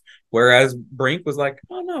sometimes. Whereas Brink was like,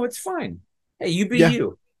 "Oh no, it's fine. Hey, you be Yeah,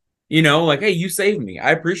 you." Like, "Hey, you saved me.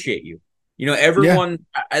 I appreciate you." yeah, Everyone.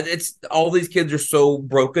 It's all these kids are so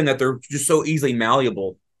broken that they're just so easily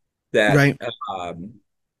malleable that right. um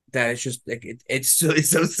that it's just like it's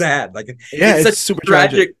so sad. Like Yeah, it's it's such super a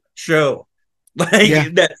tragic. tragic show. Yeah,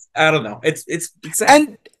 Like that's I don't know. It's sad.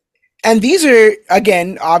 and and these are,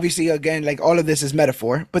 again, obviously, again, like, all of this is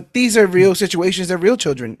metaphor, but these are real situations that real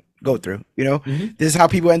children go through. Hmm. This is how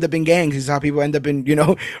people end up in gangs. This is how people end up in,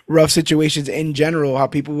 rough situations in general. How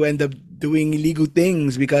people end up doing illegal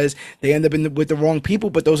things because they end up with the wrong people.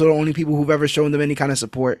 But those are the only people who've ever shown them any kind of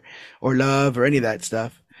support or love or any of that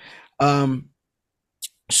stuff. Um,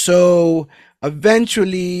 so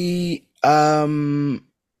eventually,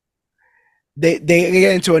 they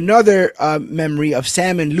get into another memory of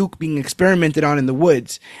Sam and Luke being experimented on in the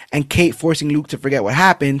woods, and Kate forcing Luke to forget what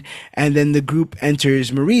happened. And then the group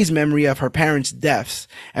enters Marie's memory of her parents' deaths,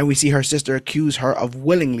 and we see her sister accuse her of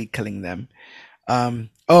willingly killing them.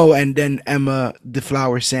 Oh, and then Emma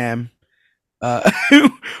deflowers Sam, uh,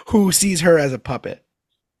 who sees her as a puppet.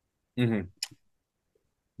 Hmm.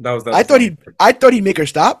 That I was thought funny. he'd make her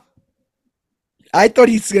stop. I thought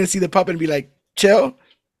he's gonna see the puppet and be like, "Chill."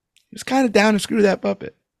 He was kind of down to screw that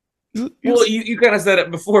puppet. He Well, was, you kind of said it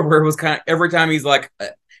before, where it was kind of every time he's like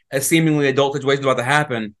a seemingly adult situation about to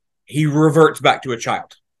happen, he reverts back to a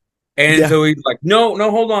child, and yeah, so he's like, "No, no,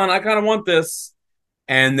 hold on, I kind of want this,"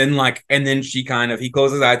 and then she kind of he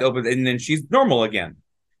closes his eyes, opens, and then she's normal again,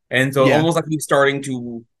 and so yeah. almost like he's starting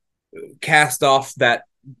to cast off that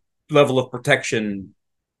level of protection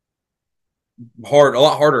a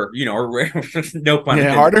lot harder, or no pun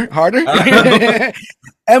Yeah, intended. harder. Um,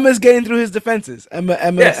 Emma's getting through his defenses.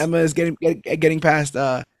 yes. Emma is getting past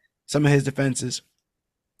some of his defenses.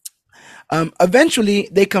 Eventually,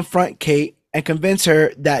 they confront Kate and convince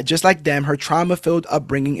her that, just like them, her trauma-filled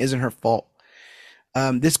upbringing isn't her fault.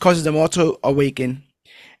 This causes them all to awaken.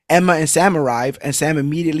 Emma and Sam arrive, and Sam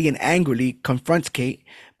immediately and angrily confronts Kate,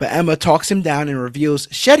 but Emma talks him down and reveals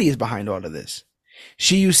Shetty is behind all of this.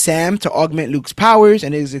 She used Sam to augment Luke's powers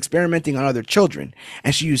and is experimenting on other children.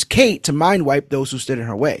 And she used Kate to mind wipe those who stood in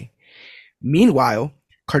her way. Meanwhile,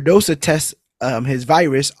 Cardosa tests his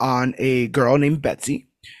virus on a girl named Betsy,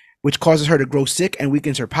 which causes her to grow sick and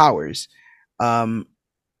weakens her powers.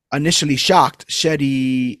 Initially shocked,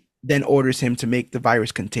 Shetty then orders him to make the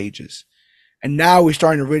virus contagious. And now we're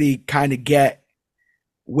starting to really kind of get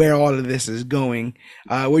where all of this is going.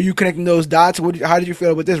 Were you connecting those dots? How did you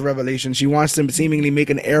feel with this revelation? She wants to seemingly make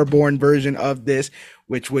an airborne version of this,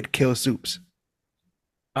 which would kill Soups.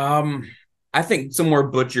 I think somewhere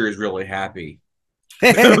Butcher is really happy.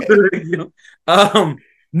 You know?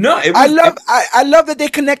 No, it was, I love that they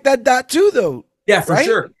connect that dot too, though. Yeah, for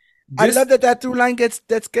sure. I love that through line gets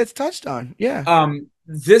touched on. Yeah.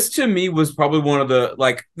 This to me was probably one of the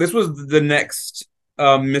this was the next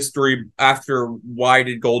mystery after why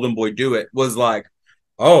did Golden Boy do it, was like,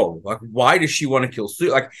 oh, like why does she want to kill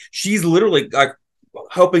Soup? Like she's literally like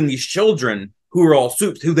helping these children who are all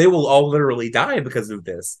Soups, who they will all literally die because of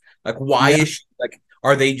this. Like why is she like,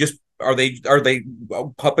 are they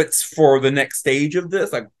puppets for the next stage of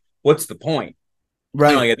this? Like what's the point?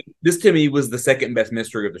 Right. You know, this to me was the second best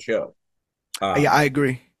mystery of the show. Yeah, I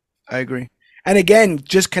agree. And again,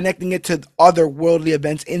 just connecting it to other worldly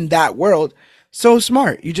events in that world, so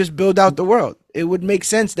smart. You just build out the world. It would make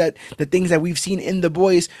sense that the things that we've seen in The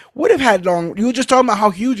Boys would have had long. You were just talking about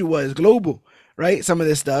how huge it was, global, right? Some of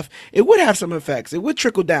this stuff, it would have some effects. It would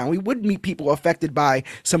trickle down. We would meet people affected by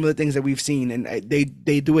some of the things that we've seen, and they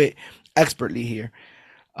do it expertly here.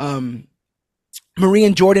 Marie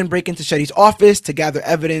and Jordan break into Shetty's office to gather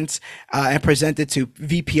evidence and present it to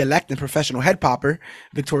VP-elect and professional head popper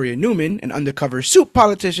Victoria Newman, an undercover Soup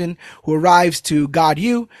politician who arrives to God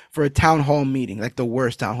U for a town hall meeting, like the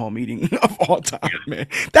worst town hall meeting of all time, man.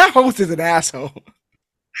 That host is an asshole.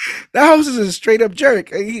 That host is a straight up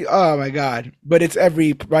jerk. Oh my God. But it's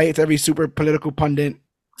every super political pundit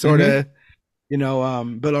sort of,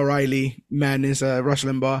 Bill O'Reilly madness, Rush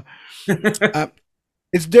Limbaugh.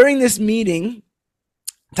 It's during this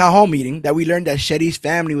town hall meeting, that we learned that Shetty's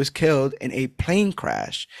family was killed in a plane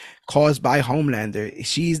crash caused by Homelander.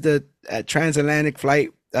 She's the transatlantic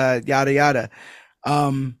flight, yada yada.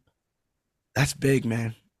 That's big,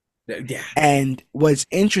 man. Yeah. And what's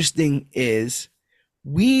interesting is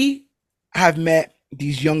we have met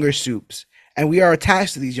these younger Soups, and we are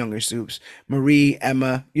attached to these younger Soups. Marie,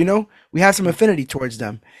 Emma, we have some affinity towards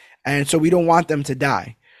them, and so we don't want them to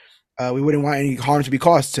die. We wouldn't want any harm to be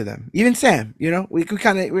caused to them. Even Sam,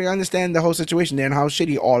 we understand the whole situation there and how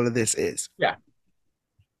shitty all of this is. Yeah.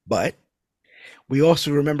 But we also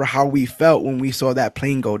remember how we felt when we saw that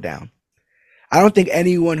plane go down. I don't think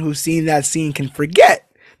anyone who's seen that scene can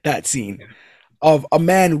forget that scene of a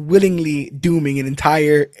man willingly dooming an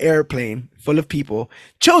entire airplane full of people,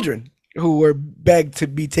 children who were begged to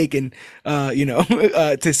be taken,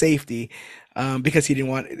 to safety, because he didn't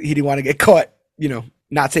want to get caught,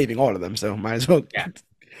 not saving all of them, so might as well get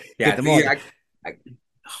them all.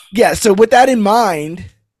 Yeah, so with that in mind,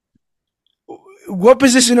 what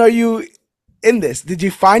position are you in this? Did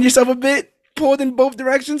you find yourself a bit pulled in both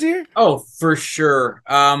directions here? Oh, for sure.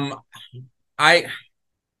 I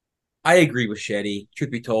agree with Shetty,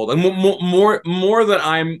 truth be told. And more that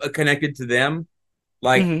I'm connected to them,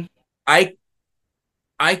 like I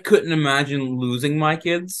couldn't imagine losing my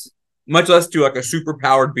kids, much less to like a super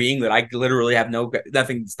powered being that I literally have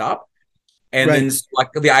nothing to stop. And then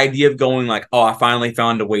like the idea of going like, oh, I finally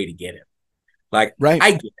found a way to get him. Like,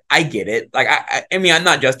 I get it. Like, I mean, I'm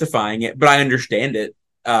not justifying it, but I understand it.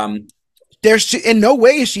 There's in no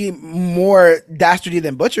way is she more dastardly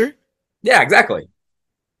than Butcher. Yeah, exactly.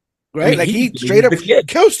 Right? I mean, like he straight up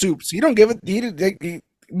kills Soups. He don't give it.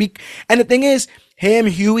 And the thing is, him,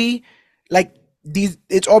 Huey, like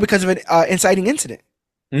it's all because of an inciting incident.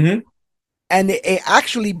 And it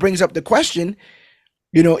actually brings up the question,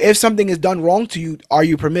 if something is done wrong to you, are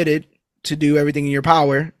you permitted to do everything in your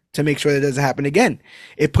power to make sure that doesn't happen again?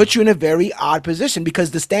 It puts you in a very odd position,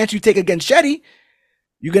 because the stance you take against Shetty,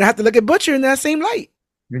 you're going to have to look at Butcher in that same light.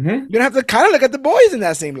 You're going to have to kind of look at the boys in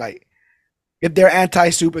that same light. If they're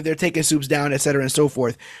anti-Soup, if they're taking Soups down, et cetera, and so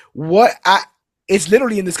forth. It's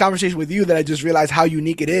literally in this conversation with you that I just realized how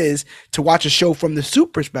unique it is to watch a show from the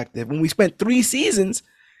Soup perspective when we spent 3 seasons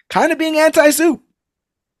kind of being anti-Soup.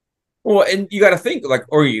 Well, and you got to think like,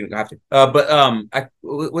 or you don't have to.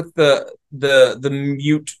 With the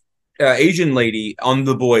mute Asian lady on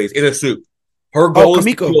The Boys is a Soup. Her goal is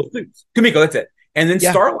to kill Soups. Kamiko, that's it. And then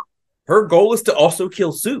Starlight, her goal is to also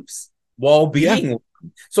kill Soups while being.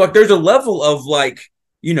 So like, there's a level of like,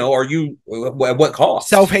 are you at what cost?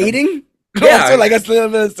 Self-hating? Yeah, so like a little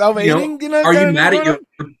bit of self-hating. Are you mad at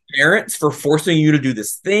parents for forcing you to do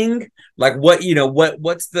this thing? Like, what,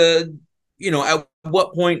 what's the, at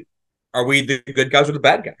what point are we the good guys or the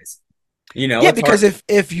bad guys? Yeah, It's hard. because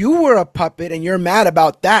if you were a puppet and you're mad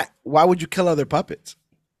about that, why would you kill other puppets?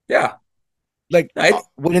 Yeah. Like, I,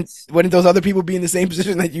 wouldn't those other people be in the same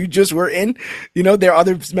position that you just were in? There are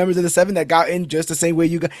other members of the Seven that got in just the same way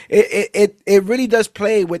you got. It really does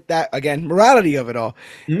play with that, again, morality of it all.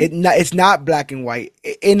 It's not black and white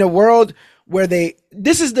in a world where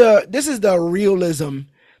this is the realism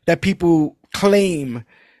that people claim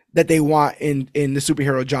that they want in the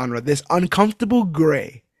superhero genre. This uncomfortable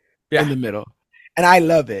gray in the middle, and I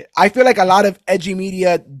love it. I feel like a lot of edgy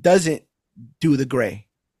media doesn't do the gray,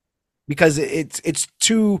 because it's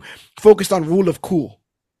too focused on rule of cool.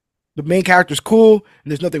 The main character's cool,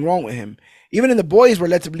 and there's nothing wrong with him. Even in The Boys, we're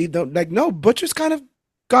led to believe, like, no, Butcher's kind of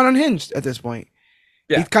gone unhinged at this point.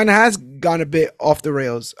 Yeah. He kind of has gone a bit off the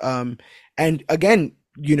rails. And again,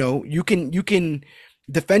 you can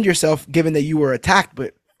defend yourself given that you were attacked,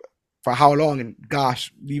 but for how long? And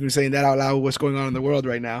gosh, even saying that out loud, what's going on in the world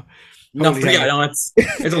right now? No, it's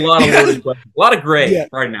a lot of a lot of gray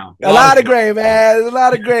right now. A lot of gray, man. There's a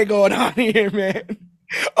lot of gray going on here, man.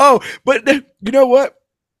 Oh, but you know what?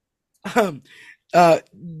 The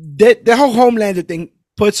whole Homelander thing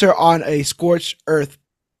puts her on a scorched earth,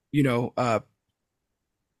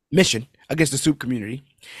 mission against the soup community.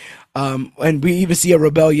 And we even see a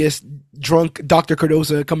rebellious, drunk Dr.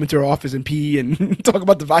 Cardosa come into her office and pee and talk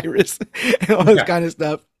about the virus and all this kind of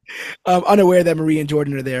stuff. Unaware that Marie and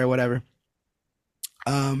Jordan are there or whatever.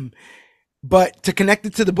 But to connect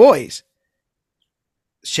it to the boys,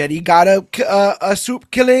 Shetty got a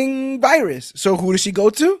soup killing virus. So who does she go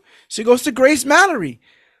to? She goes to Grace Mallory,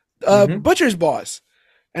 Butcher's boss.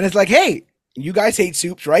 And it's like, hey, you guys hate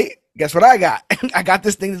soups, right? Guess what I got? I got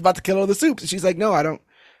this thing that's about to kill all the soups. And she's like, no, I don't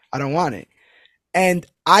want it. And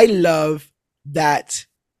I love that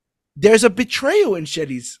there's a betrayal in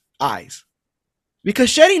Shetty's eyes.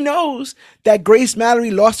 Because Shetty knows that Grace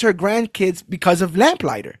Mallory lost her grandkids because of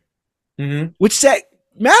Lamplighter, which set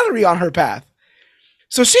Mallory on her path.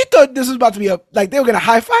 So she thought this was about to be they were going to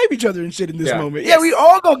high five each other and shit in this moment. Yes. Yeah,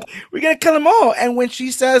 we're going to kill them all. And when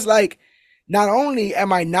she says, like, not only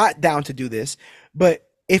am I not down to do this, but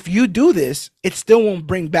if you do this, it still won't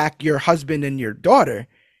bring back your husband and your daughter.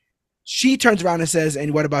 She turns around and says,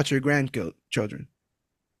 and what about your grandchildren?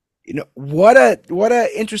 What a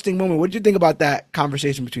interesting moment. What did you think about that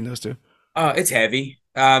conversation between those two? It's heavy.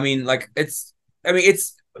 It's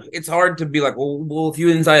hard to be like, well, if you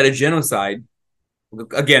incite a genocide,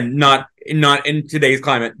 again, not in today's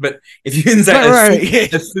climate, but if you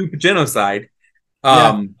incite a soup genocide,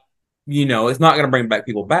 it's not going to bring back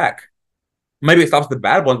people back. Maybe it stops the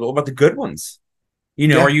bad ones, but what about the good ones?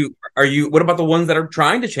 Are you? What about the ones that are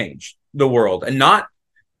trying to change the world and not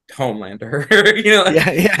Homelander?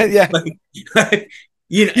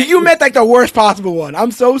 You met like the worst possible one.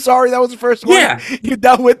 I'm so sorry that was the first one you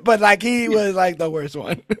dealt with, but like he was like the worst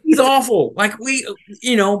one. He's awful. Like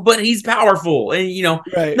but he's powerful, and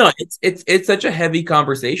right. No, it's such a heavy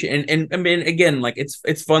conversation, and I mean, again, like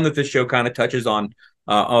it's fun that this show kind of touches on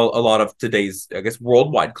a lot of today's, I guess,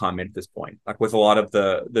 worldwide climate at this point, like with a lot of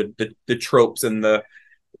the tropes and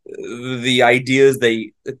the ideas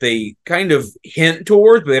they kind of hint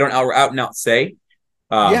towards, but they don't out and out say.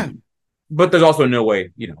 But there's also no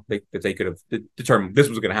way, that they could have determined this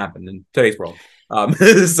was going to happen in today's world.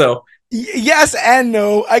 So yes and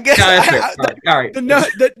no, I guess. All right.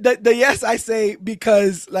 The yes I say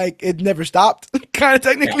because like it never stopped, kind of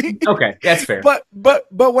technically. Yeah. Okay, that's fair. But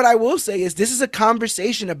what I will say is this is a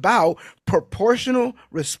conversation about proportional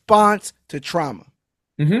response to trauma.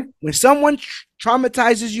 When someone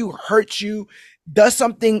traumatizes you, hurts you, does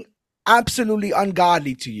something absolutely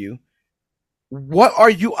ungodly to you, what are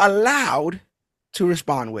you allowed to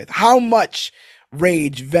respond with? How much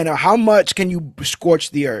rage, venom, how much can you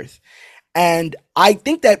scorch the earth? And I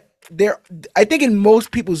think that in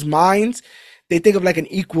most people's minds, they think of like an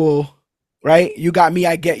equal, right? You got me,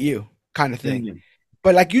 I get you kind of thing.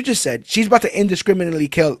 But like you just said, she's about to indiscriminately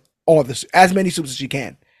kill as many soups as she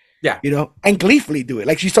can. Yeah. And gleefully do it.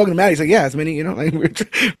 Like she's talking to Maddie. He's like, yeah, as many, like we're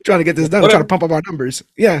trying to get this done. We're trying to pump up our numbers.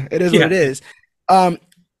 Yeah, it is what it is.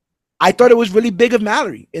 I thought it was really big of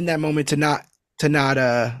Mallory in that moment to not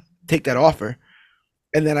take that offer.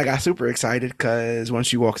 And then I got super excited because when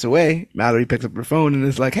she walks away, Mallory picks up her phone and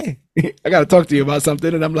is like, hey, I got to talk to you about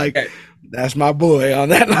something. And I'm like, that's my boy on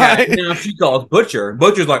that line. Now she calls Butcher.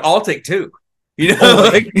 Butcher's like, I'll take two. Yeah.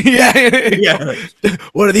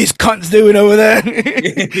 What are these cunts doing over there?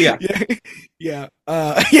 Yeah.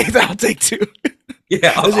 I'll take two.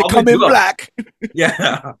 Yeah. Does it come in black?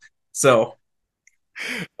 Yeah. So.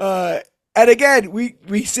 Uh, and again,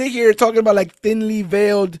 we sit here talking about like thinly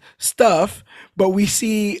veiled stuff, but we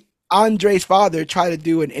see Andre's father try to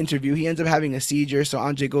do an interview. He ends up having a seizure, so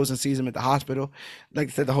Andre goes and sees him at the hospital. Like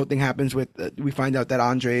I said, the whole thing happens with. We find out that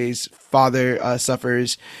Andre's father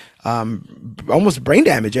suffers almost brain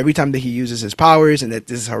damage every time that he uses his powers, and that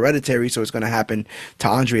this is hereditary, so it's going to happen to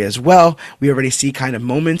Andre as well. We already see kind of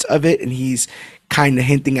moments of it, and he's kind of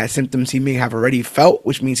hinting at symptoms he may have already felt,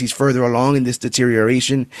 which means he's further along in this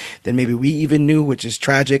deterioration than maybe we even knew, which is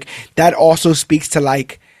tragic. That also speaks to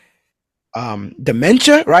like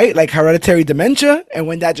dementia, right? Like hereditary dementia. And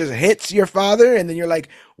when that just hits your father, and then you're like,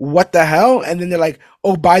 what the hell? And then they're like,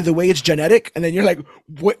 oh, by the way, it's genetic. And then you're like,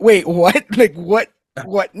 wait, what? Like, what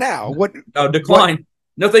now? Oh, decline. What?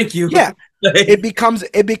 No, thank you. Yeah. it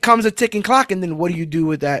becomes a ticking clock. And then what do you do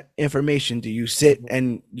with that information? Do you sit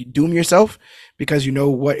and you doom yourself because you know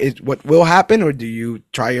what will happen, or do you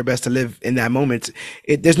try your best to live in that moment?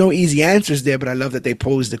 There's no easy answers there, but I love that they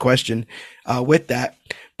pose the question with that.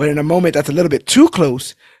 But in a moment that's a little bit too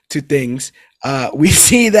close to things, we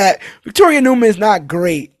see that Victoria Newman is not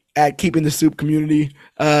great at keeping the soup community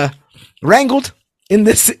wrangled in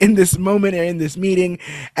this moment or in this meeting.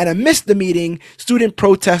 And amidst the meeting, student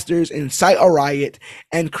protesters incite a riot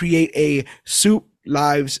and create a Soup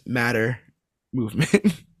Lives Matter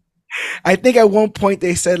movement. I think at one point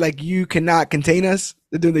they said like, you cannot contain us.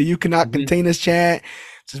 They're doing the you cannot contain us chant.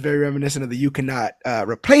 It's very reminiscent of the you cannot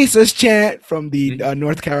replace us chant from the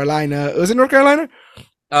North Carolina. Was it North Carolina?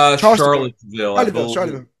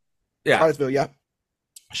 Charlottesville. Yeah. Charlottesville, yeah.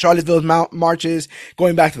 Charlottesville's marches,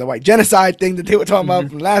 going back to the white genocide thing that they were talking about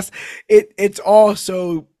from last. It's all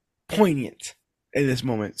so poignant in this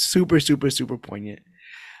moment. Super, super, super poignant.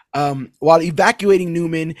 While evacuating,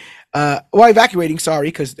 because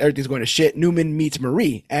everything's going to shit, Newman meets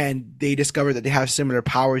Marie, and they discover that they have similar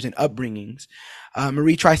powers and upbringings.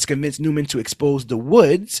 Marie tries to convince Newman to expose the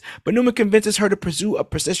woods, but Newman convinces her to pursue a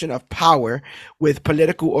position of power with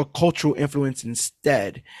political or cultural influence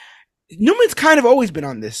instead. Newman's kind of always been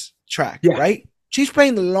on this track, right? She's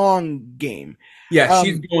playing the long game. Yeah,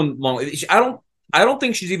 she's going long. I don't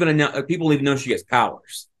think she's even people even know she has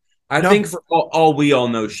powers. I think for all we all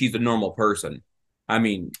know, she's a normal person. I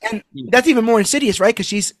mean, and that's even more insidious, right? Because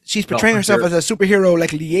she's portraying herself as a superhero,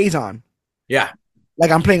 like liaison. Yeah,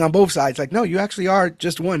 like I'm playing on both sides. Like, no, you actually are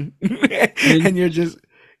just one, and you're just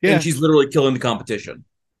and she's literally killing the competition.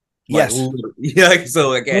 Yes. Yeah. So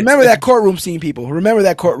like, remember that courtroom scene, people. Remember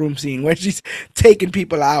that courtroom scene where she's taking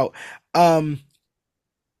people out.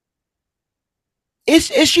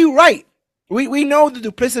 Is she right? We know the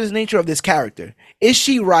duplicitous nature of this character. Is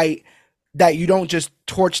she right that you don't just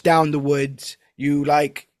torch down the woods? You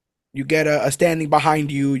get a standing behind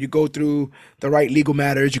you. You go through the right legal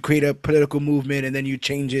matters. You create a political movement, and then you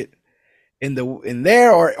change it in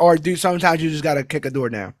there, or do sometimes you just gotta kick a door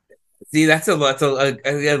down? See, that's a lot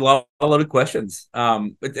of questions. But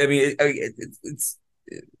I mean, it's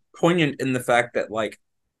poignant in the fact that like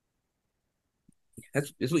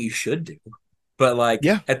that's what you should do, but like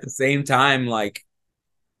at the same time, like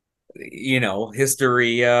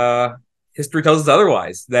history tells us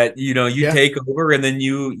otherwise. That you take over and then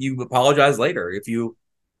you apologize later if you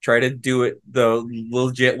try to do it the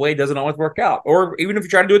legit way. It doesn't always work out, or even if you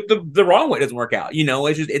try to do it the wrong way, it doesn't work out.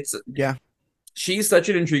 It's she's such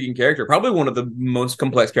an intriguing character, probably one of the most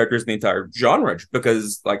complex characters in the entire genre,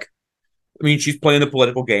 because like, I mean, she's playing the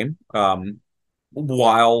political game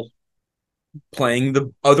while playing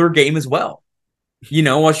the other game as well.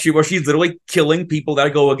 While she's literally killing people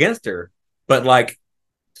that go against her, but like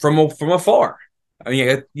from afar. I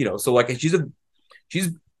mean, so like she's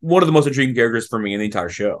one of the most intriguing characters for me in the entire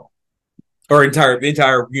show, or the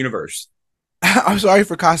entire universe. I'm sorry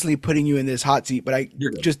for constantly putting you in this hot seat, but I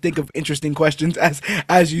just think of interesting questions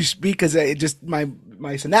as you speak, because it just my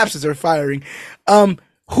synapses are firing.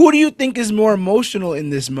 Who do you think is more emotional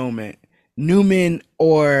in this moment, Newman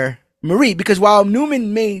or Marie? Because while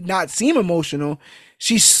Newman may not seem emotional,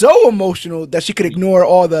 she's so emotional that she could ignore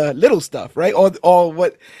all the little stuff, right? All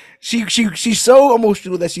what she's so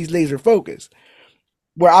emotional that she's laser focused.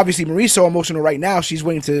 Where obviously Marie's so emotional right now, she's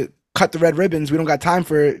waiting to cut the red ribbons. We don't got time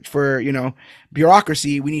for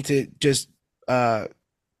bureaucracy. We need to just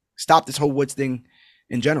stop this whole woods thing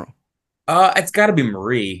in general. It's got to be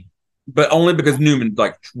Marie, but only because Newman's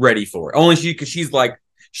like ready for it. Only because she's like,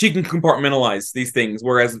 she can compartmentalize these things.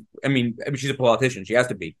 Whereas, I mean, she's a politician. She has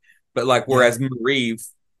to be. But like, whereas Marie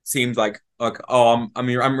seems like oh,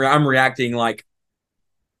 I'm reacting like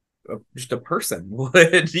just a person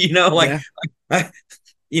would,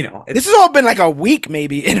 this has all been like a week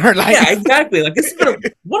maybe in her life. Yeah, exactly. Like this has been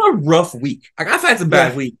what a rough week. Like I've had some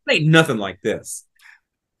bad weeks. It ain't nothing like this.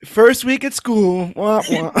 First week at school. Wah,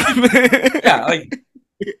 wah. Yeah, like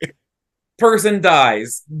person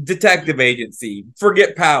dies, detective agency,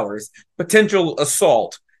 forget powers, potential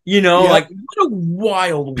assault. Yep. Like what a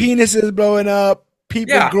wild week. Penises blowing up,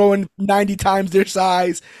 people Yeah. growing 90 times their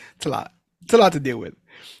size. It's a lot. It's a lot to deal with.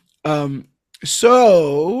 Um,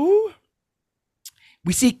 so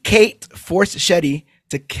we see Kate force Shetty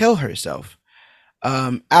to kill herself.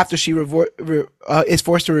 After she is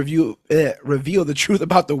forced to reveal the truth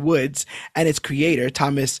about the woods and its creator,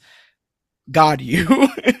 Thomas Godyu.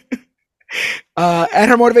 And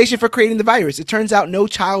her motivation for creating the virus. It turns out no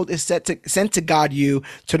child is sent to Godyu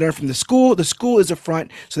to learn from the school. The school is a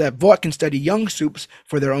front so that Vought can study young soups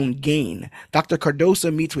for their own gain. Dr.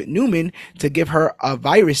 Cardosa meets with Newman to give her a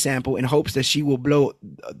virus sample in hopes that she will blow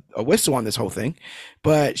a whistle on this whole thing,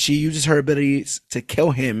 but she uses her abilities to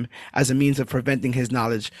kill him as a means of preventing his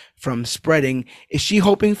knowledge from spreading. Is she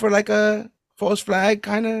hoping for like a false flag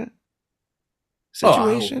kind of Oh,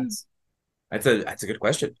 situation? that's a good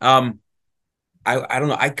question. I don't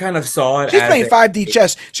know. I kind of saw it She's as playing 5D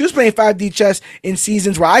chess. She was playing 5D chess in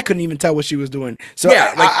seasons where I couldn't even tell what she was doing. So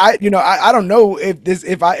yeah, like I don't know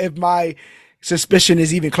if my suspicion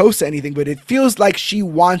is even close to anything, but it feels like she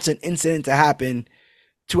wants an incident to happen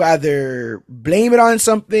to either blame it on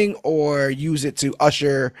something or use it to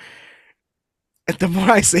usher. And the more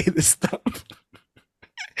I say this stuff,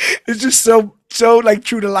 it's just so like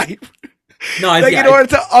true to life. no, Like in yeah. order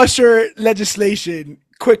to usher legislation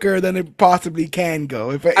quicker than it possibly can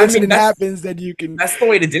go. If an I mean, incident happens, then you can. that's the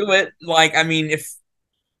way to do it. Like, I mean, if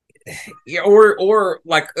yeah, or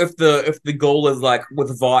like if the goal is like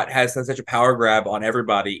with Vought has such a power grab on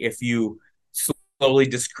everybody, if you slowly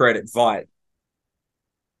discredit Vought,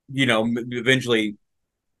 eventually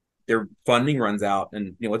their funding runs out,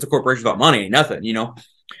 and it's a corporation without money, ain't nothing. I don't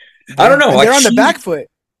Yeah, know. and Like they're on the she, back foot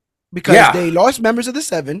because yeah, they lost members of the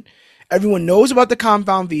Seven. Everyone knows about the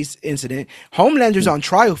Compound V incident. Homelander's on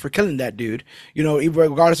trial for killing that dude.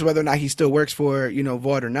 Regardless of whether or not he still works for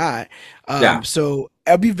Vought or not. yeah, So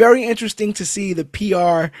it'll be very interesting to see the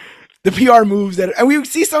PR moves and we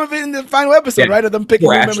see some of it in the final yeah. episode, right? Of them picking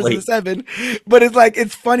Poor new members of the Ashley. Seven. But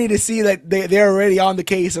it's funny to see that they're already on the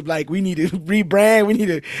case of like, we need to rebrand, we need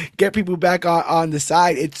to get people back on the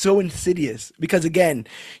side. It's so insidious because again,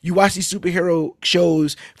 you watch these superhero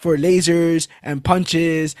shows for lasers and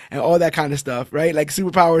punches and all that kind of stuff, right? Like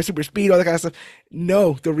superpower, super speed, all that kind of stuff.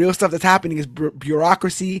 No, the real stuff that's happening is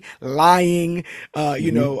bureaucracy, lying,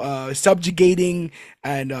 Mhm. subjugating,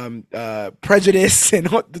 and prejudice, and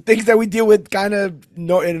the things that we deal with kind of in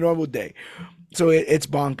a normal day. So it's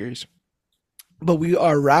bonkers. But we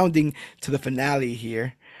are rounding to the finale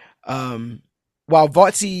here. Um, while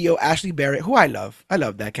Vought CEO Ashley Barrett, who I love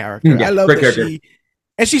that character. I Yeah, love great that character.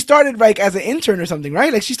 she started like as an intern or something,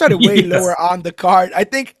 right? Like she started way Yes. lower on the card. I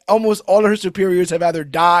think almost all of her superiors have either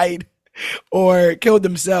died or killed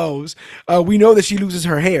themselves. We know that she loses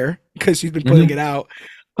her hair because she's been pulling Hmm. it out.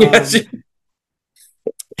 Yes. Um,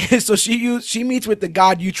 so she meets with the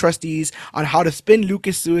Godyu trustees on how to spin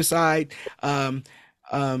Lucas' suicide. Um,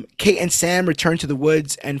 Kate and Sam return to the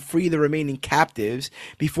woods and free the remaining captives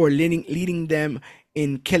before leading them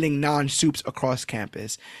in killing non-soups across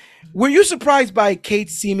campus. Were you surprised by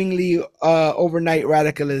Kate's seemingly overnight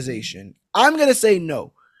radicalization? I'm gonna say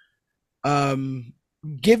no. Um,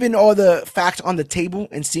 Given all the facts on the table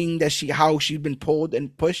and seeing that how she's been pulled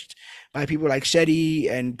and pushed by people like Shetty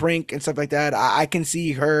and Brink and stuff like that, I can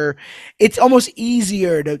see her. It's almost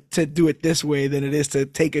easier to do it this way than it is to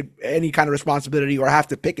take any kind of responsibility or have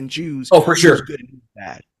to pick and choose Oh, for who's sure. good and who's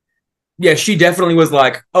bad. Yeah, she definitely was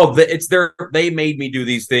like, "Oh, it's their. They made me do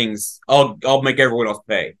these things. I'll make everyone else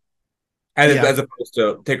pay." Yeah, As opposed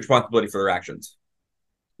to take responsibility for their actions.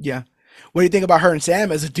 yeah. What do you think about her and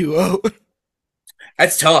Sam as a duo?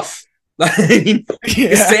 That's tough. I mean, because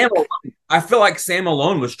Yeah, I feel like Sam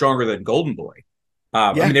alone was stronger than Golden Boy.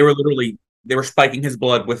 I yeah, mean, they were spiking his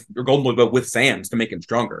blood with or Golden Boy blood with Sam's to make him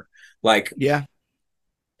stronger. Like, yeah.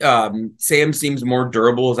 Sam seems more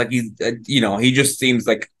durable. It's like he just seems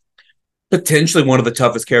like potentially one of the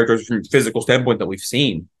toughest characters from a physical standpoint that we've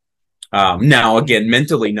seen. Now, again,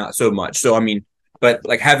 mentally not so much. So, I mean, but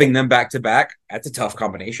like having them back to back, that's a tough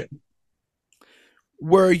combination.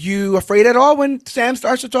 Were you afraid at all when Sam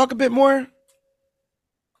starts to talk a bit more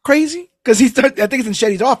crazy? Because I think it's in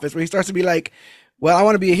Shetty's office where he starts to be like, well, I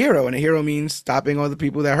want to be a hero, and a hero means stopping all the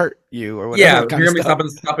people that hurt you or whatever Yeah, kind of you're gonna be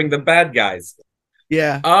stuff. stopping the bad guys.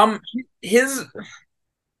 Yeah. His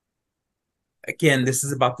again, this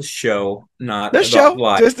is about the show, not The about show,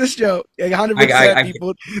 life. just the show. Like I 100%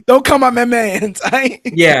 people. Don't come on my man's.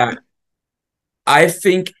 yeah, I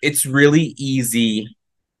think it's really easy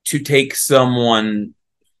to take someone.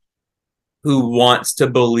 who wants to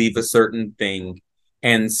believe a certain thing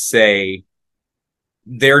and say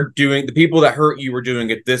they're doing the people that hurt you were doing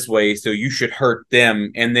it this way, so you should hurt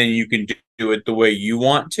them, and then you can do it the way you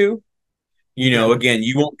want to. Yeah. Again,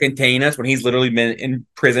 you won't contain us when he's literally been in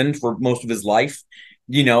prison for most of his life.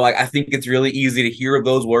 Like I think it's really easy to hear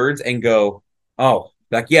those words and go, oh,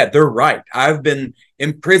 like, yeah, they're right. I've been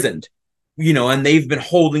imprisoned, and they've been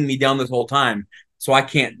holding me down this whole time. So I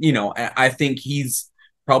can't, I think he's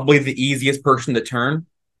probably the easiest person to turn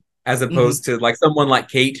as Hmm. opposed to like someone like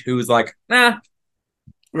Kate, who's like, nah,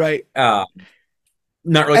 Right. uh,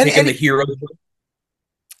 not really taking And the hero.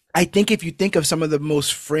 I think if you think of some of the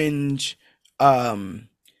most fringe um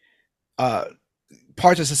uh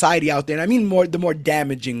parts of society out there, and I mean more the more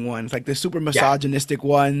damaging ones, like the super Yeah. misogynistic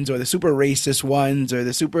ones or the super racist ones or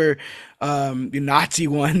the super Nazi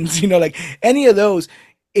ones, like any of those,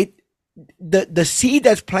 it the seed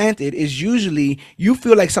that's planted is usually you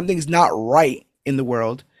feel like something's not right in the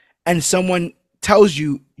world, and someone tells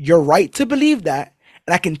you you're right to believe that,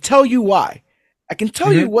 and I can tell you why. I can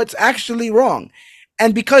tell you Mm-hmm. what's actually wrong.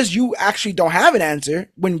 And because you actually don't have an answer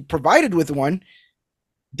when provided with one,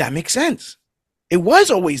 that makes sense. It was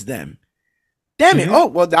always them. Damn it. Mm-hmm. Oh,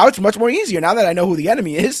 well, now it's much more easier. Now that I know who the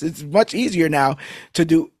enemy is, it's much easier now to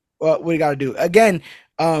do what we got to do. Again,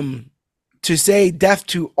 to say death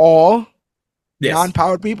to all Yes.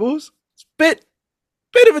 non-powered peoples, it's a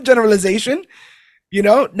bit of a generalization.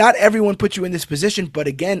 Not everyone put you in this position, but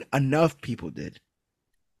again, enough people did.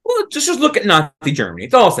 Well, just look at Nazi Germany.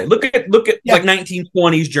 It's all I'll say. Look at Yeah, like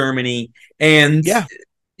 1920s Germany, and yeah,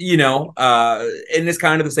 and it's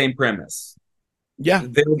kind of the same premise. yeah,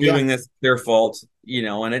 They're yeah. doing this their fault,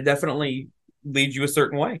 and it definitely leads you a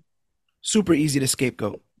certain way. Super easy to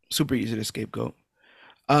scapegoat. Super easy to scapegoat.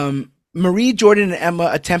 Marie, Jordan, and Emma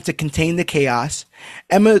attempt to contain the chaos.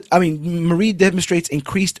 Marie demonstrates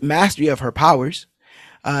increased mastery of her powers.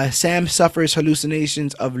 Sam suffers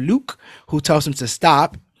hallucinations of Luke, who tells him to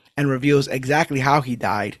stop and reveals exactly how he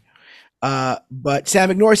died. But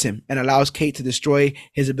Sam ignores him and allows Kate to destroy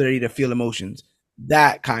his ability to feel emotions.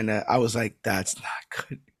 That kind of, I was like, that's not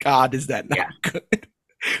good. God, is that not Yeah. good?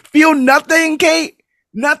 Feel nothing, Kate?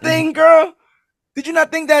 Mhm. Nothing, girl? Did you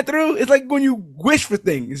not think that through? It's like when you wish for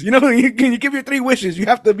things. You give your three wishes. You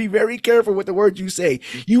have to be very careful with the words you say.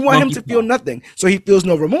 You want him Monkey to feel paw. nothing, so he feels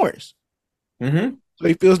no remorse, Mm-hmm. so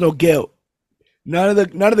he feels no guilt. None of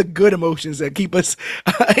the good emotions that keep us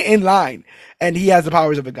in line. And he has the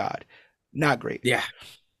powers of a god. Not great. Yeah.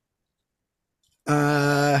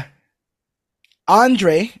 Uh,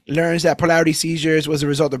 Andre learns that polarity seizures was a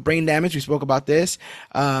result of brain damage. We spoke about this,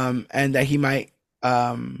 and that he might,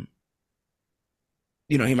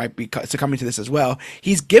 he might be succumbing to this as well.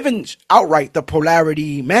 He's given outright the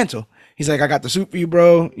polarity mantle. He's like, I got the suit for you,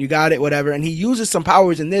 bro. You got it, whatever. And he uses some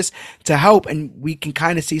powers in this to help, and we can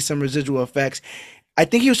kind of see some residual effects. I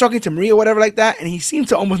think he was talking to Maria or whatever like that, and he seemed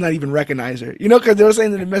to almost not even recognize her. Because they were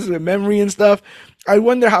saying that it messes with memory and stuff. I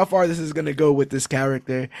wonder how far this is gonna go with this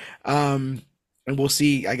character. And we'll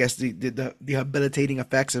see. I guess the habilitating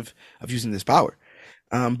effects of using this power.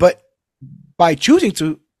 But by choosing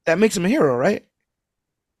to, that makes him a hero, right?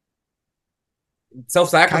 Kind of.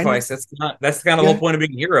 Self-sacrifice. That's kind of the whole Yeah. point of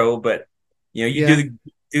being a hero. But you Yeah.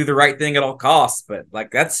 do the right thing at all costs. But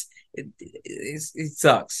like it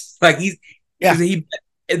sucks. Like he's because Yeah. he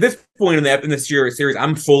at this point in the series,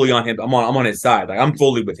 I'm fully on him. I'm on his side. Like I'm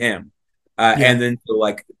fully with him. Yeah. And then so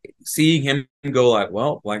like seeing him go like,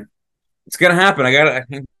 well, like it's gonna happen. I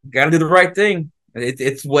gotta do the right thing.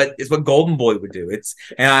 It's what Golden Boy would do.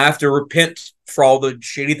 And I have to repent for all the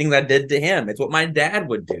shitty things I did to him. It's what my dad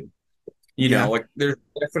would do. Yeah. Like there's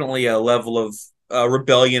definitely a level of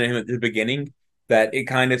rebellion in him at the beginning that it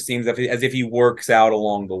kind of seems as if he works out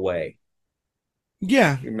along the way.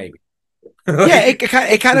 Yeah. Maybe. Yeah, Like, it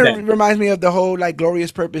kind yeah. of reminds me of the whole like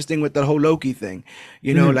glorious purpose thing with the whole Loki thing.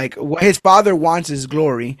 Mhm. Like what his father wants is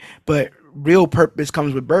glory, but real purpose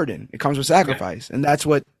comes with burden. It comes with Yeah. sacrifice, and that's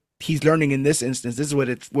what he's learning in this instance. This is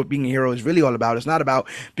what being a hero is really all about. It's not about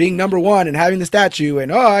being number one and having the statue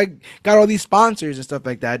and I got all these sponsors and stuff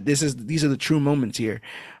like that. These are the true moments here,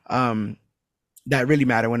 um, that really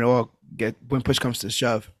matter when push comes to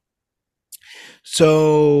shove.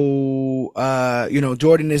 So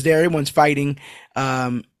Jordan is there, everyone's fighting,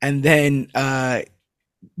 and then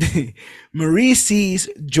Marie sees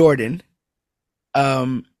Jordan,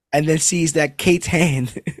 and then sees that Kate's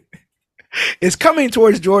hand is coming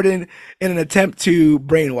towards Jordan in an attempt to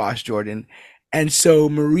brainwash Jordan, and so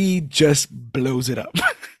Marie just blows it up.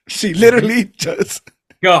 She Mhm. literally just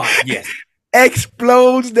God, yes.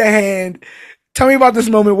 explodes the hand. Tell me about this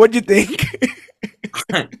moment. What'd you think?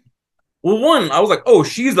 well, one, I was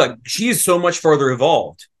like, she's so much further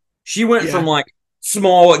evolved. She went Yeah, from like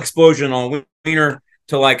small explosion on Wiener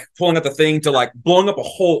to like pulling up the thing to like blowing up a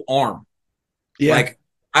whole arm. yeah, Like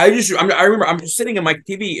I remember I'm just sitting in my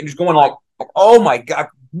TV and just going like, oh my god,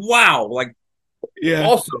 wow! Like yeah.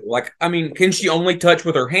 also like I mean, can she only touch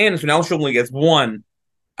with her hands? So now she only gets one.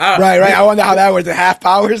 Right, right. This, I wonder how that works. The half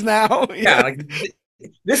powers now. yeah, Yeah, like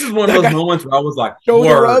this is one of that those guy moments where I was like, shoulder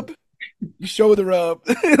word. rub. You show the rub.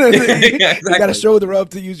 Yeah, You got to exactly. show the rub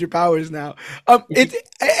to use your powers now.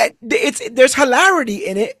 It's there's hilarity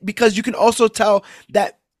in it because you can also tell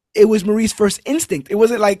that it was Marie's first instinct. It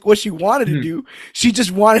wasn't like what she wanted to Mhm. do. She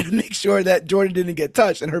just wanted to make sure that Jordan didn't get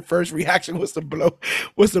touched, and her first reaction was to blow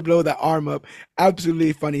that arm up.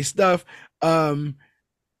 Absolutely funny stuff. Um,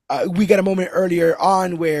 we got a moment earlier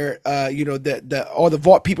on where the all the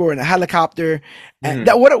vault people were in a helicopter, and Mhm.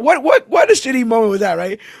 that what a shitty moment was that,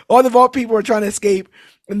 right? All the vault people are trying to escape,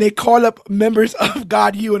 and they call up members of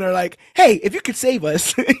God U and are like, "Hey, if you could save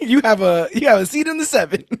us, you have a seat in the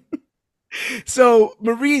seven." So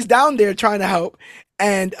Marie's down there trying to help,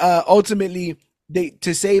 and ultimately they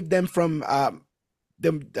to save them from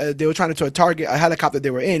them they were trying to target a helicopter they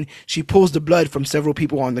were in. She pulls the blood from several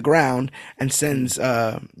people on the ground and sends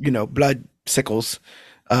blood sickles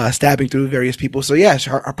stabbing through various people. So yes,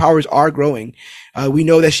 her powers are growing. We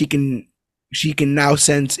know that she can now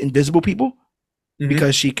sense invisible people Mhm.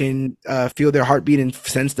 because she can feel their heartbeat and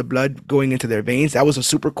sense the blood going into their veins. That was a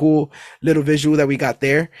super cool little visual that we got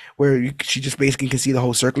there, where she just basically can see the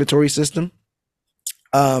whole circulatory system.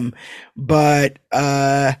 Um, but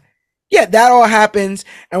yeah, that all happens,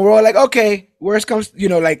 and we're all like, okay, worst comes,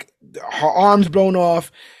 like her arms blown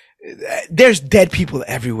off. There's dead people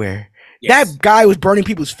everywhere. Yes. That guy was burning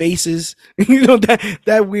people's faces.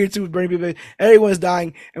 That weird suit was burning people. Everyone's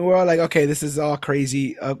dying, and we're all like, okay, this is all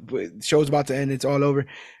crazy. Show's about to end. It's all over.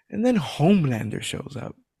 And then Homelander shows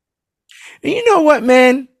up. And you know what,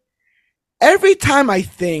 man? Every time I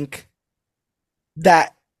think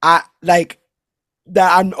that I like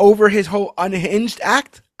that I'm over his whole unhinged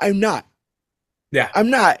act, I'm not. Yeah.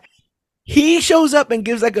 I'm not. He shows up and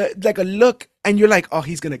gives like a look, and you're like, oh,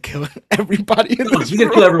 he's gonna kill everybody in this He's gonna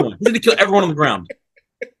room. kill everyone. He's gonna kill everyone on the ground.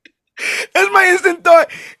 That's my instant thought.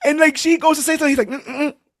 And like she goes to say something, he's like,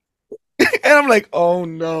 mm-mm. And I'm like, oh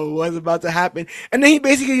no, what's about to happen? And then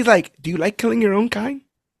he's like, do you like killing your own kind?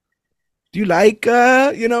 Do you like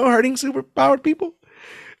hurting superpowered people?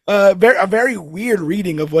 A very weird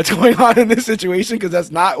reading of what's going on in this situation because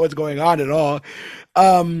that's not what's going on at all.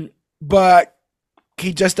 But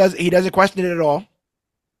he doesn't question it at all.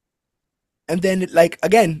 And then like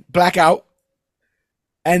again, blackout,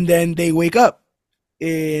 and then they wake up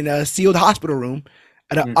in a sealed hospital room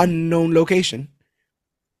at an Mhm. unknown location.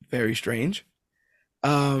 Very strange.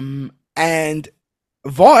 And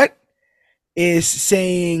Vought is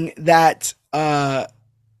saying that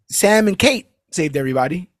Sam and Kate saved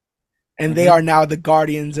everybody, and they Mhm. are now the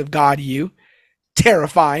guardians of God U.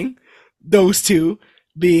 Terrifying. Those two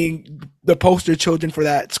being the poster children for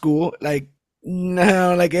that school. Like,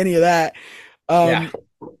 no, like any of that. Yeah.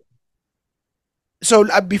 Um,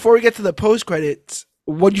 so before we get to the post credits,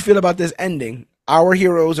 what do you feel about this ending? Our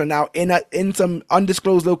heroes are now in some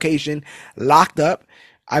undisclosed location, locked up.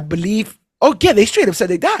 I believe. Oh yeah, they straight up said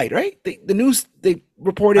they died. Right? The news they I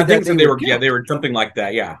reported that think so. they They were were, yeah, killed. they were something like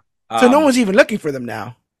that. Yeah. So no one's even looking for them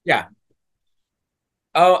now. Yeah.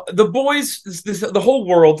 The boys, the whole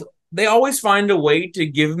world, they always find a way to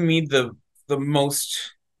give me the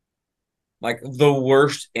most like the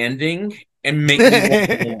worst ending and make me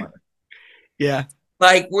want more. Yeah.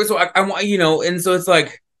 Like, so I want, and so it's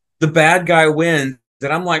like the bad guy wins,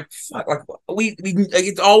 and I'm like, fuck, like we like,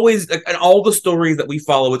 it's always like in all the stories that we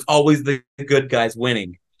follow, it's always the good guys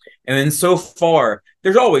winning. And then so far,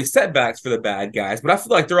 there's always setbacks for the bad guys, but I feel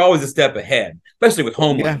like they're always a step ahead, especially with Yeah.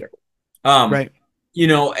 Homelander. Um, Right.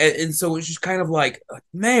 and so it's just kind of like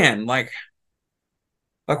man,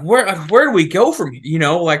 where do we go from here?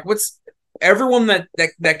 Like what's everyone that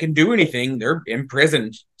can do anything, they're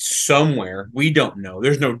imprisoned somewhere. We don't know.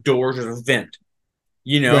 There's no doors, there's a vent.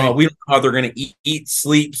 Right. We don't know how they're gonna eat,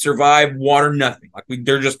 sleep, survive, water, nothing. Like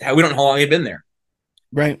they're just we don't know how long they've been there.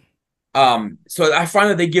 Right. So I find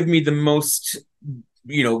that they give me the most,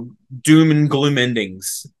 you know, doom and gloom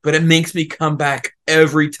endings, but it makes me come back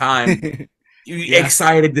every time Yeah.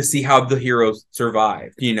 excited to see how the heroes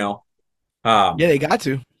survived. Yeah, Um, they got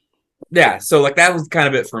to. yeah, so like that was kind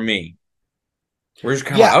of it for me. We're just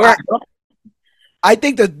kind of like, Yeah, all I, right, I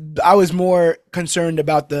think that I was more concerned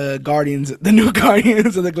about the Guardians, the new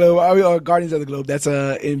Guardians of the Globe, or Guardians of the Globe. That's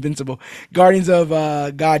Invincible. Guardians of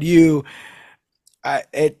God U.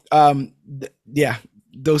 Yeah,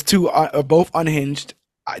 those two are both unhinged.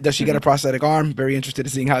 Does she get a Mhm. prosthetic arm? Very interested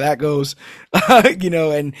in seeing how that goes,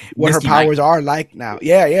 and what her Misty Knight. powers are like now.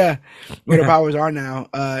 Yeah, yeah, what her powers are now.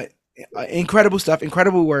 Incredible stuff,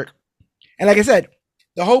 incredible work. And like I said,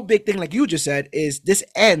 the whole big thing, like you just said, is this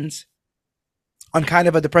ends on kind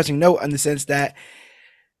of a depressing note in the sense that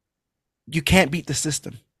you can't beat the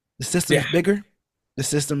system. The system's Yeah. bigger. The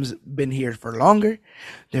system's been here for longer.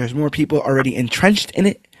 There's more people already entrenched in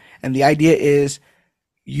it, and the idea is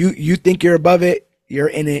you think you're above it, you're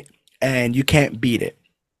in it, and you can't beat it,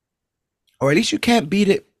 or at least you can't beat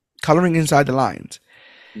it coloring inside the lines.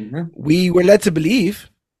 Mhm. We were led to believe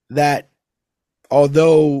that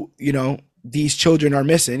although these children are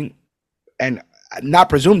missing and not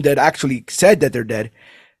presumed dead, actually said that they're dead,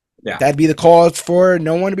 Yeah. that'd be the cause for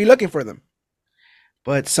no one to be looking for them.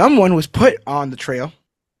 But someone was put on the trail,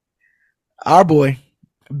 our boy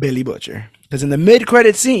Billy Butcher, because in the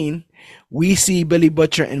mid-credit scene we see Billy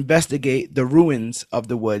Butcher investigate the ruins of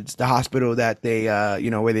the woods, the hospital that they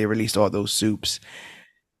where they released all those soups.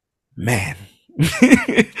 Man.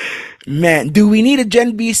 Man, do we need a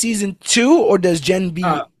Gen B season 2, or does Gen Uh, B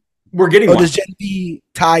we're getting or one. does Gen B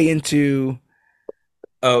tie into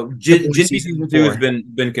Oh, the boy Gen B season season 2 has 4?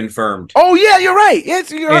 been confirmed, Oh yeah, you're right. Yes,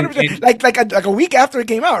 you're and 100%. Like a week after it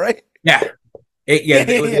came out, right? yeah, Yeah,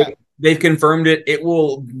 yeah, yeah. they've confirmed it. It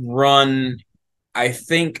will run, I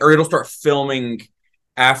think, or it'll start filming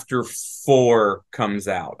after 4 comes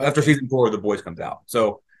out. After Okay. season 4 of The Boys comes out.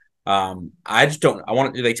 So, I just don't. I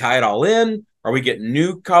want. Do they tie it all in? Are we getting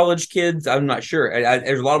new college kids? I'm not sure.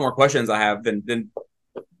 There's a lot more questions I have than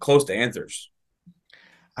close to answers.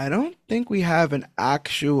 I don't think we have an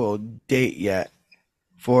actual date yet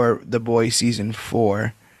for the boy season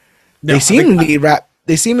 4. No, I think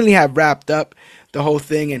They seemingly have wrapped up the whole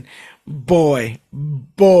thing, and boy,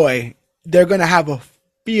 they're gonna have a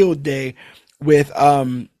field day with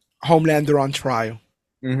Homelander on trial.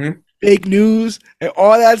 mhm. Fake news and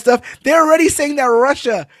all that stuff. They're already saying that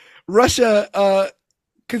Russia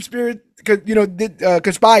conspired,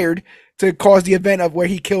 conspired to cause the event of where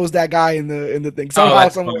he kills that guy in the thing. Oh, Somehow,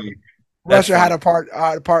 that's somewhere, funny. That's Russia had funny.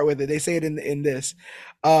 a part with it. They say it in this.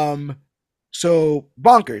 Um, so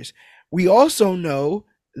bonkers. We also know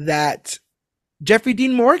that Jeffrey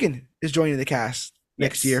Dean Morgan is joining the cast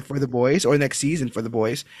next Yes. year for the boys, or next season for the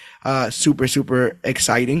boys. Super super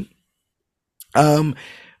exciting. Um,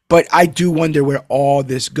 but I do wonder where all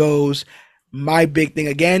this goes. My big thing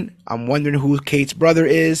again, I'm wondering who Kate's brother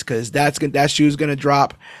is, because that shoe's gonna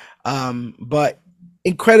drop. But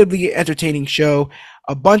incredibly entertaining show,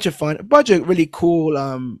 a bunch of fun, a bunch of really cool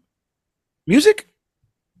music.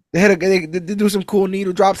 They do some cool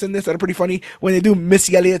needle drops in this that are pretty funny when they do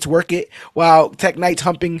Missy Elliott's "Work It" while Tech Knight's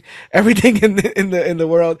humping everything in the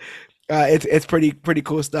world. It's pretty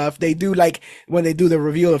cool stuff. They do, like when they do the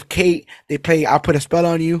reveal of Kate, they play "I'll Put a Spell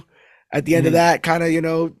on You" at the end of Mhm. that, kind of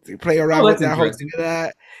they play Oh, around with that's that whole thing interesting. of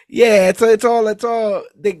that. Yeah, it's all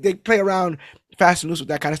they play around fast and loose with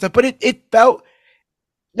that kind of stuff. But it felt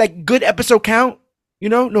like good episode count.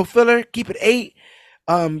 No filler. Keep it 8.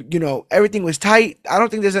 Everything was tight. I don't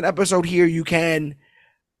think there's an episode here you can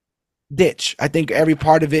ditch. I think every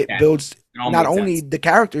part of it Yeah, builds it all not made only sense. the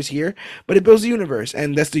characters here, but it builds the universe,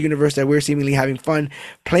 and that's the universe that we're seemingly having fun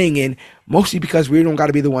playing in. Mostly because we don't got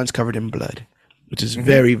to be the ones covered in blood, which is Mhm.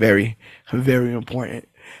 very, very, very important.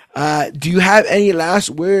 Do you have any last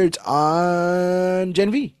words on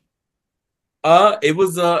Gen V? It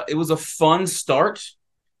was a fun start.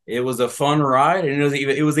 It was a fun ride, and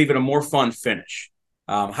it was even a more fun finish.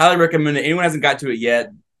 Highly recommend it. Anyone hasn't got to it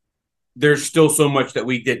yet, there's still so much that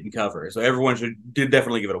we didn't cover, so everyone should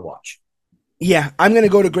definitely give it a watch. Yeah, I'm gonna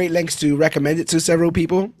go to great lengths to recommend it to several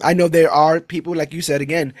people. I know there are people, like you said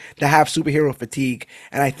again, that have superhero fatigue,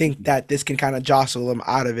 and I think that this can kind of jostle them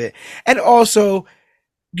out of it. And also,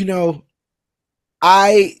 you know,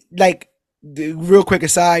 I like the real quick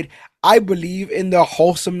aside. I believe in the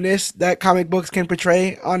wholesomeness that comic books can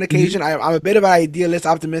portray on Mhm. occasion. I'm a bit of an idealist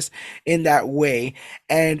optimist in that way,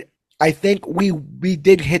 and I think we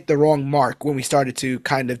did hit the wrong mark when we started to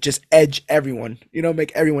kind of just edge everyone,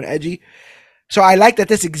 make everyone edgy. So I like that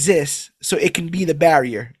this exists, so it can be the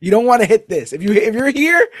barrier. You don't want to hit this. If you're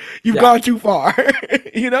here, you've Yeah. gone too far.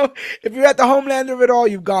 If you're at the homeland of it all,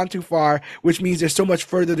 you've gone too far, which means there's so much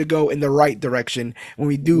further to go in the right direction when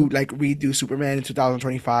we do like redo Superman in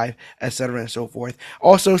 2025, etc. and so forth.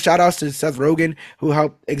 Also, shout outs to Seth Rogen, who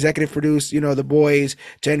helped executive produce, The Boys,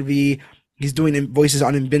 Gen V. He's doing voices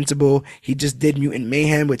on Invincible. He just did Mutant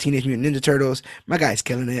Mayhem with Teenage Mutant Ninja Turtles. My guy's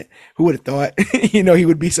killing it. Who would have thought, he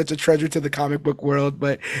would be such a treasure to the comic book world?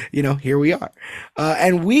 But, here we are.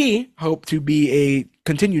 And we hope to be a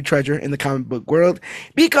continued treasure in the comic book world,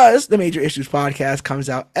 because the Major Issues podcast comes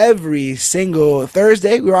out every single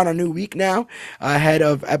Thursday. We're on a new week now, ahead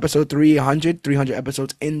of episode 300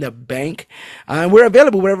 episodes in the bank. And we're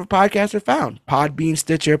available wherever podcasts are found: Podbean,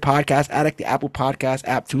 Stitcher, Podcast Addict, the Apple Podcast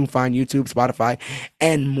app, TuneFind, YouTube, Spotify,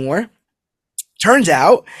 and more. Turns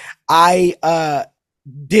out I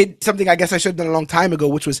did something I guess I should have done a long time ago,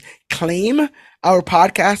 which was claim our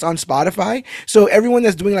podcast on Spotify. So everyone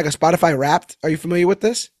that's doing like a Spotify Wrapped, are you familiar with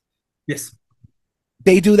this? Yes.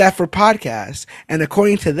 They do that for podcasts. And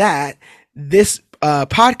according to that, this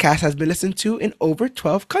podcast has been listened to in over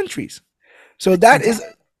 12 countries. So that is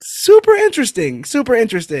super interesting. Super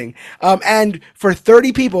interesting. And for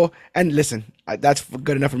 30 people, and listen, that's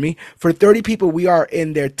good enough for me. For 30 people, we are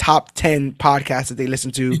in their top 10 podcasts that they listen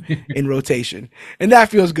to in rotation. And that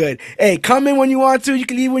feels good. Hey, come in when you want to. You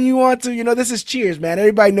can leave when you want to. You know, this is Cheers, man.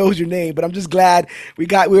 Everybody knows your name, but I'm just glad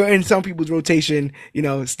we're in some people's rotation, you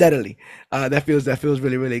know, steadily. That feels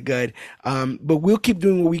really, really good. But we'll keep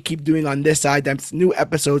doing what we keep doing on this side. That's new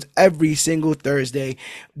episodes every single Thursday.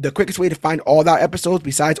 The quickest way to find all our episodes,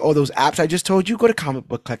 besides all those apps I just told you, go to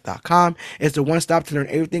comicbookclick.com. It's the one stop to learn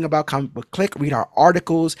everything about Comic Book Click. Read our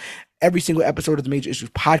articles. Every single episode of the Major Issues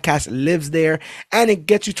podcast lives there, and it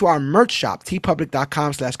gets you to our merch shop,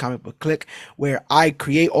 tpublic.com/comicbookclick, where I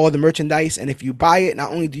create all the merchandise. And if you buy it, not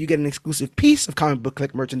only do you get an exclusive piece of Comic Book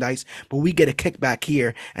Click merchandise, but we get a kickback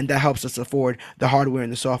here, and that helps us afford the hardware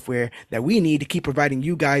and the software that we need to keep providing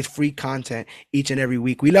you guys free content each and every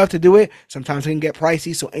week. We love to do it. Sometimes it can get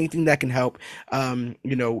pricey, so anything that can help.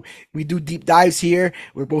 You know, we do deep dives here.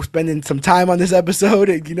 We're both spending some time on this episode,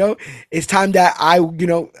 and you know, it's time that I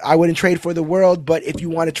wouldn't trade for the world, but if you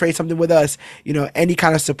want to trade something with us, you know, any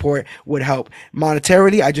kind of support would help.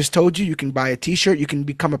 Monetarily, I just told you, you can buy a t-shirt. You can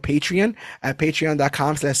become a Patreon at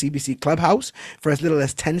patreon.com/CBC Clubhouse for as little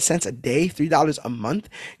as 10 cents a day, $3 a month.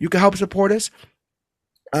 You can help support us.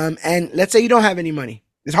 And let's say you don't have any money.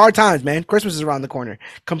 It's hard times, man. Christmas is around the corner.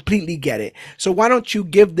 Completely get it. So why don't you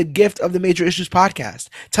give the gift of the Major Issues podcast?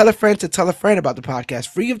 Tell a friend to tell a friend about the podcast,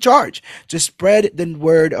 free of charge. Just spread the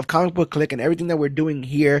word of Comic Book Click and everything that we're doing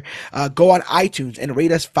here. Go on iTunes and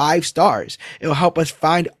rate us 5 stars. It'll help us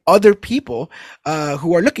find other people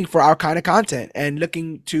who are looking for our kind of content and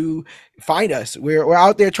looking to find us. We're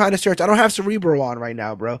out there trying to search. I don't have Cerebro on right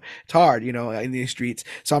now, bro. It's hard, you know, in these streets.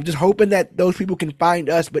 So I'm just hoping that those people can find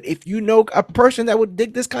us. But if you know a person that would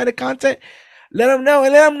dig this kind of content, let them know,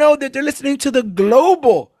 and let them know that they're listening to the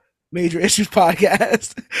global Major Issues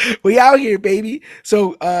podcast. We out here, baby.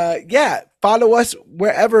 So yeah, follow us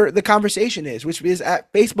wherever the conversation is, which is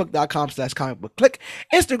at facebook.com/comicbookclick,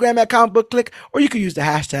 Instagram at comicbookclick, or you can use the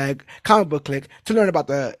hashtag comicbookclick to learn about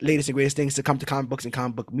the latest and greatest things to come to comic books and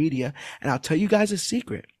comic book media. And I'll tell you guys a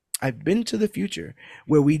secret. I've been to the future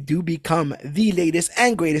where we do become the latest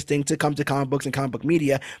and greatest thing to come to comic books and comic book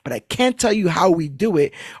media, but I can't tell you how we do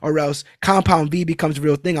it, or else Compound V becomes a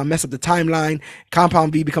real thing. I'll mess up the timeline.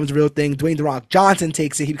 Compound V becomes a real thing. Dwayne The Rock Johnson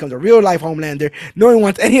takes it. He becomes a real life Homelander. No one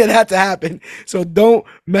wants any of that to happen. So don't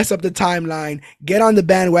mess up the timeline. Get on the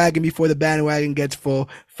bandwagon before the bandwagon gets full.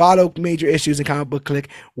 Follow Major Issues and Comic Book Click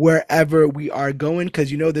wherever we are going,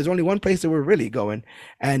 because you know there's only one place that we're really going,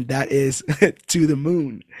 and that is to the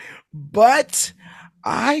moon. But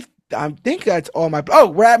I think that's all my. Oh,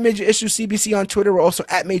 we're at Major Issues CBC on Twitter. We're also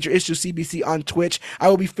at Major Issues CBC on Twitch. I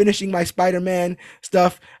will be finishing my Spider-Man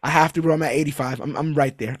stuff. I have to, bro. I'm at 85. I'm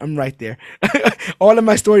right there. I'm right there. All of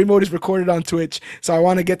my story mode is recorded on Twitch, so I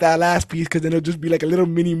want to get that last piece, because then it'll just be like a little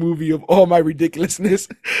mini movie of all my ridiculousness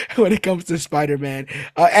when it comes to Spider-Man.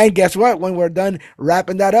 And guess what? When we're done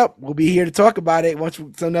wrapping that up, we'll be here to talk about it. Once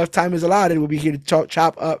enough time is allotted, we'll be here to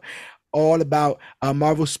chop up all about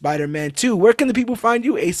Marvel Spider-Man 2. Where can the people find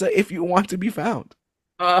you, Asa, if you want to be found?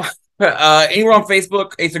 Anywhere on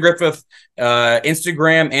Facebook, Asa Griffith,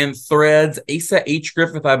 Instagram and Threads. Asa H.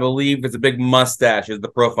 Griffith, I believe, is a big mustache is the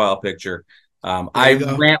profile picture. I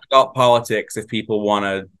rant about politics if people want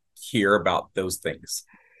to hear about those things.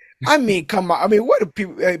 I mean, come on. I mean, what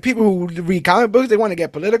do people who read comic books, they want to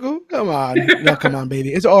get political? Come on. No, come on,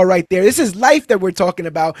 baby. It's all right there. This is life that we're talking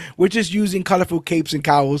about. We're just using colorful capes and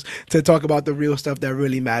cowls to talk about the real stuff that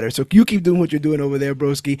really matters. So you keep doing what you're doing over there,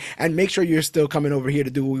 broski, and make sure you're still coming over here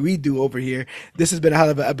to do what we do over here. This has been a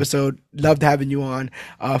hell of an episode. Loved having you on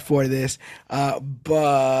for this. But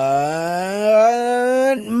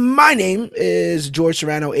my name is George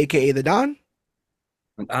Serrano, a.k.a. The Don.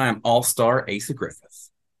 And I am All-Star Asa Griffith.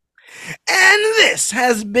 And this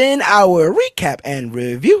has been our recap and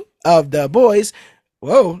review of The Boys,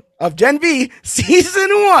 of Gen V Season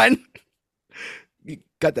 1.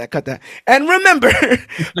 Cut that. And remember,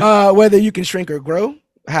 whether you can shrink or grow,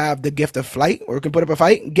 have the gift of flight or can put up a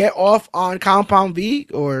fight, get off on Compound V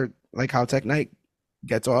or like how Tech Knight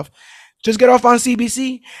gets off. Just get off on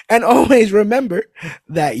CBC and always remember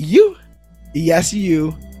that you, yes,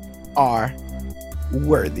 you are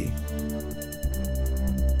worthy.